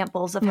 great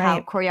examples of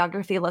how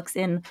choreography looks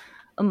in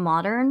a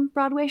modern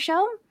Broadway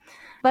show.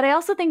 But I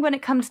also think when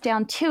it comes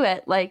down to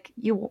it, like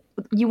you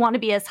want to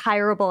be as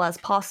hireable as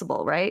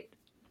possible, right?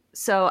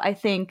 So I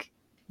think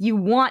you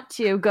want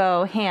to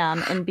go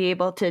ham and be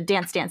able to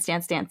dance,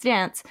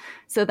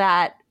 so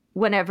that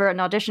whenever an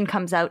audition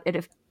comes out,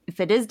 if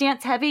it is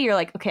dance heavy, you're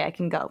like, okay, I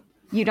can go.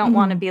 You don't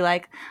want to be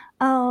like,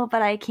 oh,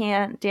 but I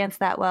can't dance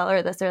that well,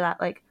 or this or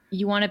that. Like,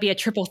 you want to be a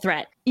triple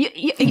threat.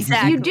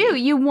 Exactly. You do.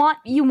 You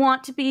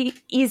want to be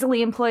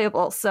easily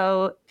employable.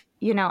 So,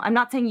 you know, I'm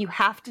not saying you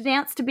have to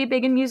dance to be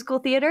big in musical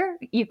theater.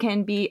 You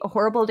can be a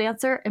horrible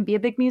dancer and be a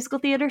big musical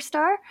theater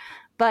star.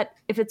 But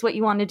if it's what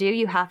you want to do,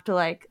 you have to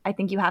I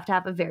think you have to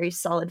have a very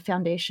solid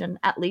foundation,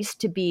 at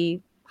least to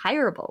be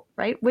hireable,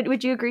 right?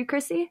 Would you agree,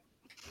 Chrissy?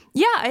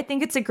 Yeah, I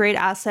think it's a great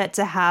asset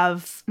to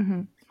have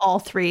all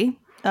 3,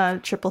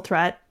 triple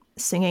threat,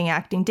 singing,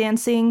 acting,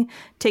 dancing,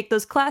 take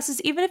those classes,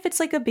 even if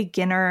it's like a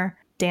beginner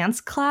dance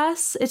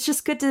class. It's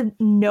just good to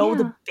know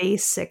the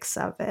basics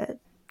of it,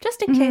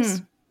 just in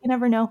case. You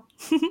never know.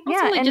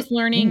 And just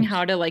learning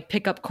how to like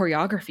pick up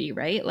choreography,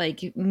 right?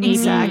 Like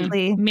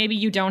maybe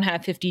you don't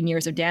have 15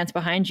 years of dance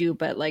behind you,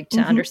 but like to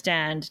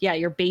understand,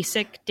 your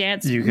basic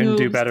dance you can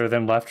do better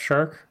than Left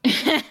Shark.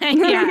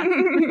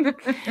 And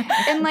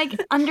like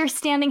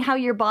understanding how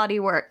your body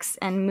works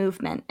and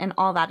movement and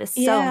all that is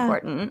so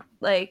important.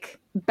 Like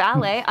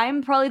ballet,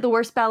 I'm probably the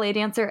worst ballet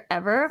dancer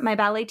ever. My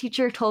ballet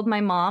teacher told my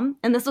mom,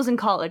 and this was in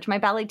college, my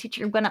ballet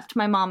teacher went up to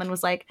my mom and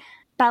was like,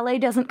 ballet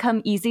doesn't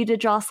come easy to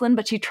Jocelyn,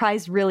 but she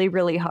tries really,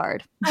 really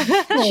hard.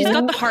 She's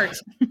got the heart.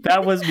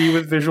 That was me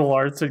with visual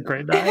arts in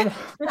grade 9.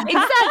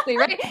 Exactly,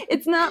 right?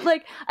 It's not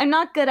like I'm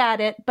not good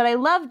at it, but I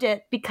loved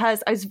it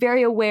because I was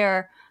very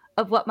aware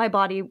of what my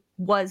body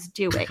was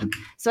doing.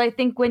 So I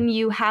think when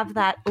you have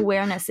that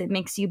awareness, it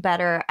makes you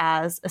better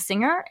as a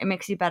singer. It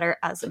makes you better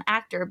as an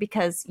actor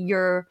because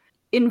you're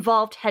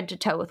involved head to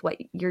toe with what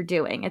you're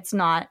doing. It's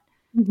not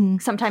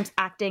sometimes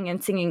acting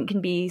and singing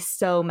can be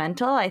so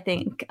mental. I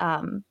think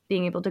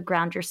being able to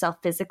ground yourself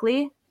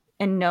physically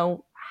and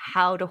know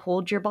how to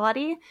hold your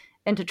body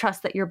and to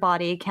trust that your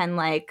body can,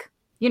 like,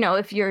 you know,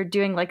 if you're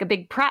doing like a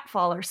big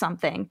pratfall or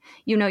something,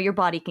 you know, your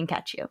body can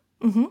catch you.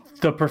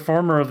 The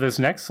performer of this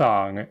next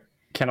song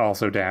can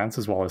also dance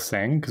as well as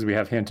sing, because we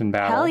have Hinton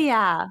Battle. Hell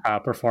yeah.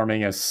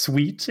 Performing as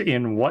Sweet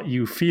in What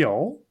You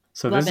Feel.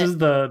 So Love this is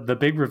the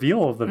big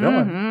reveal of the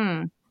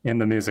villain in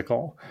the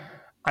musical.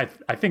 I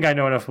think I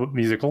know enough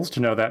musicals to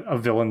know that a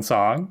villain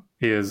song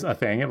is a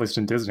thing, at least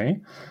in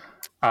Disney.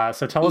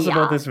 So tell us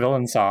about this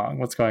villain song.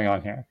 What's going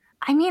on here?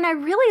 I mean, I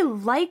really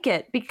like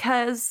it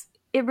because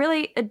it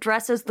really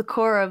addresses the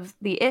core of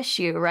the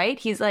issue, right?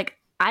 He's like,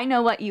 I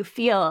know what you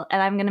feel,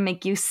 and I'm going to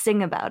make you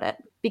sing about it,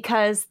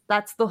 because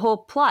that's the whole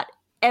plot.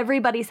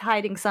 Everybody's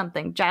hiding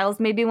something. Giles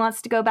maybe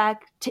wants to go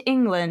back to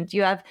England.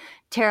 You have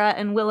Tara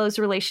and Willow's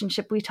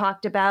relationship we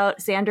talked about,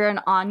 Xander and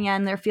Anya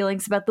and their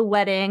feelings about the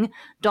wedding,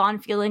 Dawn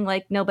feeling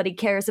like nobody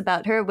cares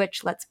about her,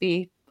 which, let's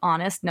be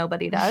honest,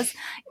 nobody does.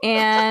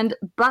 And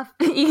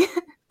Buffy,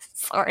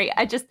 sorry,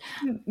 I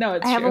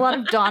have a lot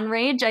of Dawn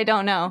rage. I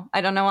don't know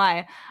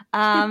why.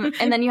 And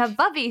then you have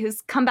Buffy,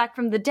 who's come back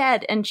from the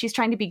dead, and she's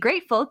trying to be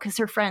grateful because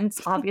her friends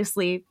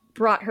obviously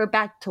brought her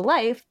back to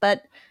life,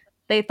 but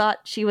they thought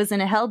she was in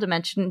a hell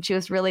dimension, and she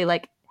was really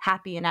like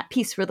happy and at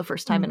peace for the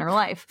first time in her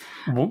life.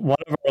 One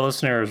of our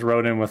listeners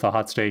wrote in with a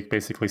hot take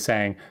basically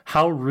saying,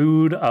 how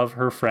rude of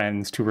her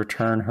friends to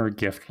return her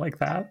gift like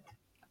that.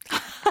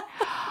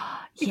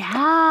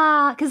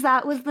 Yeah, because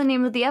that was the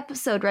name of the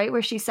episode, right?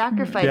 Where she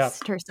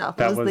sacrificed herself.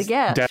 That was the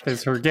gift. Death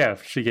is her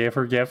gift. She gave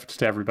her gift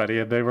to everybody,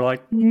 and they were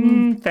like,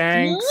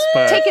 thanks,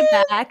 but... Take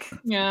it back.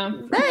 Yeah.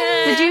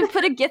 Did you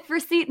put a gift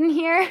receipt in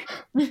here?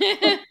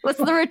 What's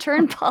the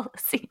return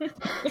policy?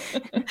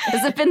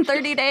 Has it been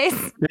 30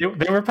 days?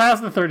 They were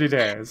past the 30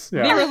 days.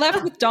 Yeah. They were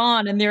left with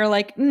Dawn, and they were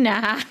like,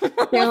 nah.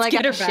 They're like,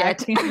 get her back.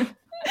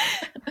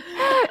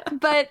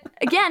 But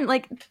again,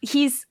 like,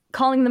 he's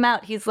calling them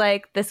out. He's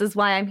like, this is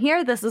why I'm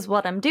here. This is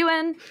what I'm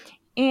doing.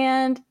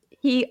 And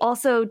he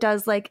also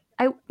does, like,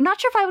 I'm not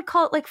sure if I would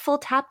call it like full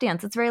tap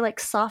dance. It's very like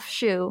soft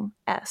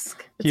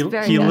shoe-esque. He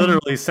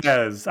literally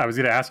says, I was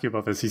going to ask you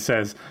about this. He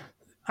says,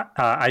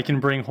 I can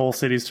bring whole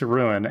cities to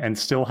ruin and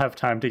still have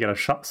time to get a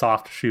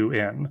soft shoe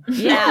in.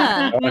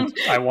 Yeah.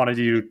 I wanted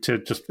you to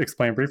just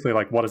explain briefly,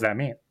 like, what does that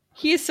mean?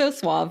 He is so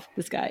suave,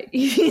 this guy.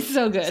 He's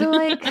so good. So,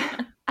 like,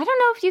 I don't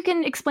know if you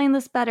can explain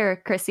this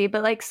better, Chrissy,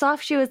 but like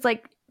soft shoe is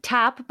like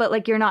tap, but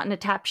like you're not in a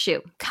tap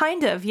shoe.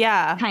 Kind of,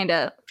 yeah. Kind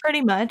of.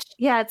 Pretty much.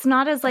 Yeah, it's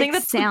not as like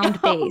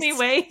sound-based. Only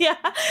way, yeah.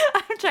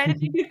 I'm trying to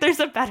think if there's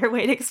a better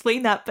way to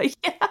explain that, but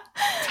yeah.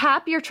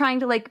 Tap, you're trying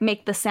to like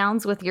make the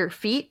sounds with your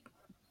feet,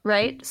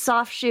 right?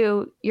 Soft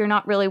shoe, you're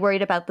not really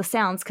worried about the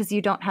sounds because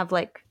you don't have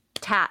like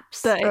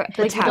taps. The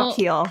tap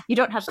heel. You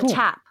don't have the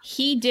tap.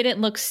 He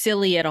didn't look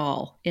silly at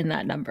all in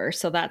that number,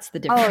 so that's the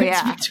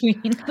difference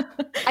between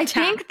I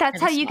think that's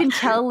how you can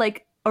tell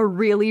like a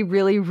really,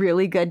 really,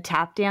 really good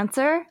tap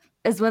dancer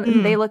is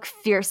when they look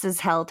fierce as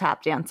hell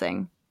tap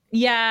dancing.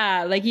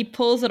 Yeah, like he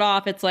pulls it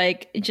off. It's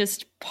like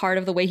just part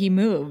of the way he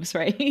moves,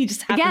 right? He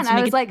just happens to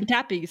make it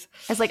tappies.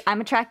 I was like,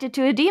 I'm attracted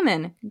to a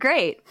demon.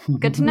 Great.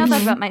 Good to know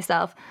that about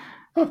myself.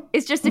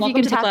 It's just if you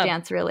can tap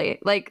dance, really.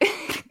 Like...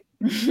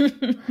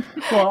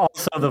 Well,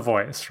 also the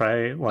voice,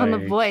 right? Like... On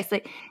the voice.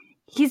 Like,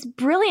 he's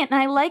brilliant, and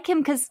I like him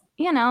because,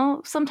 you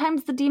know,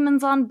 sometimes the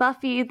demons on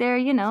Buffy, they're,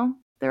 you know,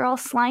 they're all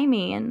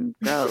slimy and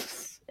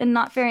gross. And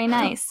not very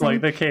nice.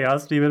 Like the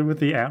chaos demon with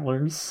the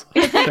antlers.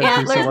 He's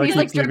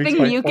like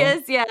dripping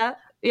mucus. Yeah.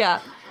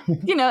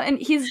 You know, and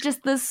he's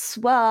just this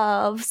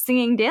suave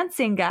singing,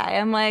 dancing guy.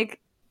 I'm like,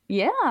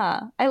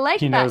 yeah, I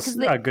like he that. He knows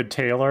a good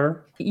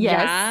tailor.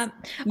 Yes. Yeah.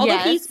 Although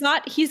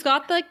he's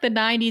got like the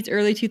 90s,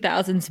 early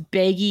 2000s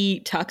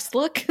baggy tux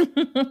look.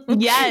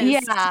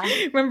 Yes.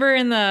 Yeah. Remember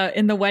in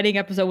the wedding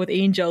episode with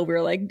Angel, we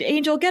were like,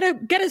 Angel, get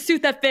a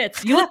suit that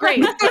fits. You look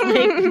great.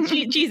 Like,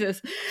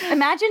 Jesus.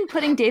 Imagine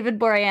putting David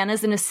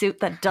Boreanaz in a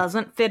suit that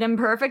doesn't fit him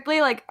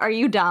perfectly. Like, are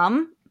you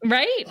dumb?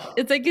 Right?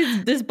 It's like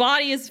this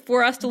body is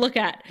for us to look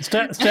at.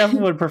 Steph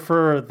would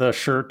prefer the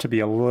shirt to be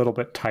a little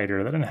bit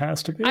tighter than it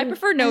has to be. I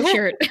prefer no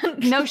shirt.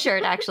 No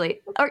shirt,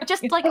 actually. Or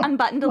just like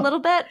unbuttoned a little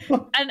bit.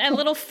 And a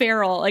little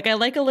feral. Like I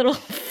like a little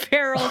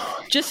feral,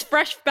 just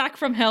fresh back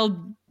from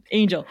hell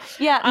Angel.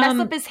 Yeah, mess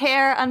up his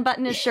hair,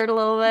 unbutton his shirt a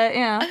little bit.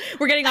 Yeah.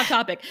 We're getting off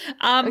topic.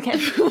 Okay.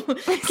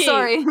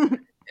 Sorry.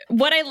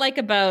 What I like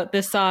about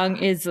this song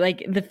is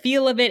like the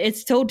feel of it.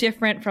 It's so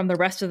different from the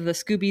rest of the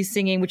Scoobies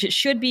singing, which it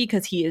should be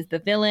because he is the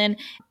villain.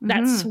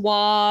 That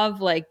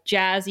suave, like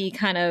jazzy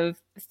kind of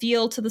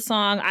feel to the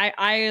song.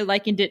 I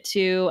likened it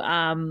to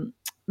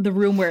the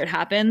room where it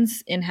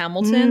happens in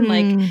Hamilton.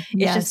 Like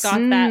it's just got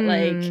that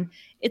like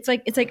it's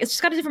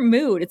just got a different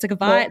mood. It's like a vibe.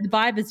 Well, the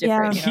vibe is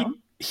different. Yeah. You know?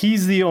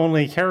 He's the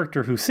only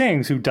character who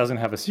sings who doesn't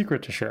have a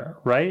secret to share,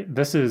 right?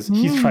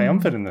 He's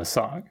triumphant in this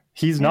song.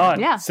 He's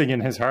not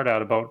singing his heart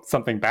out about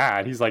something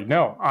bad. He's like,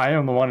 no, I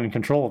am the one in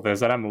control of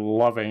this, and I'm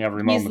loving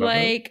every moment of it.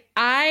 He's like,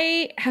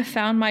 I have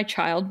found my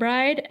child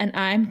bride, and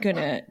I'm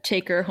gonna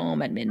take her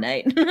home at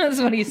midnight.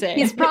 That's what he's saying.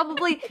 He's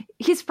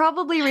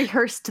probably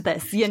rehearsed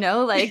this, you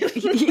know? Like,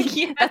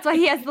 that's why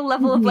he has the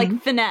level of,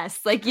 like,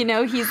 finesse. Like, you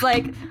know, he's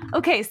like,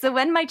 okay, so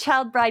when my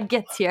child bride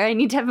gets here, I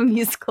need to have a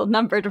musical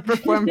number to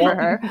perform for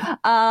her.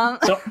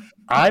 So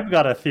I've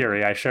got a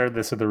theory. I shared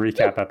this in the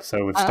recap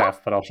episode with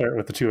Steph, but I'll share it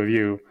with the two of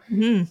you.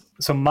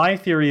 So my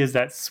theory is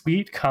that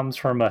Sweet comes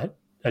from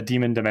a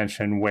demon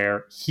dimension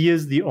where he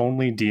is the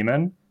only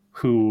demon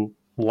who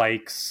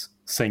likes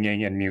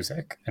singing and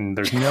music. And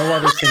there's no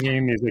other singing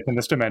and music in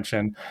this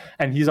dimension.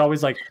 And he's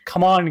always like,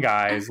 come on,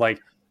 guys. Like,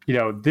 you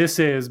know, this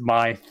is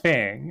my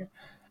thing.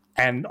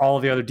 And all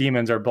of the other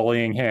demons are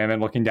bullying him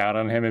and looking down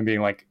on him and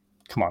being like,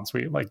 come on,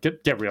 Sweet, like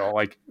get real.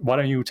 Like, why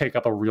don't you take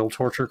up a real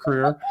torture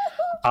career?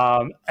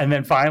 And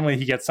then finally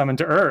he gets summoned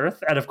to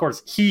Earth. And of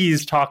course,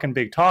 he's talking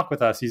big talk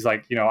with us. He's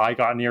like, you know, I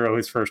got Nero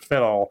his first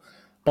fiddle.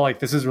 But like,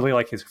 this is really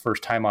like his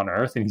first time on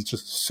Earth. And he's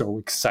just so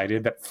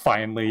excited that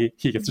finally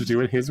he gets to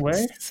do it his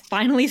way.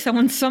 Finally,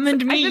 someone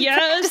summoned me. I've been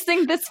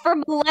practicing this for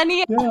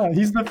millennia. Yeah,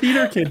 he's the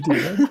theater kid,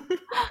 dude.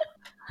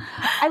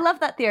 I love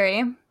that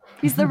theory.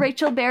 He's the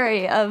Rachel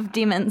Berry of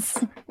demons.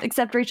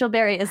 Except Rachel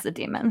Berry is the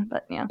demon,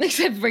 but yeah.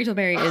 Except Rachel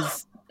Berry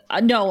is...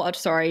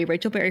 sorry,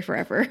 Rachel Berry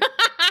forever.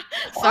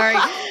 Sorry.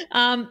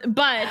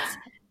 But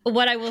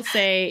What I will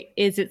say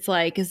is it's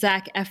like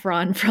Zac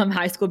Efron from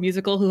High School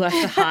Musical who has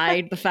to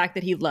hide the fact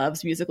that he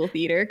loves musical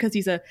theater because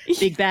he's a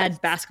big bad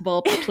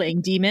basketball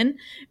playing demon.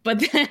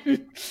 But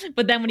then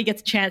when he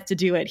gets a chance to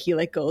do it, he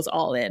like goes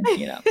all in,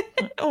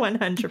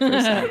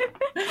 100%.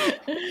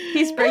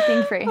 He's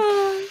breaking free.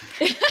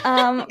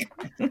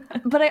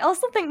 But I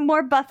also think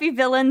more Buffy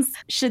villains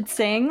should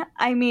sing.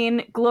 I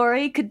mean,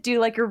 Glory could do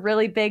like a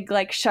really big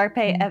like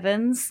Sharpay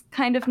Evans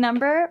kind of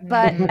number,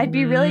 but I'd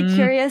be really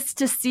curious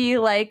to see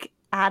like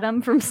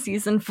Adam from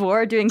season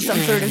 4 doing some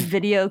sort of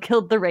video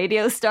killed the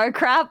radio star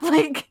crap.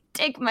 Like,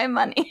 take my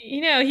money.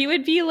 He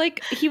would be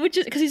like, he would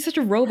just, because he's such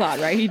a robot,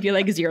 right? He'd be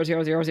like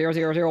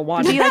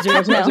 0000001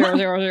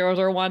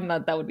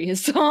 0000001. That would be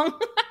his song.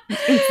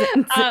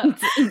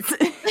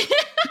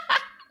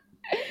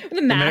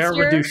 The Master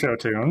would do show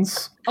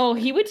tunes. Oh,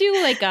 he would do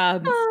like,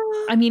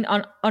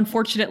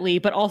 unfortunately,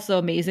 but also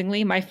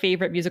amazingly, my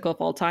favorite musical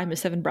of all time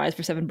is Seven Brides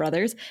for Seven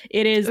Brothers.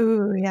 It is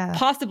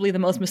possibly the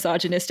most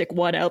misogynistic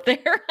one out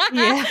there.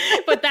 Yeah.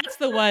 But that's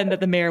the one that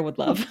the mayor would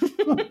love.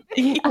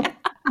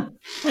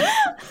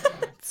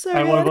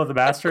 So what about the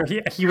Master?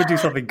 He would do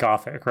something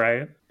gothic,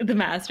 right? The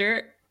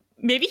Master.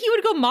 Maybe he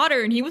would go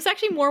modern. He was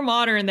actually more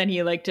modern than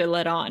he liked to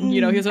let on.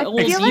 He was an old.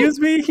 Excuse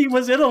me? He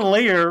was in a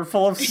lair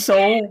full of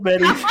so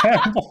many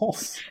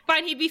animals.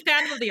 Fine, he'd be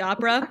Phantom of the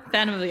Opera.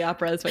 Phantom of the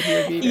Opera is what he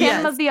would be.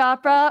 Phantom of the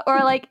Opera, or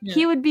like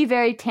he would be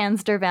very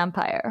Tanster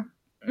Vampire.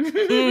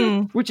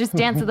 Which is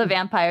Dance of the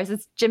Vampires.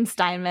 It's Jim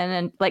Steinman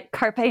and like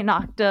Carpe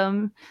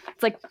Noctem.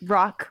 It's like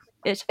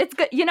rock-ish. It's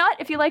good. You know what?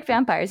 If you like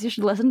vampires, you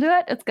should listen to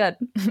it. It's good.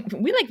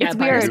 We like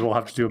vampires. Maybe we'll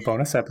have to do a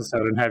bonus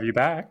episode and have you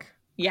back.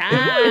 Yeah.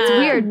 It's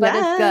weird, but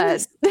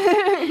it's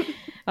good.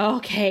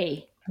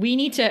 Okay. We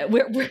need to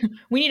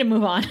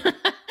move on.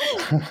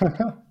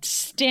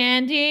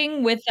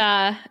 Standing with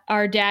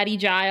our daddy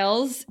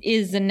Giles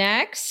is the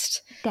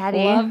next. Daddy.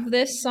 Love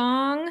this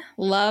song.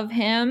 Love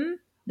him.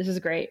 This is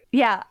great.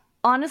 Yeah.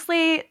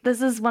 Honestly,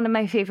 this is one of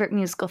my favorite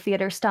musical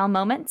theater style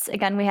moments.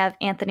 Again, we have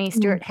Anthony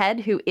Stewart Head,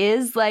 who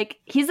is like,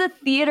 he's a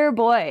theater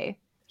boy.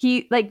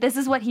 He like, this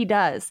is what he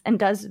does and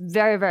does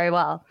very, very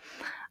well.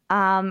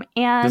 And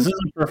this is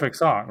a perfect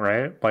song,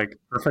 right? Like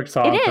perfect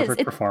song,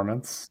 perfect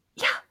performance.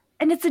 Yeah.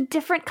 And it's a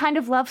different kind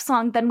of love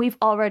song than we've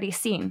already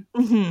seen.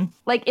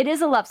 Like it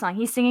is a love song.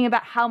 He's singing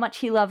about how much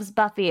he loves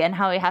Buffy and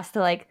how he has to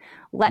like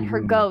let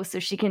her go so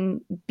she can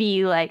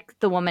be like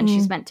the woman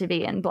she's meant to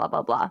be and blah,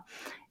 blah, blah.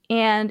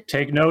 And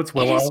take notes,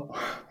 Willow.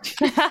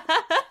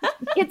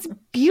 It's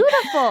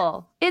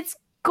beautiful. It's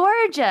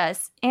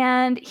gorgeous.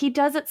 And he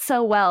does it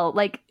so well.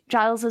 Like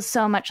Giles is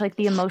so much like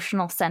the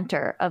emotional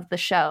center of the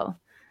show.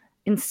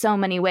 In so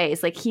many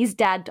ways. Like he's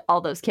dad to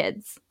all those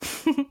kids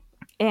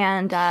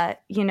and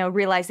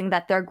realizing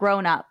that they're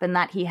grown up and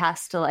that he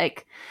has to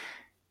like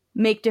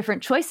make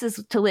different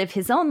choices to live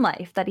his own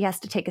life, that he has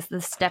to take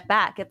a step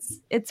back.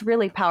 It's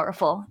really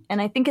powerful.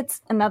 And I think it's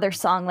another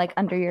song like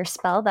Under Your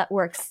Spell that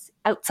works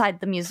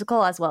outside the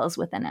musical as well as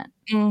within it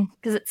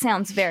because it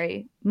sounds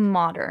very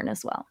modern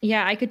as well.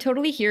 Yeah, I could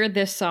totally hear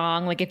this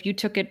song like if you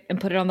took it and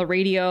put it on the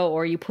radio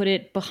or you put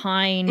it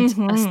behind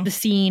the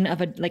scene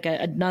of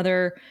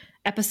another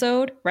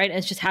episode, right? And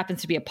it just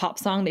happens to be a pop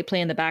song they play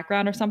in the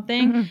background or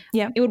something.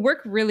 Yeah, it would work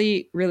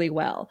really, really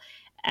well.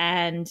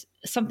 And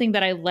something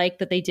that I like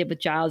that they did with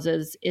Giles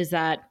is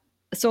that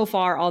so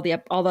far all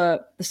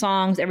the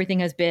songs, everything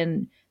has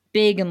been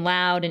big and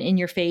loud and in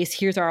your face.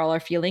 Here's all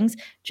our feelings.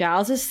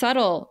 Giles is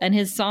subtle, and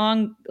his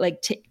song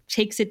like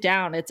takes it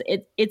down. It's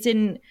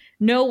in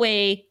no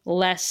way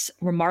less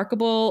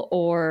remarkable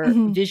or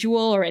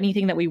visual or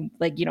anything that we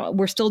like.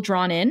 We're still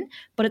drawn in,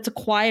 but it's a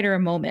quieter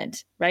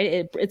moment,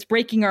 right? It's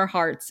breaking our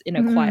hearts in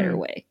a quieter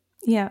way.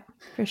 Yeah,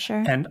 for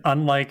sure. And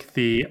unlike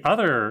the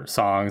other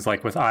songs,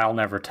 like with I'll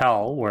Never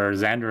Tell, where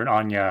Xander and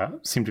Anya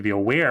seem to be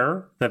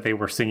aware that they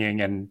were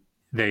singing and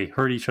they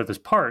heard each other's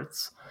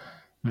parts,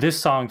 this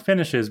song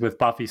finishes with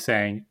Buffy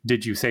saying,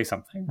 "Did you say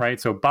something?"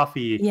 Right? So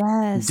Buffy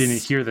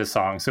didn't hear this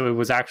song. So it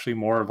was actually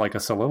more of like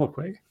a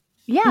soliloquy.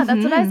 Yeah,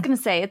 that's what I was going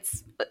to say.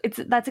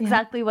 That's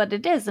exactly what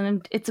it is.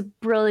 And it's a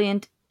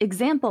brilliant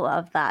example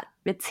of that.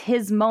 It's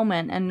his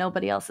moment and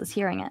nobody else is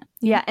hearing it.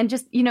 Yeah. And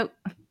just, you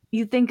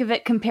think of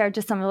it compared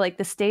to some of like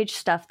the stage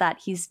stuff that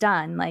he's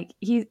done.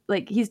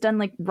 He's done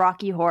like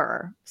Rocky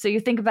Horror. So you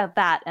think about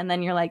that and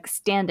then you're like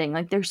Standing.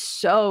 Like they're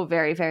so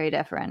very, very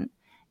different.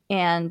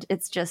 And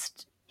he's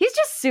just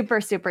super,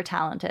 super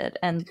talented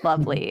and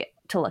lovely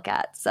to look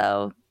at.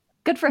 So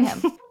good for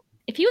him.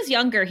 If he was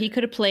younger, he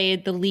could have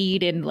played the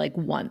lead in like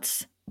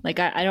Once. Like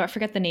I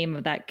forget the name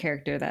of that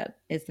character that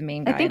is the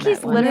main guy. I think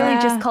he's literally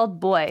just called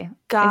Boy.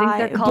 I think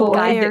they're called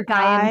guy and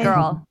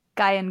girl.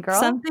 Guy and girl,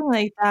 something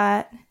like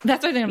that.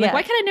 That's what I'm like.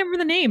 Why can't I remember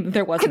the name?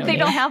 There was no they name.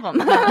 Don't have them.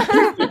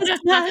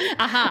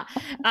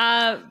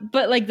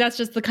 But like that's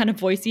just the kind of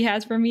voice he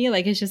has for me.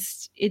 Like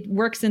it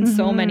works in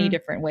so many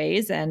different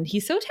ways, and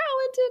he's so talented.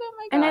 Oh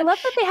my god! And I love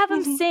that they have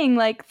him sing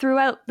like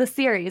throughout the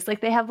series.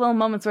 Like they have little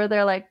moments where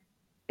they're like,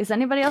 "Is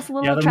anybody else a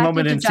little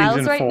attracted to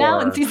Giles right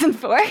now?" In season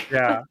 4.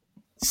 Yeah,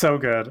 so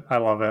good. I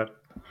love it.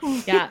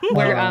 Yeah,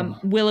 where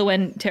Willow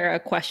and Tara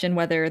question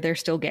whether they're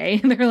still gay.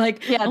 They're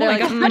like, yeah,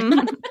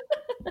 they're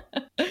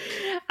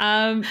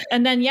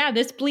and then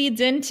this bleeds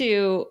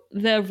into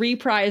the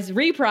reprise.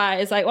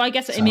 Like, well, I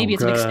guess maybe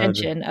it's an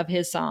extension of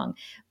his song,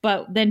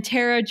 but then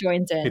Tara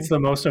joins in. It's the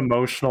most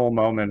emotional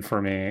moment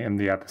for me in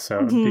the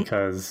episode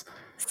because,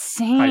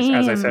 Same.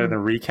 As I said in the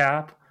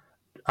recap,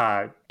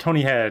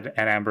 Tony Head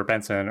and Amber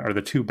Benson are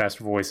the two best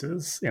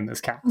voices in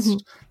this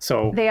cast.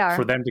 So they are.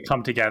 For them to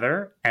come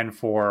together and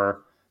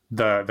for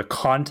the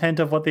content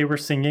of what they were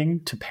singing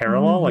to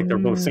parallel, like they're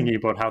both singing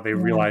about how they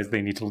realize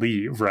they need to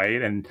leave,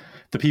 right? And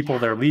the people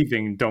they're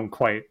leaving don't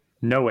quite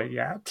know it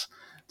yet.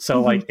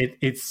 So like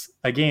it's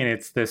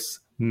this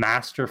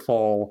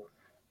masterful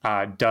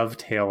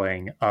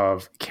dovetailing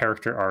of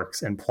character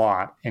arcs and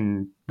plot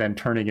and then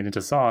turning it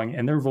into song,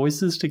 and their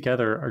voices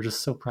together are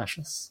just so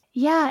precious.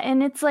 Yeah,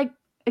 and it's like,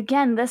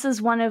 again, this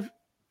is one of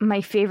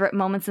my favorite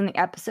moments in the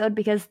episode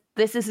because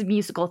this is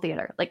musical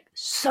theater, like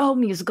so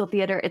musical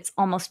theater, it's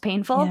almost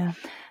painful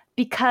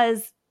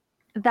because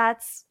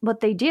that's what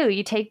they do.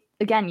 You take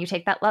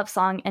that love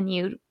song and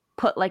you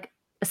put like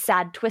a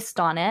sad twist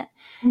on it.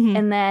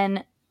 And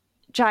then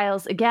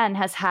Giles again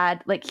has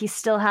had, like, he's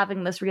still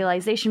having this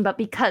realization, but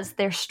because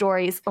their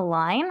stories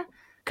align,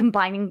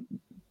 combining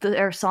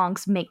their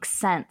songs makes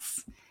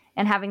sense.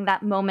 And having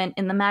that moment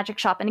in the magic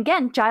shop. And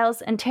again,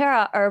 Giles and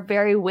Tara are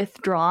very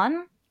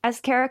withdrawn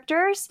as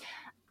characters.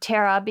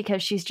 Tara,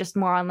 because she's just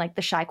more on like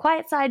the shy,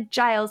 quiet side.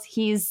 Giles,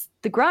 he's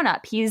the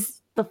grown-up.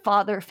 He's the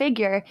father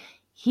figure.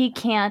 He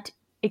can't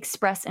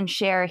express and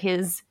share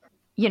his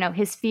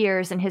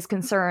fears and his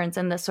concerns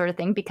and this sort of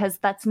thing because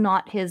that's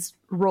not his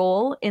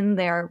role in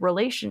their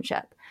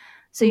relationship.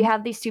 So you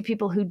have these two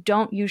people who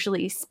don't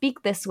usually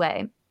speak this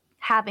way,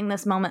 having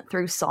this moment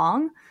through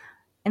song.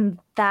 And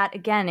that,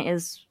 again,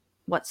 is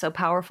what's so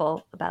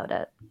powerful about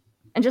it.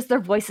 And just their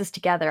voices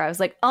together. I was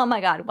like, oh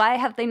my God, why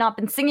have they not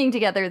been singing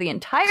together the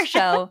entire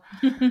show?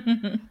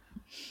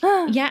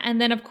 Yeah, and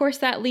then of course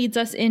that leads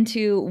us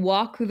into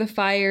Walk Through the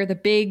Fire, the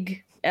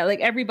big, like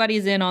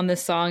everybody's in on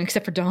this song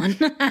except for Dawn.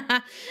 But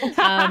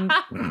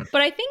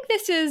I think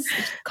this is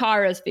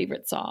Kara's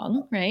favorite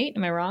song, right?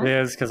 Am I wrong? It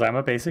is, because I'm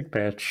a basic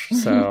bitch.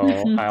 So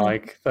I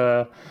like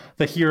the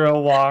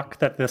hero walk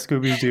that the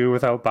Scoobies do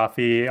without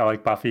Buffy. I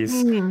like Buffy's,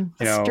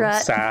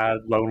 sad,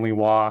 lonely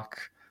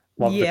walk.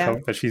 Love the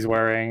coat that she's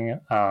wearing.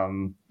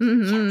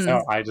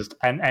 So I just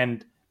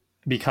and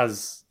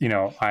because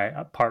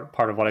I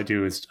part of what I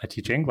do is I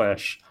teach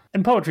English,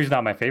 and poetry is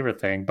not my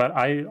favorite thing, but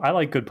I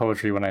like good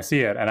poetry when I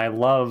see it, and I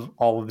love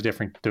all of the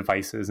different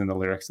devices in the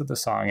lyrics of the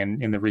song.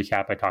 And in the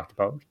recap, I talked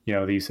about the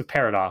use of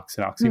paradox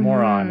and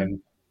oxymoron, and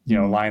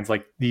lines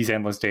like "These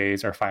endless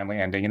days are finally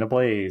ending in a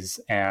blaze,"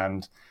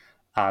 and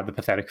the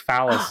pathetic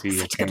fallacy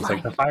of things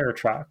like the fire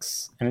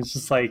trucks, and it's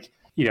just like.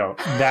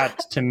 That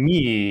to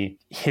me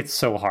hits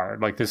so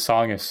hard. Like, this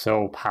song is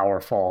so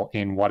powerful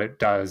in what it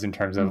does in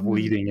terms of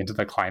leading into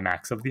the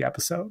climax of the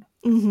episode.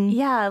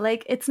 Yeah,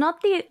 like it's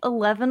not the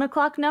 11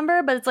 o'clock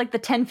number, but it's like the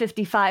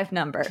 10:55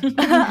 number.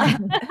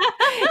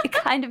 It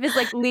kind of is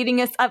like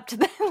leading us up to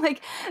the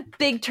like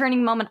big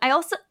turning moment. I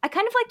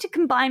kind of like to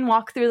combine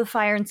Walk Through the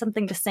Fire and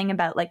Something to Sing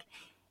About. Like,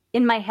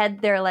 in my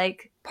head, they're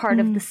like part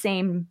of the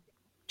same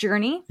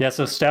journey. Yeah,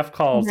 so Steph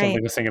called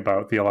Something to Sing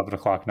About the 11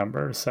 o'clock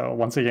number. So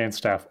once again,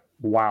 Steph,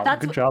 wow,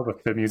 good job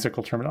with the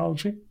musical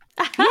terminology.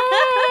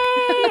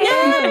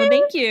 Yay!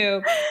 Thank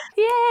you.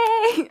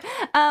 Yay!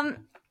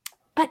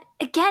 But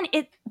again,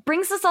 it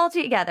brings us all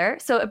together.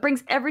 So it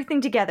brings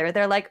everything together.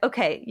 They're like,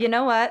 okay, you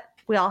know what?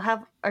 We all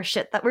have our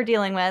shit that we're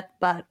dealing with,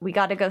 but we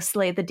got to go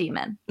slay the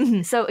demon.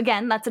 So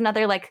again, that's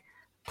another like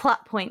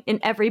plot point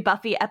in every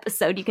Buffy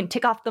episode. You can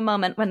tick off the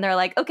moment when they're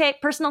like, okay,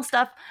 personal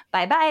stuff,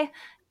 bye-bye,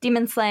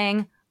 demon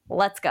slaying,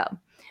 let's go.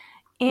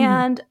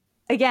 And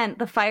again,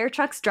 the fire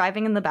trucks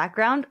driving in the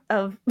background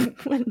of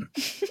when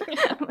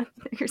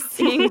you're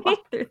seeing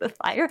Walk Through the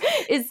Fire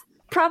is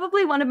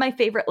probably one of my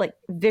favorite like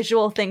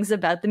visual things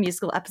about the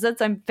musical episodes.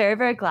 So I'm very,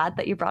 very glad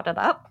that you brought it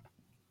up.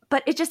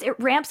 But it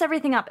ramps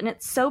everything up and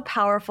it's so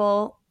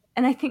powerful.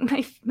 And I think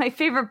my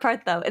favorite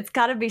part, though, it's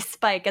got to be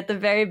Spike at the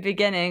very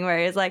beginning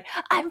where he's like,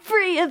 I'm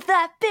free if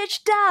that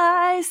bitch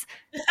dies.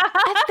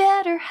 I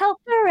better help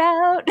her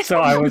out. So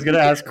I was going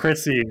to ask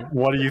Chrissy,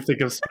 what do you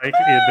think of Spike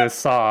in this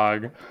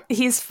song?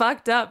 He's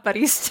fucked up, but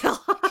he's still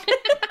hot.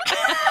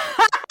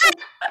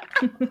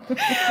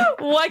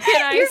 What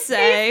can I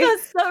say? Your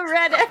face goes so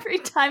red every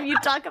time you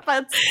talk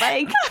about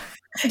Spike.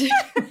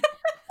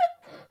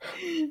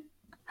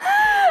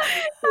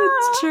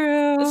 It's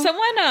true.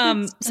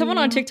 Someone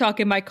on TikTok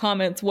in my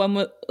comments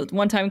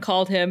one time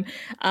called him,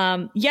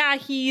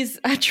 he's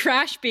a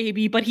trash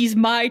baby, but he's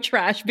my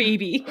trash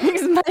baby.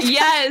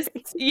 Yes.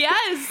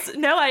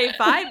 No, I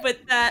vibe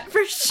with that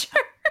for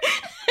sure.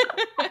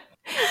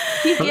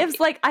 He gives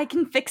like I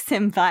can fix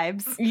him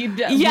vibes.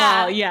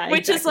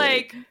 Which is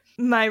like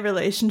my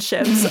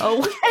relationships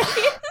always.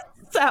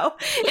 So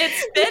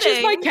it's fitting. Which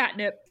is my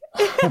catnip.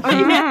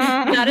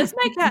 That is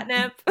my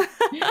catnip.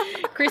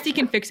 Chrissy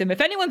can fix him.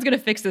 If anyone's going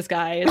to fix this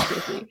guy, it's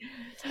Chrissy.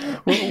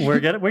 We're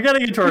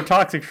getting into our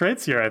toxic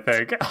traits here, I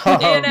think.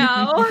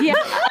 Yeah,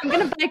 I'm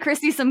going to buy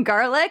Chrissy some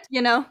garlic,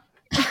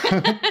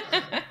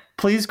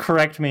 Please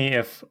correct me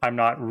if I'm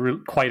not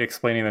quite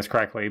explaining this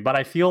correctly, but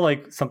I feel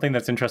like something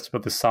that's interesting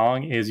about this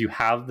song is you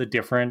have the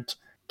different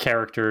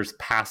characters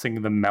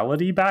passing the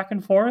melody back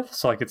and forth.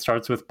 So like it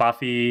starts with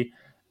Buffy,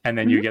 and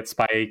then you get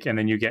Spike, and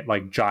then you get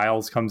like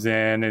Giles comes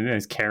in and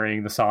is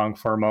carrying the song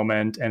for a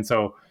moment. And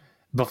so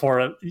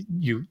before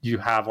you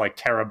have like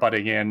Tara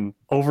butting in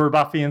over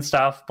Buffy and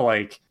stuff, but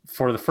like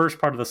for the first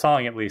part of the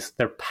song, at least,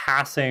 they're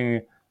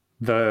passing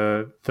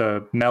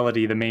the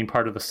melody, the main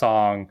part of the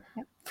song,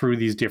 through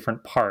these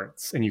different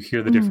parts, and you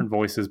hear the different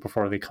voices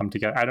before they come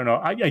together. I don't know.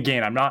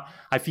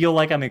 I feel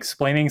like I'm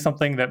explaining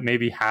something that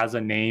maybe has a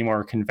name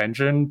or a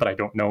convention, but I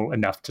don't know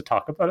enough to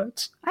talk about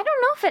it. I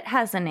don't know if it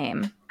has a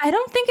name. I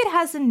don't think it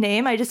has a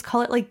name. I just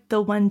call it like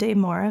the One Day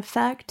More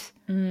effect.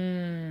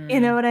 You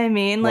know what I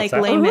mean? What's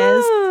like Les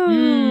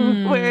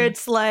Mis, where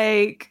it's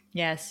like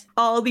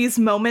all these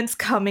moments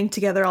coming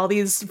together, all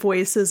these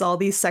voices, all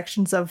these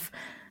sections of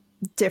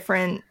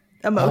different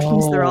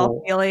emotions they're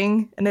all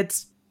feeling, and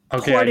it's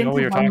okay. I know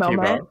what you're talking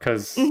about,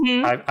 because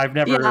I've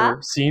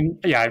never seen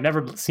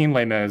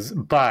Les Mis,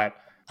 but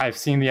I've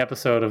seen the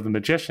episode of The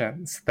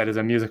Magicians that is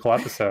a musical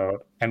episode,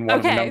 and one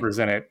of the numbers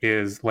in it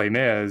is Les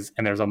Mis,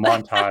 and there's a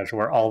montage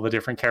where all the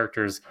different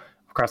characters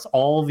across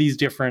all these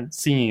different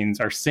scenes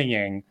are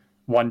singing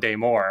One Day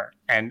More,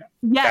 and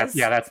that's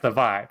the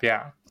vibe.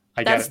 Yeah,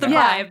 that's the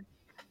vibe.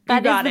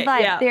 That is the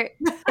vibe. Yeah.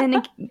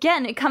 And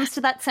again, it comes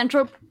to that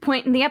central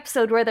point in the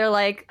episode where they're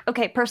like,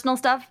 okay, personal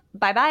stuff,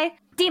 bye-bye.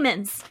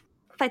 Demons,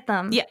 fight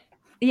them. Yeah.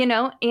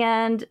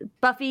 And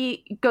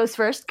Buffy goes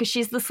first because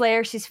she's the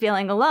Slayer. She's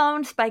feeling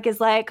alone. Spike is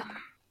like,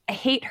 I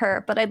hate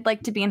her, but I'd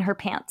like to be in her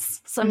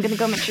pants. So I'm going to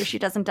go make sure she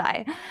doesn't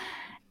die.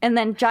 And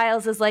then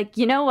Giles is like,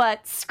 you know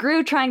what?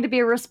 Screw trying to be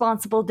a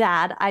responsible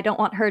dad. I don't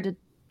want her to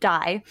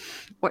die,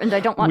 and I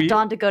don't want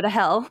Dawn to go to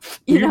hell.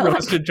 You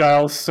roasted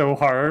Giles so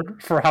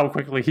hard for how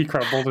quickly he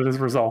crumbled in his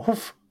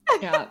resolve.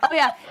 Yeah. Oh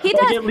yeah, he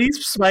does. At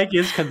least Spike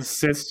is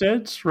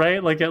consistent,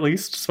 right? Like at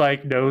least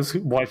Spike knows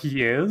what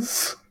he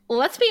is.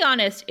 Let's be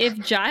honest. If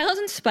Giles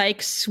and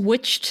Spike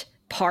switched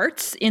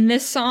parts in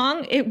this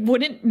song, it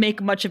wouldn't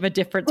make much of a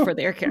difference for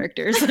their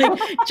characters. Like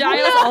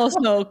Giles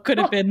also could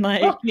have been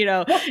like,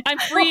 I'm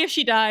free if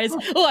she dies.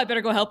 Oh, I better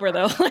go help her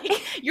though.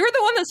 Like, you're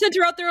the one that sent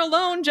her out there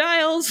alone,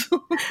 Giles.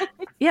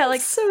 Yeah,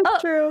 like so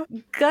true.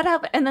 Good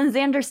help. And then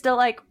Xander's still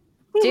like,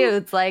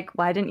 dude's like,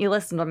 why didn't you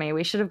listen to me?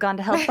 We should have gone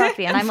to help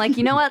Buffy. And I'm like,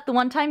 you know what? The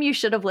one time you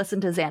should have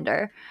listened to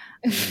Xander.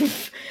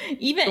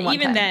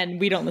 Even then,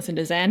 we don't listen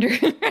to Xander.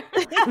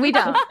 We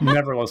don't.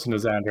 Never listen to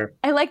Xander.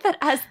 I like that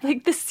as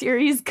like the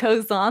series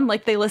goes on,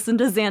 like they listen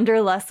to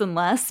Xander less and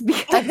less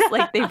because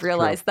like they've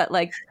realized that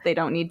like they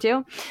don't need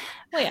to.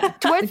 Well, yeah.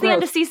 Towards the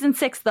end of season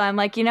 6, though, I'm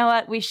like, you know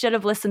what? We should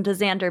have listened to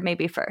Xander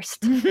maybe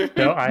first.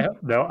 I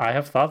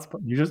have thoughts.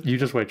 But you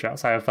just wait,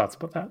 Jess. I have thoughts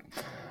about that.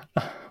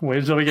 Wait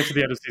until we get to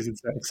the end of season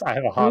 6. I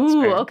have a hot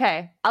spare.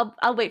 Okay.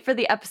 I'll wait for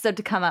the episode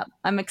to come up.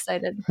 I'm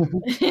excited.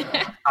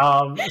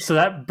 So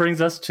that brings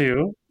us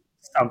to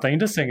something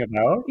to sing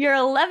about. Your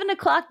 11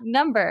 o'clock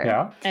number.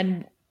 Yeah.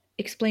 And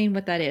explain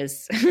what that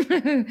is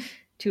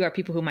to our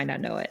people who might not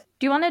know it.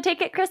 Do you want to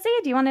take it, Chrissy?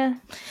 Do you want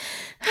to...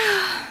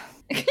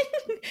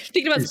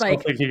 Thinking about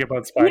Spike. Still thinking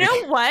about Spike. You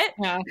know what?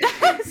 Yeah.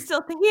 I'm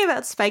still thinking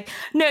about Spike.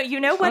 No,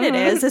 you know what it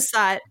is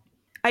that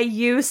I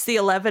use the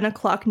 11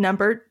 o'clock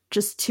number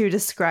just to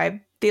describe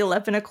the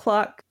 11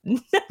 o'clock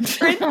number.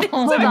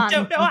 I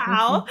don't know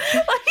how.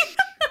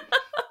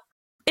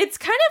 It's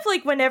kind of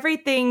like when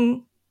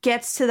everything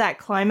gets to that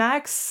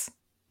climax,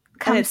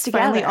 comes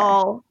together. It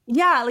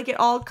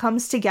all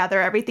comes together.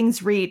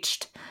 Everything's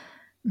reached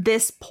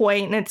this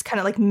point, and it's kind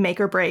of like make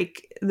or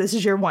break. This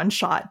is your one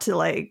shot to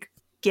like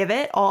give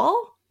it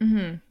all.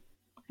 I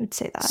would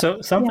say that.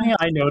 So something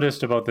I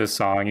noticed about this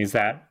song is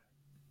that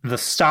the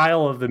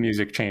style of the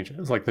music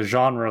changes, like the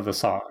genre of the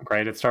song,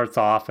 right? It starts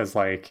off as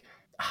like,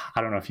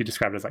 I don't know if you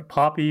described it as like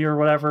poppy or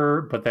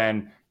whatever, but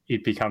then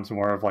it becomes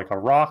more of like a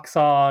rock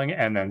song,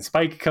 and then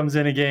Spike comes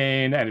in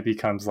again, and it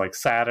becomes like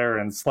sadder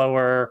and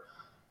slower.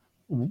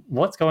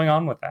 What's going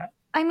on with that?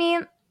 I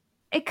mean,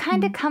 it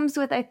kind of comes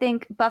with, I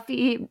think,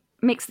 Buffy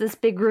makes this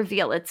big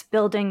reveal. It's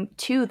building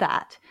to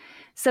that.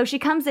 So she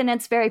comes in,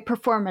 it's very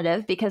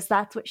performative because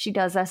that's what she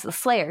does as the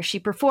Slayer. She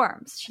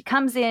performs. She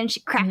comes in, she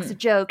cracks a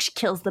joke, she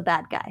kills the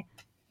bad guy.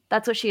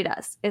 That's what she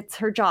does. It's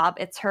her job.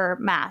 It's her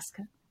mask,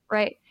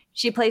 right?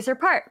 She plays her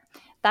part.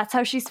 That's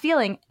how she's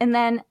feeling. And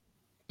then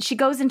she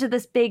goes into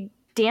this big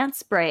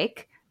dance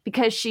break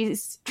because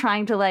she's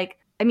trying to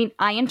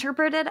I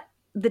interpret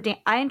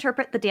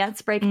the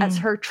dance break as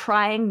her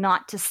trying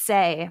not to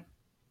say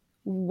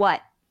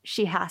what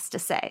she has to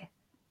say.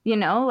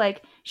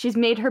 Like she's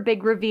made her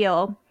big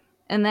reveal.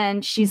 And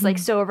then she's like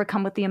so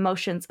overcome with the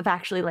emotions of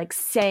actually like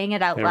saying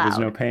it out loud. There was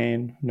no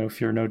pain, no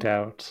fear, no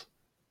doubt,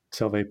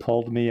 till they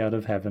pulled me out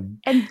of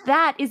heaven. And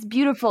that is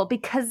beautiful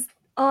because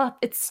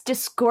it's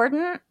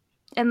discordant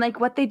And like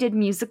what they did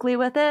musically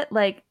with it,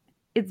 like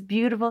it's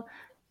beautiful.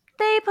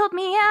 They pulled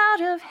me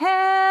out of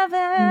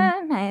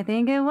heaven. I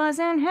think it was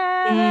in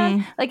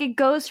heaven. Like it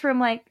goes from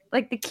like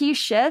the key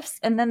shifts,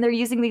 and then they're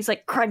using these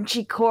like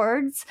crunchy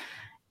chords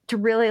to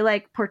really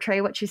like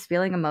portray what she's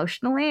feeling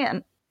emotionally.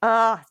 And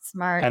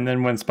smart. And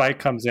then when Spike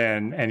comes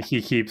in and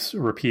he keeps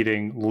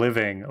repeating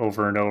living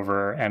over and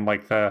over, and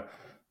like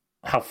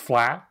how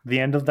flat the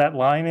end of that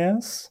line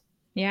is.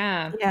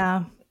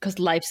 Yeah. Because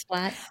life's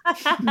flat.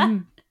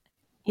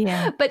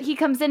 Yeah. But he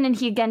comes in and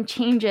he again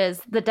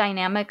changes the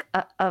dynamic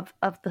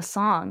of the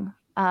song,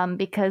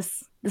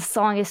 because the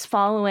song is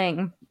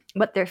following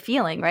what they're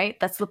feeling, right?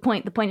 That's the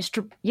point. The point is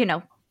to,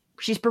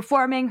 she's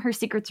performing, her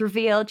secret's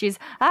revealed. She's,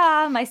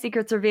 my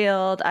secret's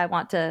revealed. I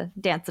want to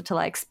dance until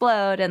I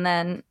explode. And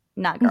then,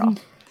 not girl.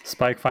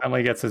 Spike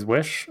finally gets his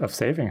wish of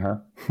saving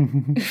her.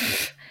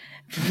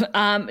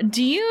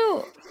 Do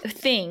you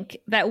think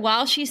that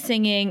while she's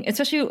singing,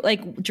 especially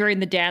like during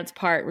the dance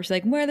part where she's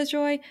like, where there's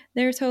joy,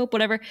 there's hope,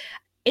 whatever,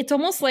 it's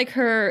almost like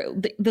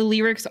the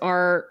lyrics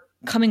are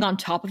coming on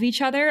top of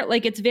each other.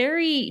 Like it's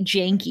very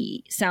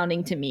janky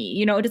sounding to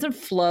me. It doesn't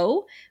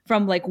flow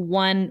from like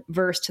one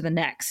verse to the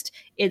next.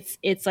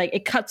 It's like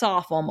it cuts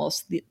off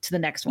almost to the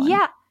next one.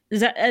 Yeah.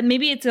 Is that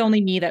maybe it's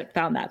only me that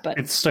found that, but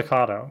it's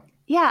staccato.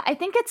 Yeah, I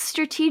think it's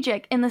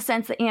strategic in the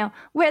sense that,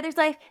 where there's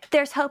life,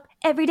 there's hope.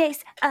 Every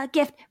day's a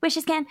gift.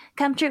 Wishes can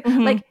come true.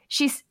 Like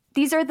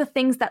these are the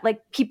things that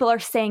like people are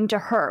saying to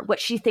her, what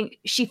she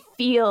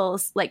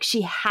feels like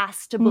she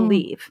has to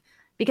believe,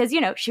 because,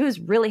 she was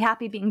really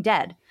happy being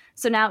dead.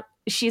 So now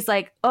she's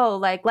like, oh,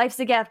 like life's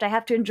a gift. I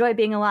have to enjoy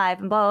being alive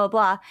and blah, blah,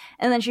 blah.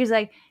 And then she's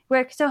like,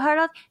 work so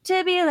hard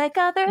to be like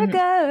other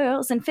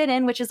girls and fit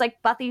in, which is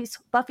like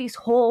Buffy's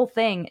whole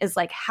thing is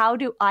like, how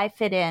do I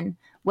fit in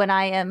when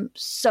I am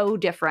so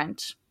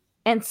different?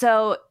 And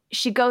so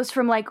she goes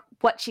from like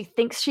what she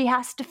thinks she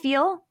has to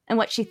feel and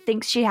what she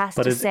thinks she has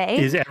to say.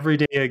 Is every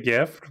day a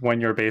gift when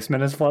your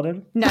basement is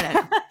flooded?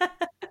 No.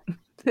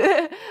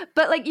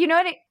 But like,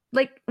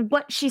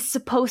 what she's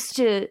supposed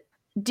to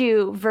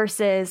do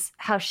versus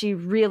how she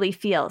really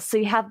feels. So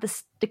you have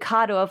this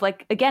staccato of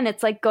like, again,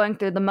 it's like going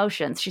through the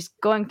motions. She's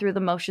going through the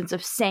motions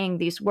of saying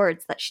these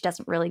words that she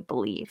doesn't really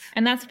believe.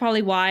 And that's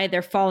probably why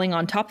they're falling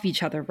on top of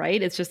each other,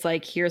 right? It's just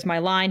like, here's my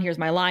line, here's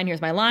my line,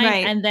 here's my line.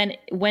 Right. And then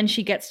when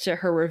she gets to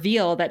her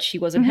reveal that she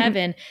was in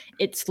heaven,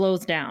 it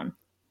slows down.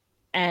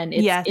 And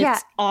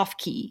it's off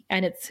key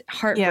and it's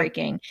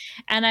heartbreaking.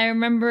 Yeah. And I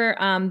remember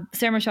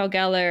Sarah Michelle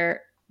Gellar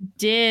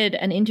did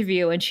an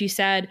interview and she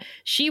said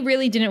she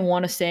really didn't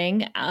want to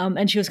sing,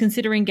 and she was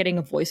considering getting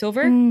a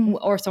voiceover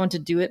or someone to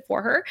do it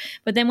for her.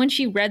 But then when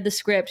she read the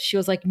script, she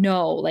was like,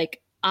 no, like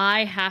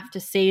I have to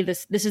say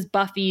this is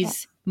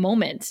Buffy's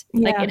moment.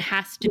 Like it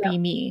has to be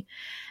me.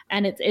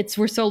 And it's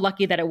we're so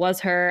lucky that it was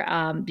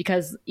her,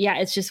 because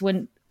it's just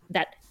when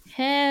that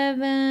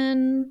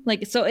heaven,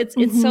 like, so it's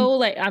so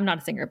like, I'm not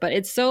a singer, but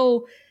it's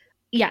so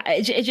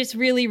it just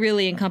really,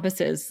 really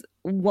encompasses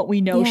what we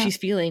know she's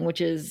feeling,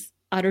 which is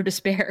utter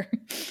despair,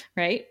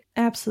 right?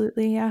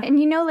 Absolutely, yeah. And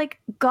like,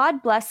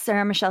 God bless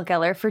Sarah Michelle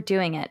Gellar for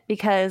doing it,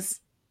 because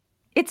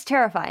it's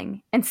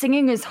terrifying and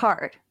singing is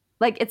hard.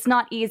 Like, it's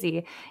not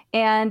easy.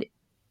 And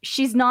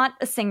she's not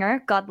a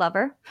singer, God love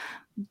her,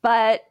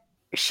 but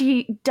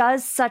she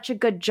does such a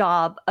good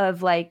job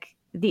of like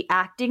the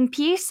acting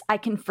piece. I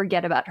can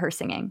forget about her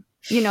singing.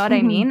 You know what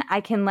I mean?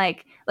 I can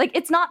like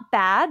it's not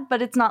bad,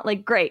 but it's not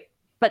like great,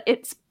 but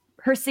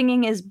her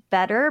singing is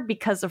better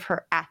because of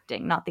her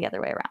acting, not the other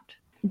way around.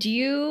 Do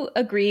you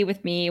agree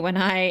with me when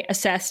I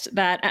assessed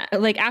that,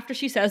 like after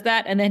she says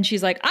that and then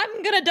she's like,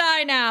 I'm going to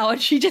die now.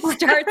 And she just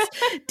starts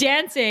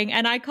dancing.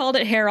 And I called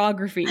it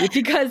hairography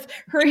because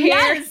her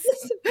hair is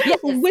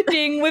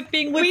whipping.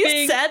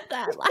 We said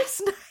that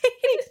last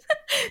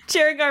night.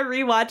 During our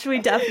rewatch, we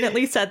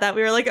definitely said that.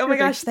 We were like, oh my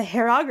gosh, the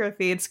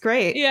hairography. It's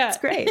great. Yeah. It's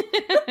great.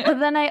 But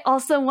then I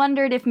also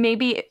wondered if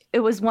maybe it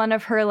was one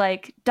of her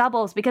like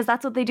doubles, because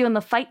that's what they do in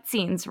the fight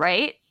scenes,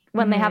 right?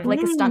 When they have like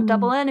a stunt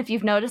double in, if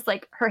you've noticed,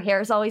 like her hair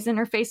is always in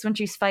her face when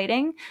she's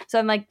fighting. So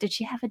I'm like, did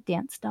she have a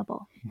dance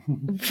double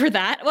for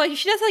that? Well,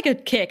 she does like a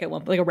kick at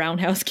one, like a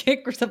roundhouse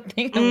kick or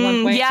something at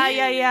one point.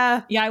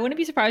 Yeah. I wouldn't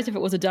be surprised if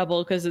it was a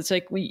double, because it's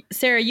like,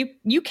 Sarah,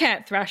 you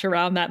can't thrash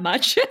around that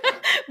much.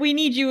 We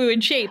need you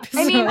in shape.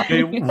 I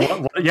mean,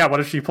 what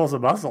if she pulls a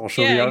muscle?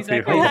 She'll be out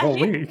the whole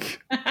week.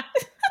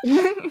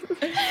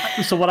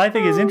 So what I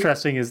think is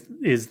interesting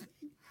is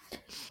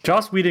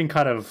Joss Whedon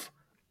kind of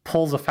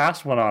pulls a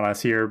fast one on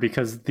us here,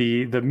 because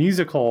the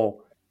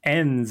musical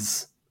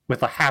ends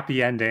with a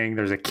happy ending.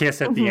 There's a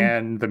kiss at the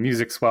end. The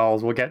music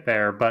swells. We'll get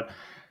there. But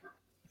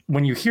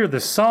when you hear the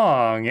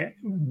song,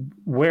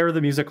 where the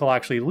musical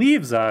actually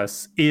leaves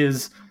us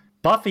is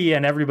Buffy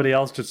and everybody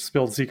else just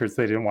spilled secrets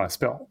they didn't want to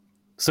spill.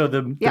 So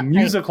the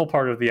musical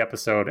part of the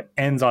episode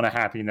ends on a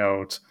happy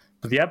note.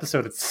 But the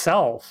episode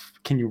itself,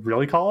 can you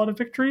really call it a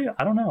victory?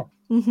 I don't know.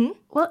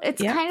 Well,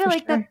 it's kind of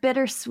like that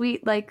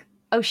bittersweet, like,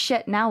 oh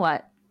shit, now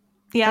what?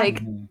 Yeah.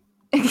 Like,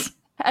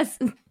 as,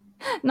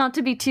 not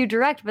to be too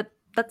direct, but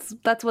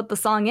that's what the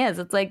song is.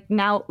 It's like,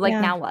 now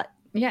what?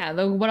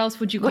 What else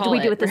would you call it? What do we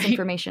do with this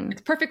information?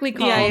 It's perfectly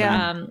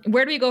called.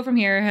 Where Do We Go From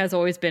Here has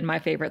always been my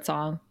favorite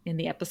song in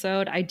the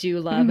episode. I do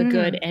love a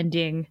good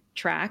ending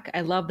track.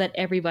 I love that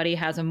everybody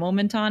has a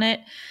moment on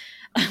it.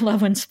 I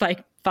love when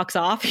Spike fucks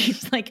off.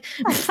 He's like,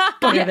 fuck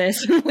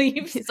this, and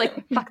leaves. He's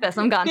like, fuck this,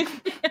 I'm gone.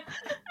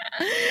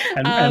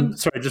 And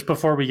sorry, just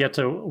before we get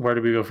to Where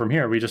Do We Go From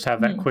Here, we just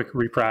have that quick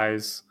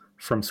reprise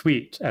from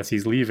Sweet as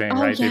he's leaving,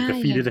 right? They've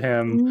defeated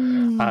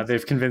him.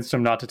 They've convinced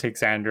him not to take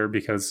Xander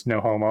because no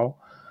homo.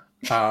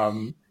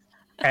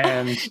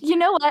 And you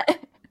know what?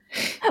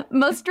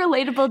 Most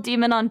relatable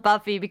demon on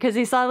Buffy, because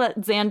he saw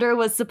that Xander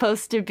was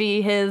supposed to be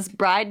his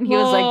bride, and he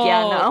was like,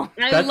 "Yeah, no."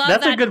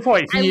 That's a good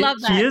point. He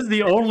is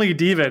the only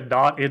demon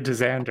not into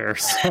Xander.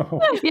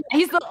 So yeah,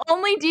 he's the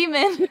only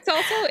demon. It's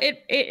also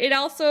it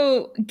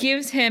also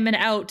gives him an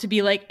out to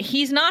be like,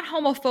 he's not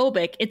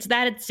homophobic. It's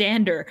that it's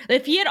Xander.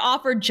 If he had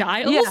offered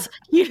Giles,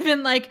 he'd have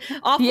been like,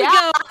 "Off we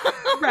go."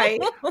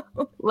 Right.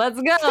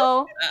 Let's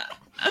go.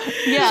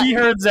 Yeah. He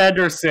heard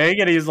Xander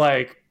sing, and he's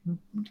like,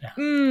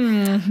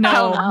 no,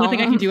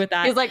 nothing I can do with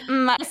that. He's like,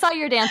 I saw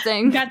your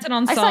dancing. That's an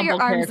ensemble I saw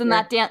your arms character. in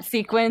that dance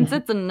sequence.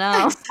 It's a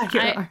no.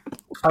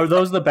 Are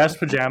those the best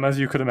pajamas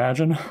you could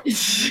imagine?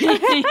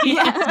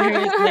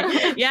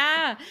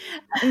 Yeah.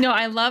 No,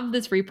 I love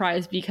this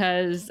reprise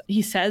because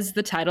he says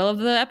the title of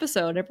the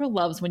episode. Everyone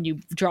loves when you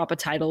drop a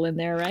title in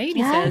there, right?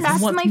 He says,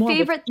 that's my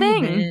favorite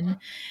thing.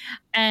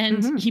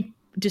 And he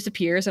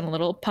disappears in a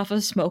little puff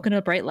of smoke and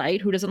a bright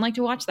light. Who doesn't like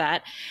to watch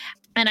that?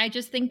 And I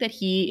just think that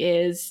he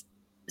is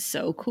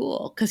so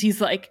cool because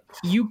he's like,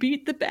 you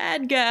beat the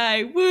bad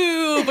guy,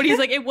 woo, but he's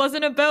like, it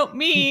wasn't about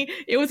me,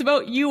 it was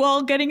about you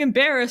all getting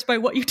embarrassed by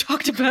what you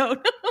talked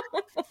about.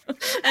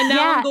 And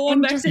now I'm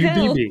going back to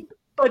hell.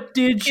 But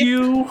did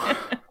you?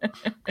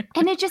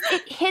 And it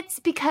hits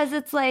because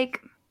it's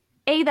like,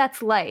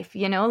 that's life,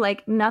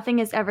 like nothing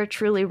is ever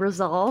truly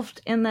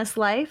resolved in this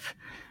life,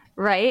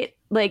 right?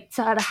 Like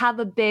to have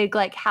a big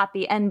like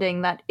happy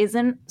ending that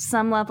isn't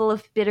some level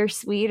of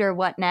bittersweet or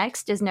what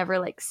next is never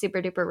like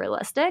super duper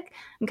realistic.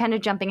 I'm kind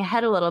of jumping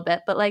ahead a little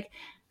bit, but like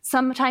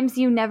sometimes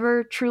you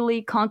never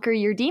truly conquer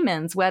your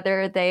demons,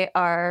 whether they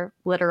are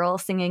literal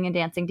singing and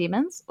dancing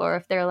demons or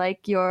if they're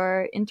like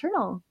your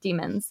internal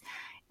demons.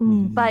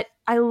 But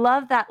I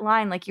love that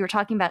line, like you were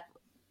talking about,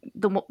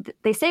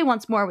 they say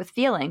once more with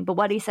feeling, but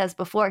what he says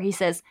before, he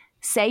says,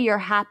 say you're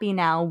happy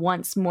now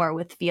once more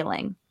with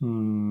feeling.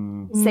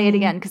 Say it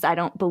again, because I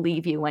don't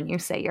believe you when you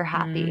say you're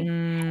happy.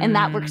 And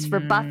that works for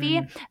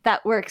Buffy,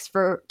 that works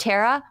for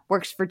Tara,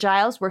 works for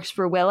Giles, works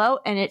for Willow,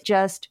 and it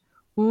just,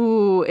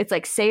 it's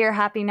like, say you're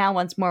happy now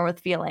once more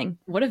with feeling.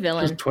 What a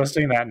villain. Just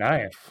twisting that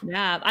knife.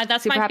 Yeah,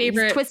 that's Super my happy.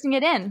 favorite. He's twisting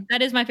it in.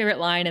 That is my favorite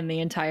line in the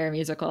entire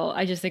musical.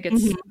 I just think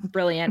it's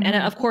brilliant. And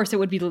of course it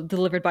would be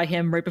delivered by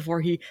him right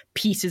before he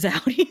pieces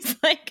out. He's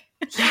like,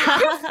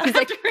 he's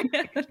like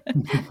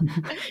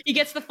he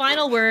gets the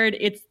final word.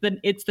 It's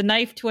the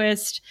knife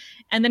twist,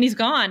 and then he's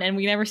gone, and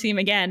we never see him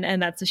again.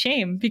 And that's a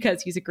shame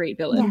because he's a great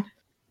villain. Yeah.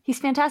 He's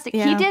fantastic.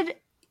 Yeah. He did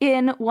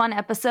in one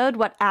episode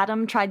what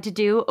Adam tried to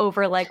do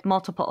over like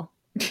multiple,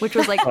 which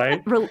was like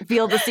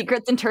reveal the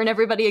secrets and turn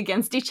everybody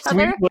against each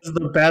other. Sweet was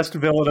the best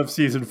villain of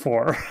season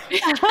 4.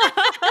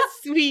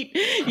 Sweet,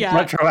 yeah,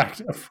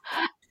 retroactive.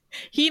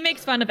 He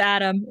makes fun of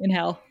Adam in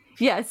hell.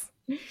 Yes.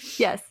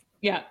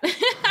 Yeah.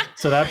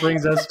 So that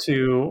brings us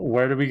to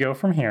Where Do We Go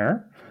From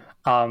Here?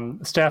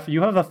 Steph,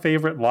 you have a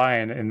favorite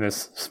line in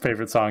this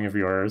favorite song of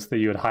yours that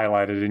you had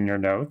highlighted in your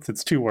notes.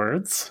 It's 2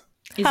 words.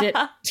 Is it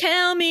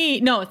tell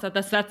me? No, it's not.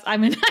 That's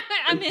I'm in.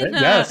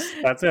 Yes,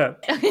 that's it.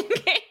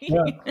 Okay.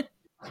 Yeah.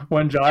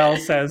 When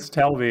Giles says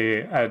 "tell me,"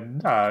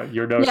 and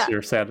your notes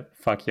here said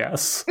 "fuck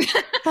yes."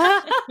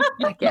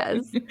 Fuck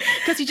yes.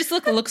 Because he just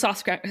looks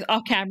off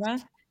camera.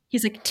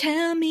 He's like,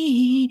 "Tell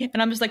me,"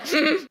 and I'm just like,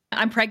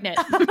 "I'm pregnant."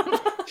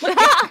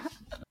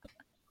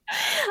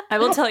 I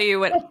will tell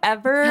you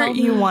whatever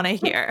you want to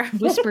hear.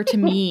 Whisper to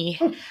me.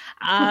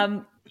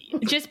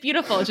 Just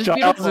beautiful. Just Giles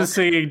beautiful. is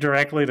singing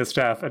directly to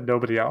Steph and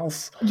nobody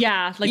else.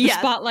 Yeah, like the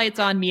spotlight's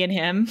on me and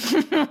him.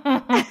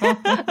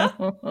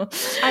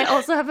 I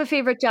also have a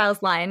favorite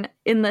Giles line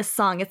in this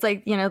song. It's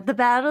like, the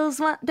battle's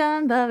not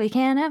done, but we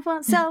can't have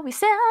one, so we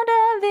sound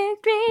a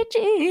victory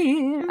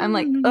cheer. I'm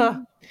like,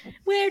 ugh.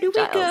 Where do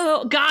we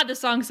go? God, the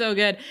song's so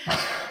good.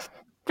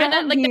 And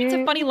then, that's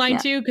a funny line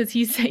too, because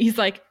he's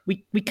like,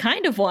 we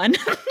kind of won,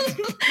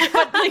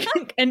 but we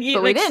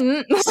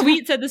didn't.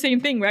 Sweet said the same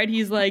thing, right?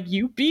 He's like,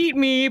 you beat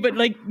me, but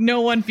like no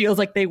one feels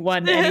like they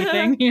won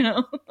anything,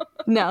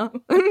 No.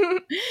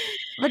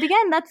 But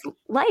again, that's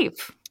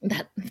life.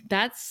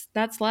 That's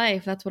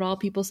life. That's what all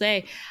people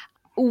say.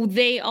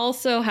 They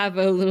also have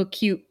a little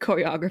cute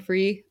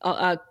choreography.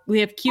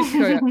 We have cute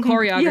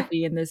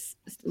choreography in this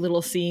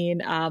little scene.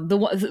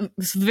 The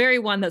very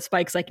one that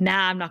Spike's like,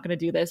 nah, I'm not going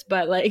to do this.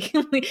 But like,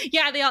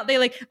 they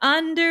like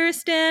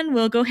understand.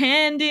 We'll go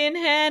hand in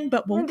hand,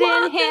 but we'll walk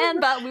in hand,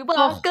 but we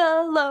walk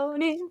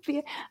alone in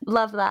fear.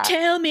 Love that.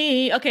 Tell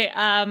me, okay.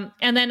 And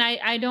then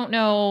I don't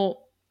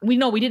know. we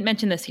didn't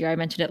mention this here. I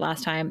mentioned it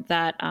last time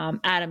that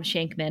Adam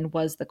Shankman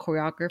was the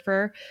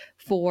choreographer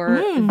for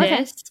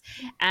this.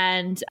 Okay.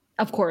 And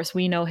of course,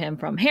 we know him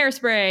from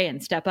Hairspray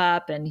and Step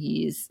Up, and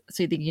he's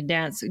So You Think You Can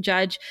Dance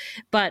judge.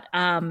 But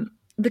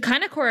the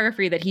kind of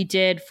choreography that he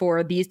did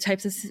for these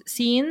types of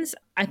scenes,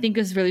 I think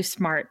is really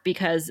smart,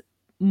 because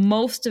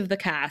most of the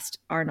cast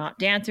are not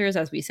dancers,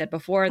 as we said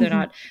before. They're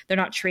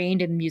not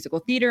trained in musical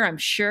theater, I'm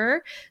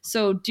sure.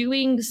 So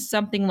doing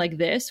something like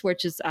this,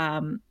 which is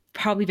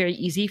probably very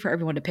easy for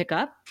everyone to pick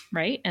up,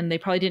 right? And they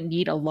probably didn't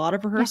need a lot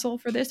of rehearsal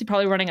for this. They're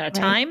probably running out of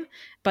time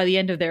by the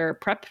end of their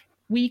prep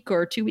week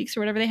or 2 weeks or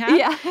whatever they have.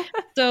 Yeah.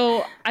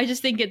 So I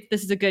just think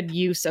this is a good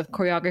use of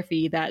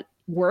choreography that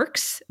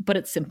works, but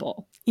it's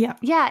simple. Yeah.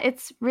 Yeah,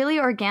 it's really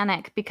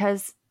organic,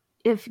 because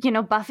if,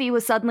 Buffy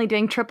was suddenly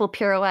doing triple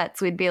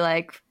pirouettes, we'd be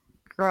like,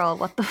 girl,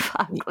 what the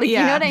fuck? Like, you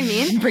know what I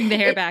mean? Bring the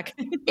hair back.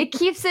 It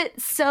keeps it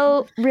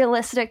so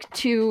realistic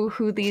to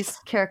who these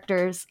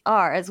characters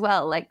are as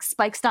well. Like,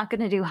 Spike's not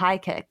going to do high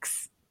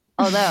kicks.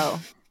 Although, I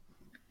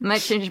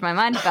might change my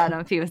mind about him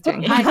if he was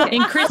doing high kicks.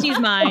 In Chrissy's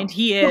mind,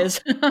 he is.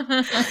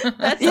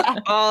 That's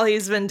all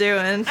he's been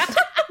doing.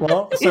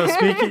 Well, so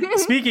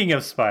speaking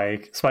of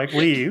Spike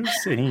leaves,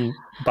 and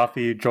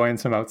Buffy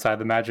joins him outside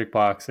the magic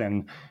box,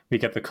 and we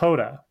get the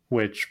coda,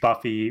 which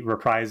Buffy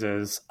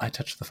reprises, "I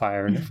touched the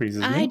fire and it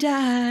freezes me. I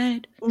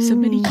died so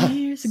many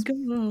years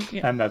ago."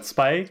 Yeah. And that's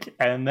Spike,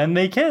 and then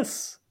they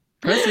kiss.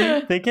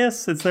 Chrissy, they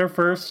kiss. It's their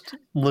first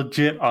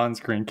legit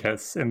on-screen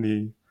kiss in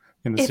the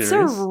series. It's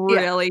a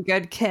really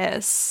good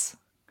kiss.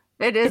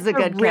 It is a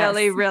good kiss.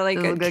 Really, really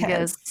good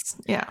kiss.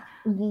 Yeah.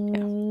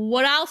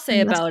 What I'll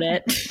say about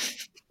it...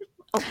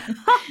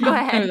 Go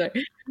ahead.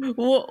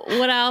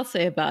 What I'll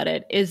say about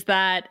it is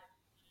that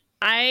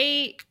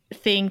I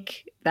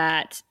think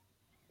that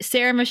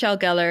Sarah Michelle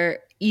Gellar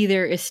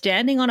either is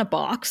standing on a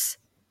box,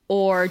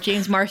 or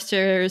James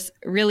Marsters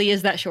really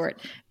is that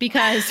short,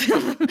 because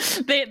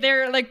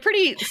they're like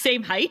pretty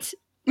same height.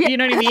 You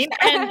know what I mean?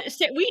 And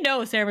we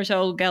know Sarah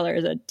Michelle Gellar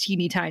is a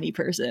teeny tiny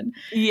person.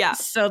 Yeah.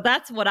 So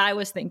that's what I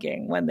was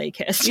thinking when they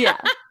kissed. Yeah.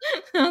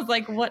 I was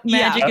like, what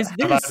magic is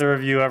this? Have either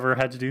of you ever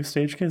had to do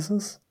stage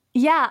kisses?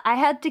 Yeah, I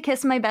had to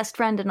kiss my best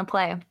friend in a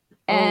play.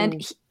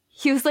 And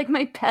he was like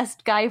my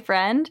best guy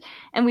friend.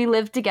 And we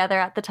lived together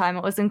at the time.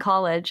 It was in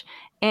college.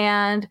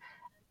 And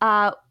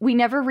we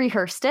never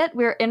rehearsed it.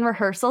 We were in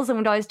rehearsals and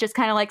we'd always just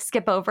kind of like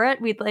skip over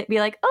it. We'd be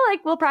like,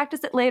 we'll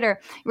practice it later.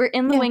 We're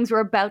in the wings.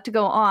 We're about to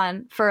go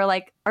on for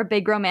like our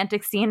big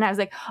romantic scene. And I was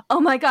like, oh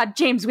my God,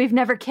 James, we've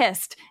never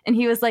kissed. And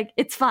he was like,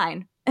 it's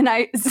fine. And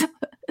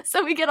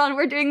so we get on,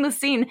 we're doing the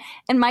scene,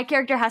 and my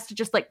character has to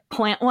just like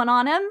plant one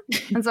on him.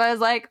 And so I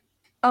was like,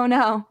 oh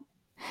no.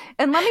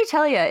 And let me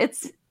tell you,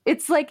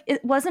 it's like,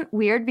 it wasn't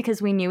weird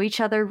because we knew each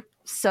other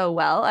so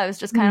well. I was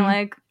just kind of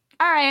like,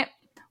 all right,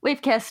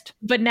 we've kissed.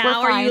 But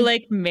now are you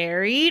like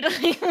married?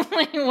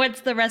 Like,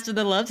 what's the rest of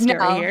the love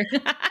story here?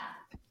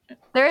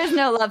 There is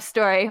no love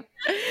story.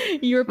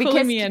 You were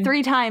pulling me in. We kissed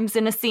 3 times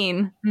in a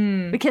scene.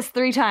 We kissed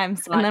 3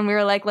 times. And then we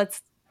were like,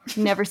 let's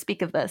never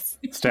speak of this.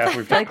 Steph,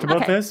 we've talked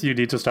about this. You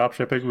need to stop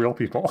shipping real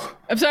people.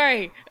 I'm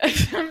sorry.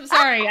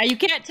 You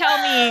can't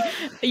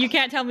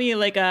tell me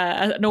like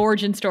an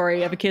origin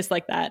story of a kiss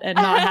like that and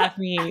not have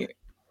me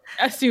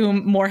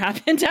assume more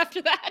happened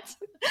after that.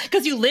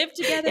 Because you live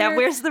together. Yeah,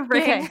 where's the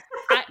ring?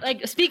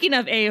 Like, speaking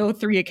of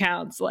AO3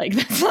 accounts, like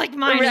that's like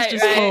mine is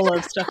just full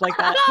of stuff like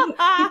that.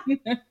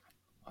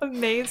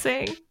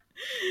 Amazing.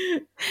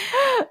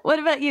 What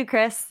about you,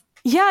 Chris?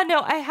 Yeah,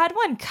 no, I had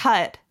one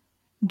cut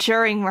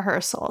during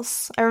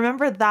rehearsals. I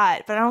remember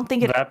that, but I don't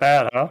think that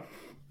bad, huh?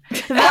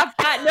 That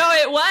bad. No,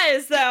 it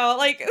was though.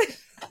 Like,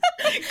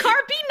 Car,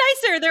 be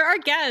nicer. They're our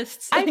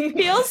guests. I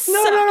feel so.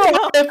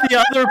 No. If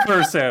the other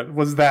person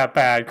was that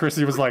bad,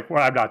 Chrissy was like,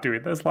 "Well, I'm not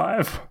doing this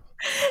live."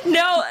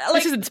 No,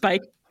 like, this isn't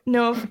Spike.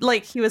 No,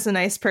 like he was a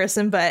nice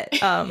person, but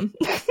he's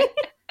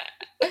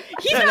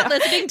not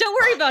listening. Don't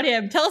worry about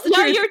him. Tell us the truth.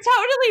 No, you're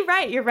totally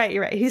right. You're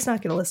right. He's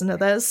not going to listen to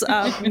this.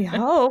 We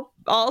hope.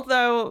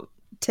 Although,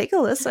 take a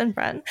listen,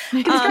 friend.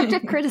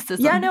 Constructive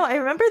criticism. Yeah, no, I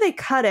remember they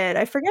cut it.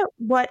 I forget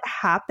what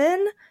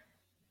happened.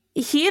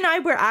 He and I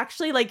were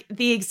actually like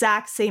the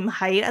exact same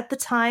height at the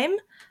time,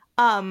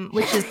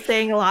 which is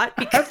saying a lot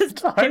because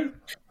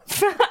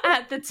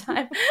at the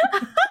time.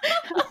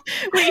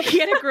 Wait, he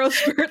had a growth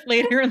spurt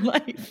later in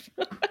life.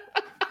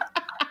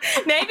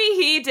 Maybe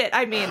he did.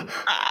 I mean,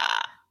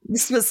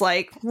 this was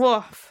like,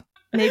 woof,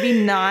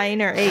 maybe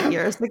 9 or 8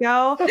 years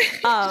ago.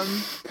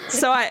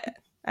 So I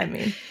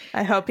mean,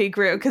 I hope he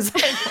grew because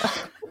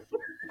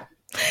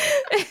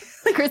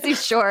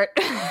Chrissy's short.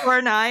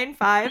 4'9",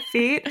 5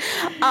 feet.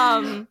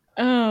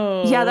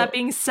 Yeah, that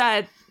being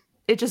said,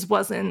 it just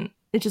wasn't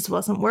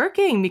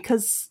working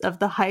because of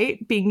the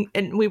height being,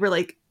 and we were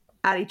like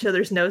at each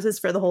other's noses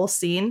for the whole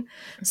scene.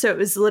 So it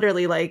was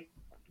literally like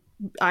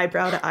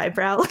eyebrow to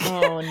eyebrow.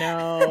 Oh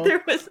no.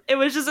 It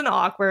was just an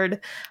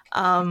awkward,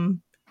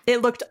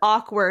 it looked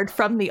awkward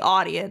from the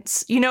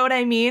audience. You know what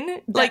I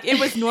mean? Like, it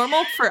was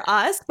normal for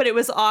us, but it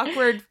was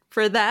awkward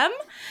for them.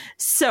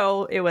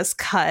 So it was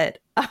cut.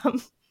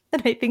 And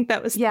I think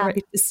that was the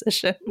right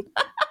decision.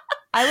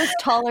 I was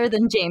taller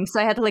than James, so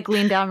I had to like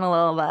lean down a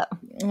little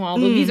bit. Well,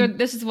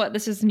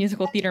 this is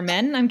musical theater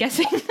men, I'm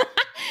guessing.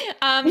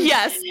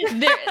 Yes.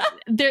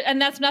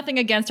 And that's nothing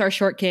against our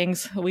short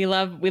kings. We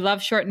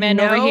love short men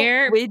over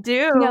here. We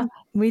do. No.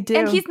 We do.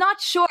 And he's not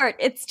short.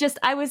 It's just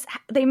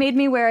they made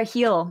me wear a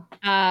heel.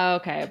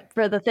 Okay.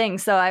 For the thing.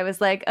 So I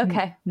was like,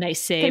 okay. Nice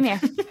save.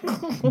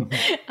 Come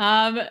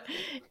here.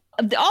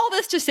 All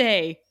this to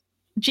say,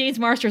 James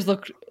Marsters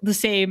looked the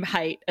same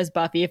height as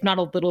Buffy, if not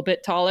a little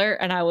bit taller.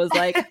 And I was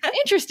like,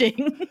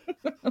 interesting.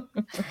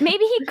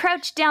 Maybe he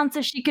crouched down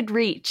so she could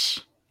reach.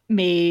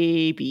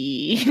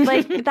 Maybe.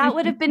 Like, that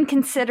would have been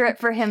considerate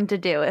for him to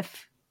do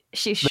if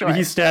she's short. Maybe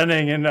he's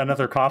standing in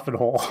another coffin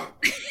hole.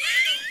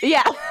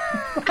 Yeah.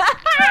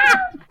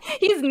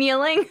 He's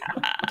kneeling.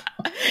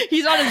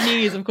 He's on his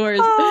knees, of course.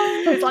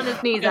 He's on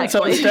his knees,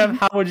 actually. So, Steph,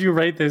 how would you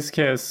rate this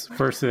kiss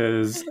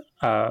versus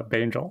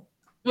Bangel?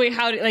 Wait,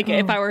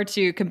 if I were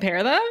to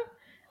compare them?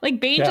 Like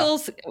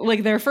Bangel's,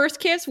 like their first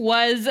kiss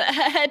was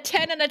a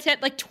 10 out of 10,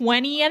 like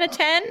 20 out of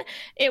 10.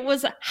 It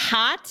was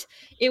hot.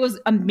 It was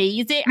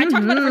amazing. I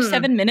talked about it for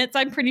 7 minutes,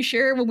 I'm pretty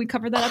sure, when we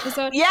covered that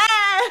episode.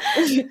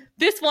 Yeah.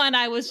 This one,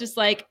 I was just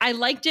like, I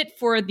liked it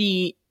for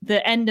the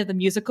end of the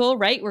musical,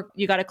 right? Where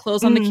you got to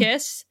close on the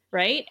kiss,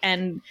 right?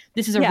 And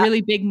this is a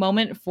really big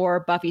moment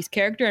for Buffy's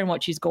character and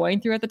what she's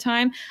going through at the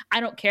time. I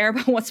don't care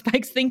about what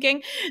Spike's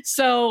thinking.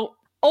 So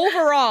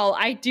overall,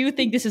 I do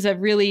think this is a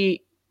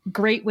really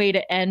great way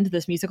to end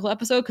this musical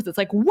episode, because it's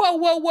like, whoa,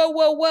 whoa, whoa,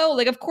 whoa, whoa.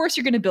 Like, of course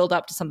you're going to build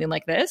up to something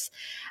like this.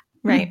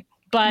 Right.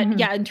 But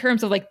yeah, in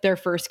terms of like their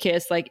first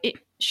kiss, like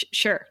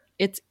sure,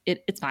 it's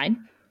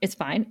fine. It's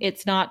fine.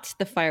 It's not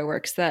the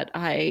fireworks that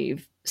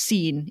I've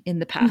seen in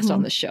the past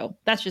on this show.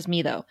 That's just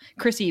me, though.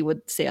 Chrissy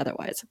would say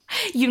otherwise.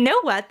 You know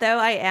what, though?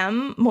 I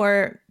am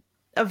more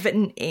of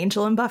an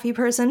Angel and Buffy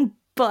person,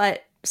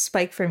 but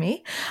Spike for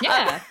me.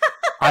 Yeah.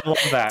 I love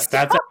that.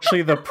 That's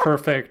actually the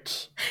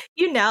perfect...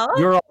 You know?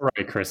 You're all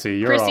right, Chrissy.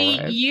 You're all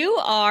right. You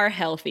are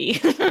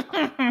healthy.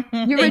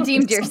 You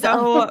redeemed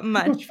yourself. So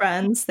much,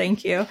 friends.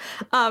 Thank you.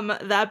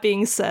 That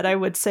being said, I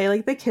would say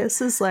like the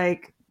kiss is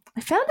like,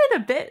 I found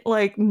it a bit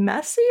like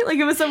messy. Like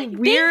it was a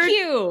weird... Thank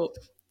you.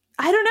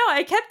 I don't know.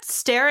 I kept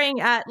staring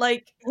at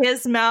like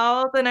his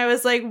mouth and I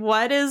was like,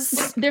 what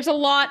is... There's a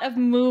lot of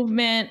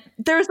movement.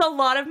 There's a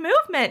lot of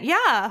movement.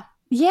 Yeah.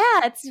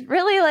 Yeah, it's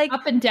really like...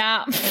 Up and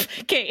down.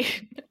 Okay.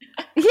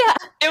 Yeah.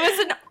 It was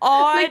an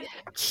odd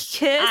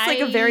kiss, like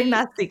a very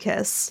messy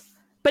kiss,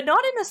 but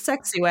not in a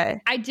sexy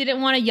way. I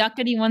didn't want to yuck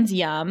anyone's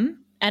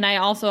yum. And I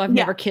also have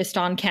never kissed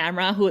on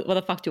camera. What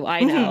the fuck do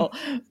I know?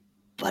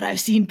 But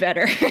I've seen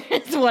better,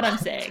 is what I'm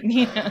saying.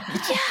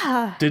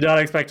 Yeah. Did not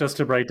expect us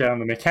to break down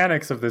the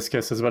mechanics of this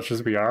kiss as much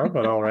as we are,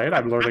 but all right,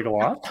 I'm learning a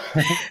lot.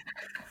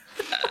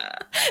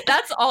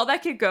 That's all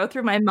that could go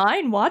through my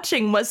mind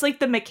watching was like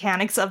the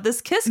mechanics of this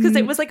kiss, because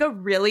it was like a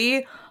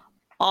really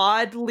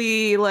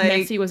oddly like...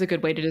 Messy was a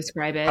good way to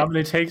describe it. How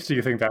many takes do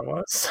you think that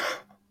was?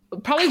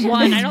 Probably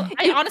one.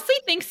 I honestly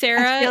think,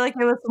 Sarah... I feel like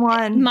it was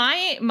one.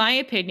 My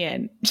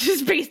opinion,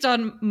 just based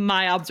on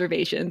my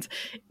observations,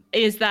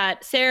 is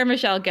that Sarah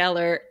Michelle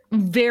Gellar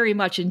very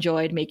much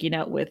enjoyed making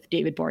out with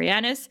David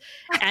Boreanaz,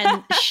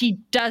 and she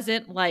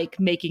doesn't like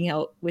making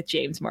out with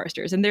James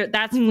Marsters. And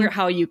that's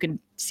how you can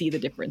see the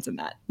difference in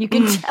that. You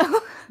can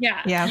tell.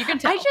 Yeah, you can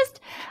tell.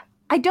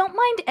 I don't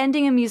mind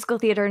ending a musical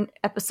theater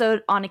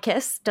episode on a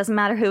kiss. Doesn't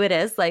matter who it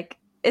is. Like,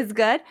 it's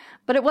good.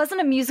 But it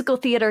wasn't a musical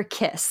theater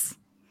kiss.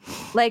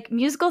 Like,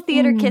 musical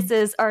theater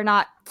kisses are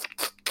not...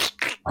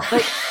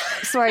 Like,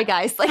 sorry,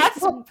 guys. Like,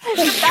 that's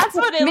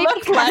what it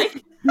looked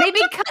like.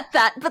 Maybe cut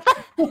that, but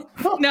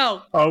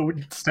no. Oh,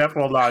 Steph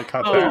will not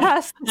cut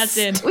that. That's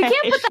in. We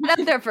can't put that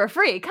up there for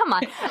free. Come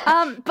on.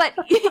 But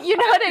you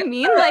know what I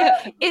mean?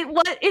 Like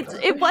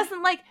it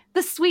wasn't like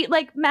the sweet,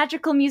 like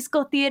magical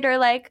musical theater,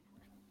 like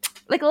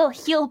a little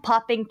heel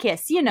popping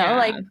kiss. You know,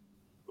 like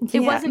it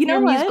wasn't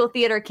your musical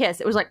theater kiss.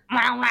 It was like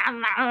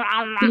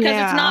because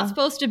it's not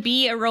supposed to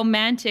be a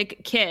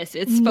romantic kiss.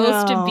 It's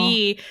supposed to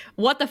be,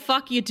 what the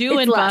fuck you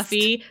doing,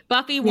 Buffy?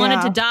 Buffy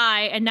wanted to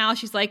die, and now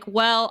she's like,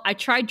 well, I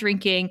tried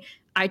drinking.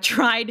 I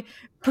tried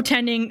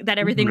pretending that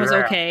everything was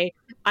okay.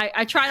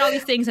 I tried all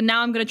these things, and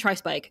now I'm going to try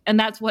Spike. And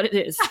that's what it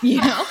is, you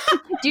know?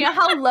 Do you know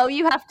how low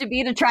you have to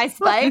be to try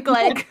Spike?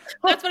 Like,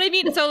 that's what I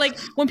mean. So, like,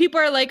 when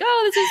people are like,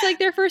 oh, this is like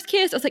their first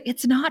kiss, I was like,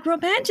 it's not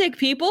romantic,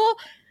 people.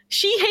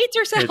 She hates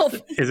herself.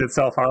 Is it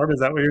self-harm? Is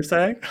that what you're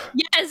saying?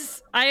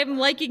 Yes, I am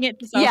liking it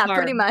to self-harm. Yeah,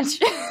 pretty much.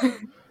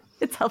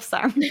 It's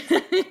self-harm. She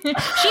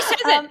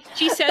says it.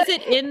 She says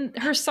it in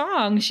her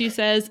song. She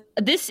says,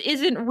 this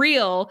isn't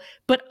real,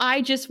 but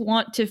I just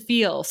want to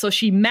feel. So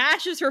she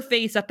mashes her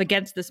face up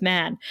against this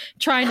man,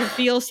 trying to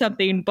feel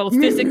something both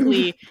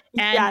physically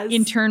and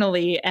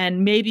internally.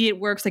 And maybe it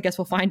works. I guess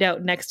we'll find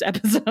out next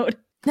episode.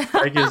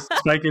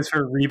 Spike is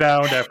her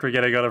rebound after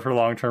getting out of her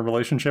long-term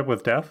relationship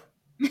with Death.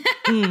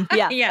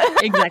 Yeah,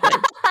 exactly.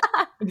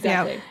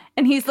 Yeah.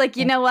 And he's like,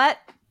 you know what?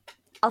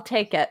 I'll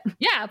take it.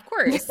 Yeah, of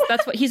course.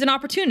 That's what he's an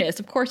opportunist.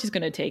 Of course he's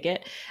going to take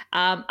it.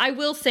 I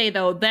will say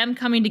though, them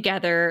coming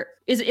together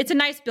it's a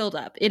nice build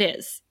up. It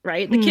is,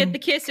 right? The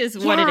kiss is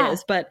what it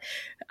is, but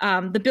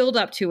the build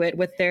up to it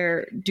with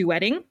their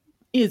duetting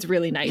is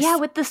really nice. Yeah,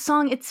 with the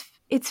song,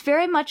 it's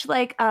very much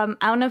like I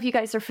don't know if you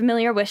guys are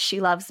familiar with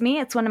She Loves Me.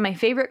 It's one of my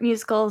favorite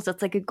musicals.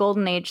 It's like a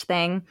golden age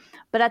thing.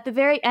 But at the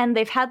very end,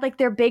 they've had like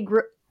their big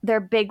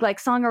like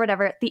song or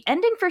whatever. The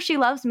ending for She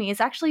Loves Me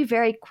is actually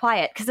very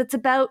quiet because it's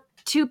about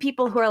two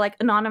people who are like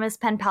anonymous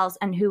pen pals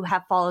and who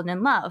have fallen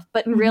in love,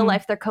 but in real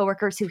life they're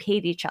coworkers who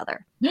hate each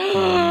other.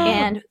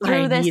 And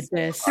through this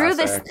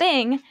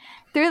thing,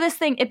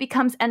 it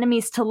becomes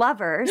enemies to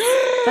lovers,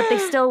 but they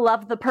still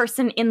love the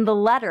person in the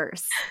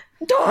letters,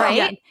 right?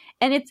 Yeah.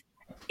 And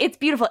it's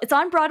beautiful. It's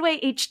on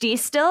Broadway HD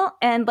still,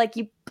 and like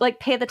you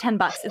like pay the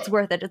 $10. It's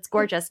worth it. It's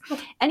gorgeous.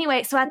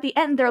 Anyway, so at the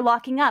end they're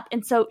locking up,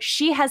 and so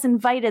she has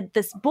invited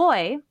this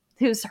boy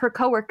who's her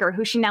coworker,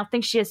 who she now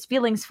thinks she has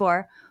feelings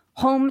for,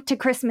 home to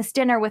Christmas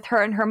dinner with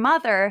her and her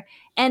mother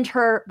and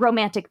her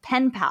romantic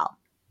pen pal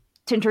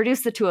to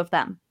introduce the two of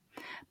them.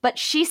 But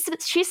she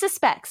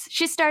suspects.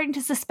 She's starting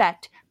to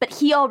suspect, but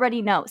he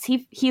already knows.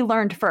 He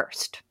learned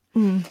first.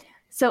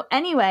 So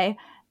anyway,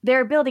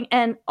 they're building,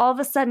 and all of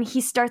a sudden he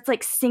starts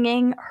like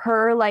singing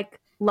her like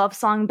love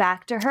song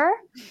back to her.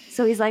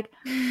 So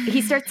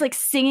he starts like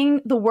singing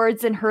the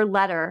words in her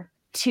letter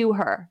to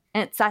her,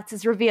 and that's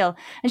his reveal.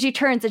 And she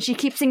turns and she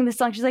keeps singing this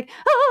song. She's like,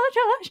 "Oh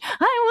Josh,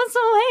 I was so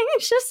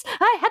anxious,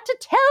 I had to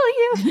tell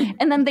you."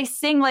 And then they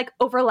sing like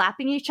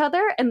overlapping each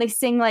other, and they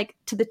sing like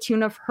to the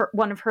tune of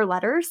one of her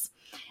letters.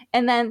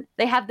 And then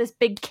they have this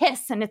big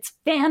kiss, and it's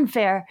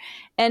fanfare,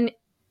 and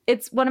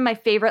it's one of my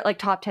favorite like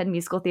top 10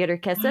 musical theater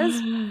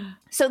kisses.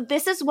 So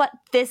this is what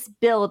this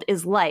build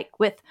is like,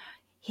 with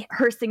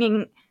her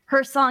singing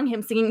her song,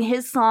 him singing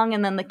his song,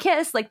 and then the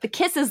kiss. Like the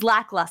kiss is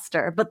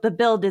lackluster, but the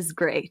build is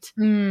great.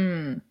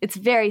 It's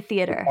very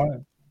theater.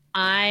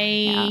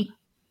 I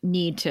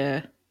need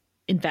to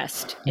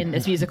invest in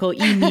this musical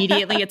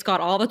immediately. It's got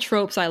all the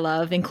tropes I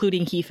love,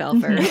 including he fell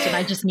first, and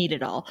I just need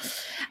it all.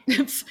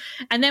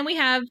 And then we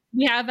have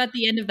at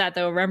the end of that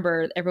though,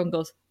 remember everyone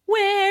goes,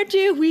 "Where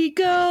do we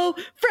go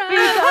from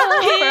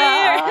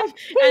here?"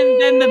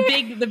 And then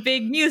the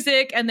big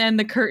music, and then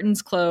the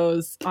curtains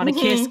close on a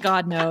kiss,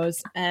 God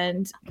knows,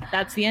 and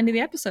that's the end of the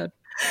episode.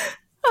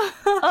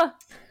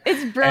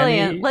 It's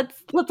brilliant.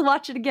 Let's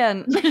watch it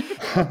again.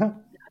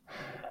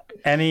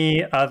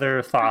 Any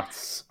other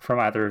thoughts from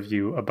either of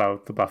you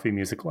about the Buffy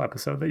musical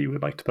episode that you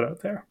would like to put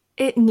out there?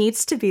 It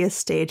needs to be a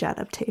stage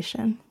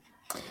adaptation.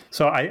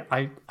 So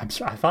I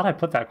thought I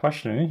put that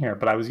question in here,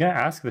 but I was going to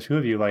ask the two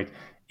of you, like,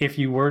 if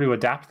you were to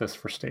adapt this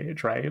for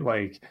stage, right?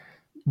 Like,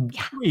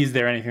 is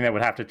there anything that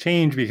would have to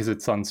change because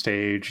it's on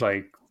stage?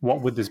 Like,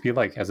 what would this be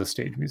like as a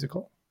stage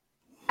musical?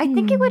 I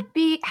think it would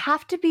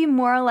have to be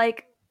more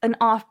like an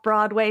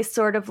off-Broadway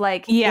sort of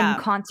like in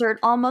concert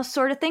almost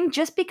sort of thing,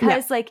 just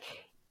because like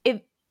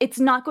it's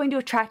not going to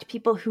attract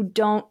people who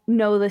don't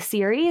know the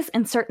series,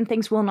 and certain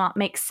things will not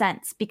make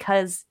sense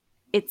because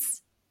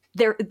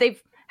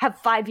they've have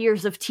 5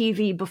 years of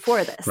TV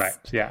before this. Right.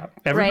 Yeah.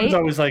 Everyone's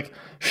always like,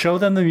 show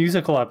them the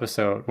musical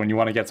episode when you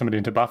want to get somebody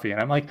into Buffy.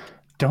 And I'm like,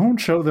 don't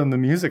show them the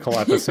musical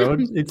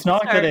episode. It's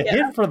not going to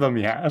hit for them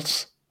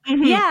yet.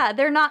 Yeah,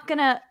 they're not going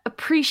to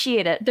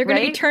appreciate it. They're going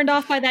to be turned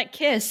off by that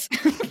kiss.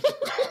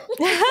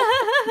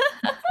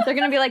 They're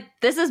going to be like,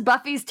 this is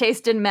Buffy's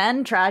taste in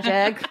men.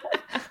 Tragic.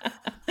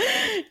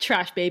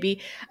 Trash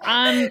baby.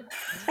 I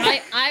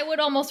would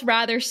almost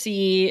rather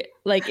see,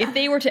 like, if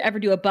they were to ever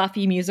do a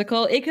Buffy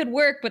musical, it could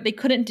work, but they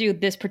couldn't do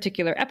this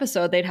particular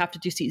episode. They'd have to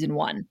do season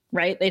 1,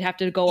 right? They'd have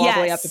to go all the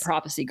way up to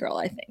Prophecy Girl,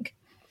 I think.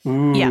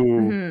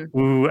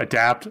 Ooh,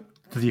 adapt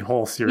the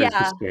whole series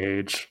to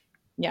stage.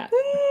 Yeah.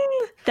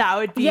 That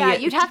would be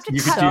you'd have to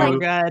cut so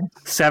good.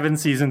 7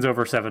 seasons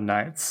over 7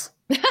 nights.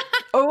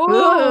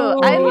 Oh,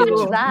 I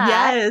watch that.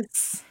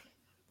 Yes.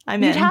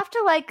 You'd have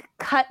to like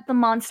cut the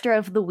monster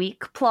of the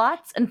week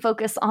plots and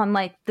focus on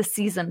like the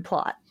season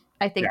plot,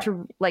 I think,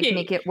 to like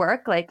make it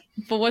work. Like,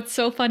 but what's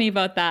so funny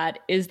about that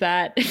is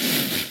that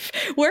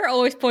we're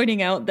always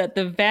pointing out that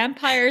the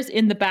vampires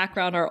in the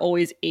background are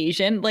always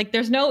Asian. Like,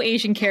 there's no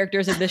Asian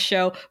characters in this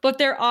show, but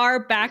there are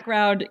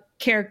background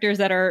characters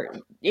that are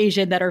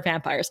Asian that are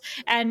vampires,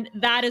 and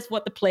that is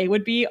what the play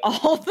would be.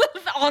 All the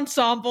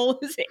ensemble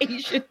is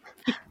Asian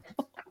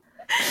people.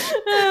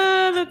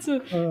 That's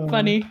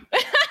funny.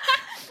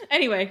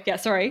 Anyway,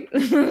 sorry.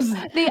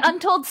 The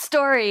untold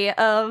story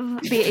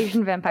of the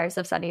Asian vampires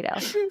of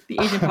Sunnydale. The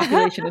Asian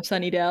population of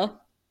Sunnydale.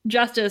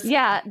 Justice.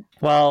 Yeah.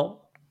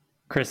 Well,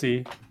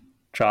 Chrissy,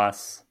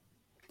 Joss,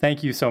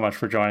 thank you so much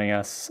for joining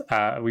us.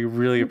 We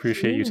really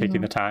appreciate you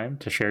taking the time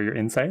to share your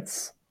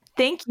insights.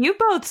 Thank you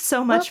both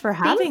so much for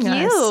having us.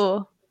 Thank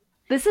you.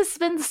 This has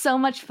been so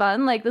much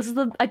fun. Like,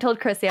 I told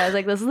Chrissy, I was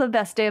like, this is the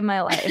best day of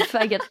my life.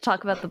 I get to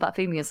talk about the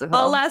Buffy musical.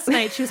 Well, last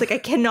night she was like, I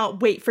cannot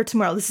wait for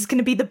tomorrow. This is going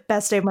to be the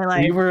best day of my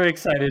life. We were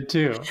excited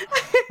too.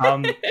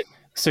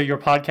 So your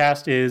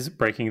podcast is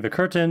Breaking the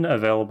Curtain,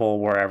 available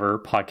wherever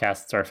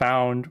podcasts are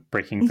found,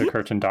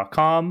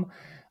 breakingthecurtain.com.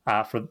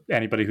 For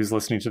anybody who's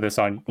listening to this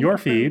on your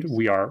feed,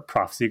 we are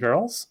Prophecy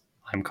Girls.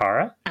 I'm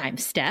Cara. I'm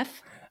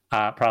Steph.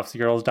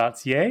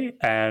 prophecygirls.ca.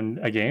 And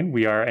again,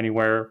 we are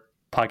anywhere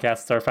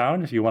podcasts are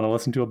found. If you want to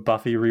listen to a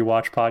Buffy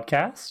rewatch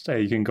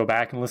podcast, you can go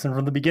back and listen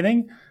from the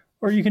beginning,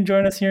 or you can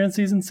join us here in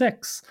season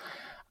 6.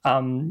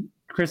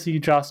 Chrissy,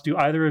 Joss, do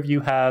either of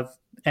you have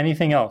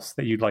anything else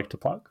that you'd like to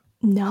plug?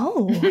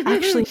 No,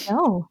 actually,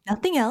 no,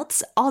 nothing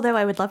else. Although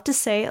I would love to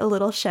say a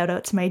little shout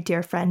out to my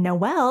dear friend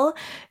Noelle,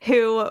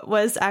 who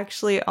was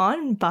actually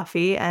on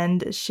Buffy,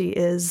 and she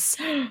is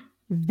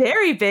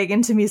very big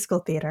into musical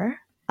theater.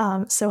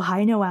 So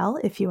hi, Noelle,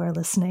 if you are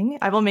listening.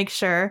 I will make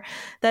sure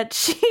that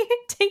she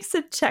takes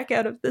a check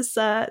out of this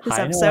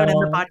episode in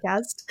the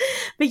podcast.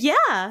 But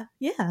yeah.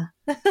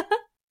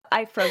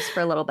 I froze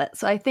for a little bit.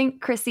 So I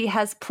think Chrissy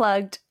has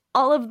plugged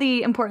all of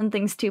the important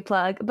things to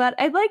plug, but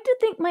I'd like to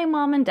thank my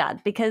mom and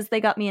dad because they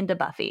got me into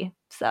Buffy.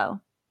 So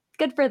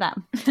good for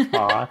them.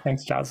 Aw,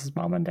 thanks, Joss's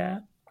mom and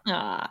dad.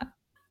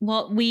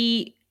 Well,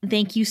 we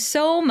thank you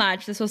so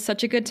much. This was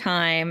such a good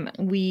time.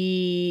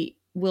 We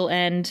will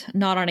end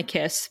not on a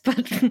kiss,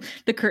 but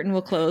the curtain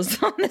will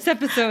close on this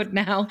episode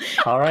now.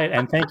 All right.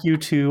 And thank you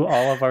to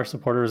all of our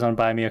supporters on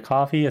Buy Me a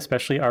Coffee,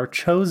 especially our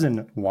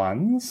chosen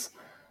ones,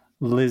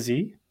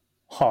 Lizzie,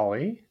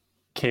 Holly,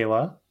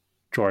 Kayla,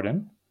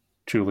 Jordan,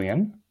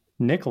 Julian,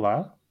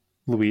 Nicola,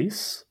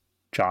 Luis,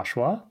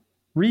 Joshua,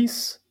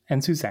 Reese,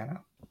 and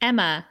Susanna.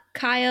 Emma,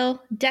 Kyle,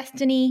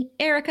 Destiny,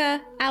 Erica,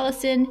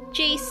 Allison,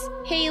 Jace,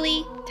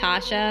 Haley,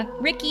 Tasha,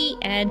 Ricky,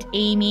 and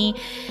Amy.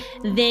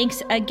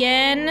 Thanks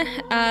again,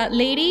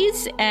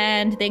 ladies,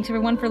 and thanks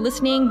everyone for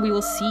listening. We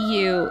will see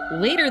you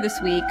later this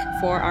week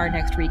for our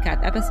next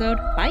recap episode.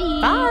 Bye.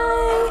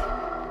 Bye.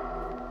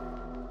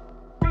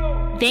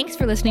 Thanks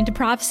for listening to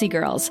Prophecy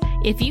Girls.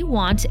 If you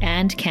want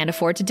and can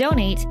afford to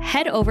donate,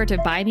 head over to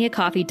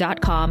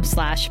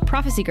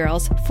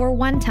buymeacoffee.com/prophecygirls for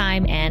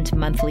one-time and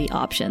monthly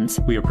options.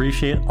 We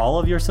appreciate all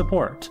of your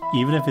support,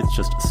 even if it's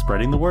just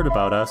spreading the word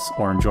about us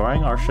or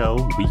enjoying our show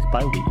week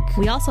by week.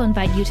 We also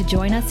invite you to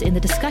join us in the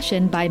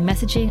discussion by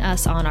messaging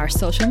us on our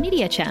social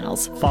media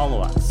channels.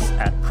 Follow us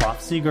at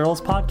Prophecy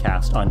Girls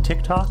Podcast on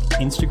TikTok,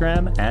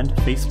 Instagram, and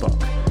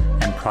Facebook,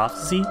 and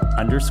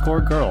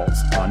prophecy_girls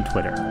on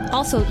Twitter.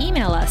 Also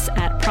email us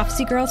at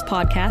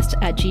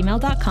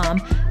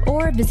prophecygirlspodcast@gmail.com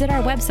or visit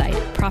our website,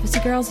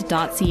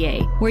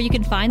 prophecygirls.ca, where you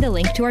can find the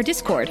link to our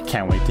Discord.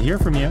 Can't wait to hear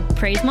from you.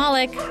 Praise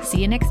Moloch.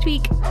 See you next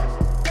week.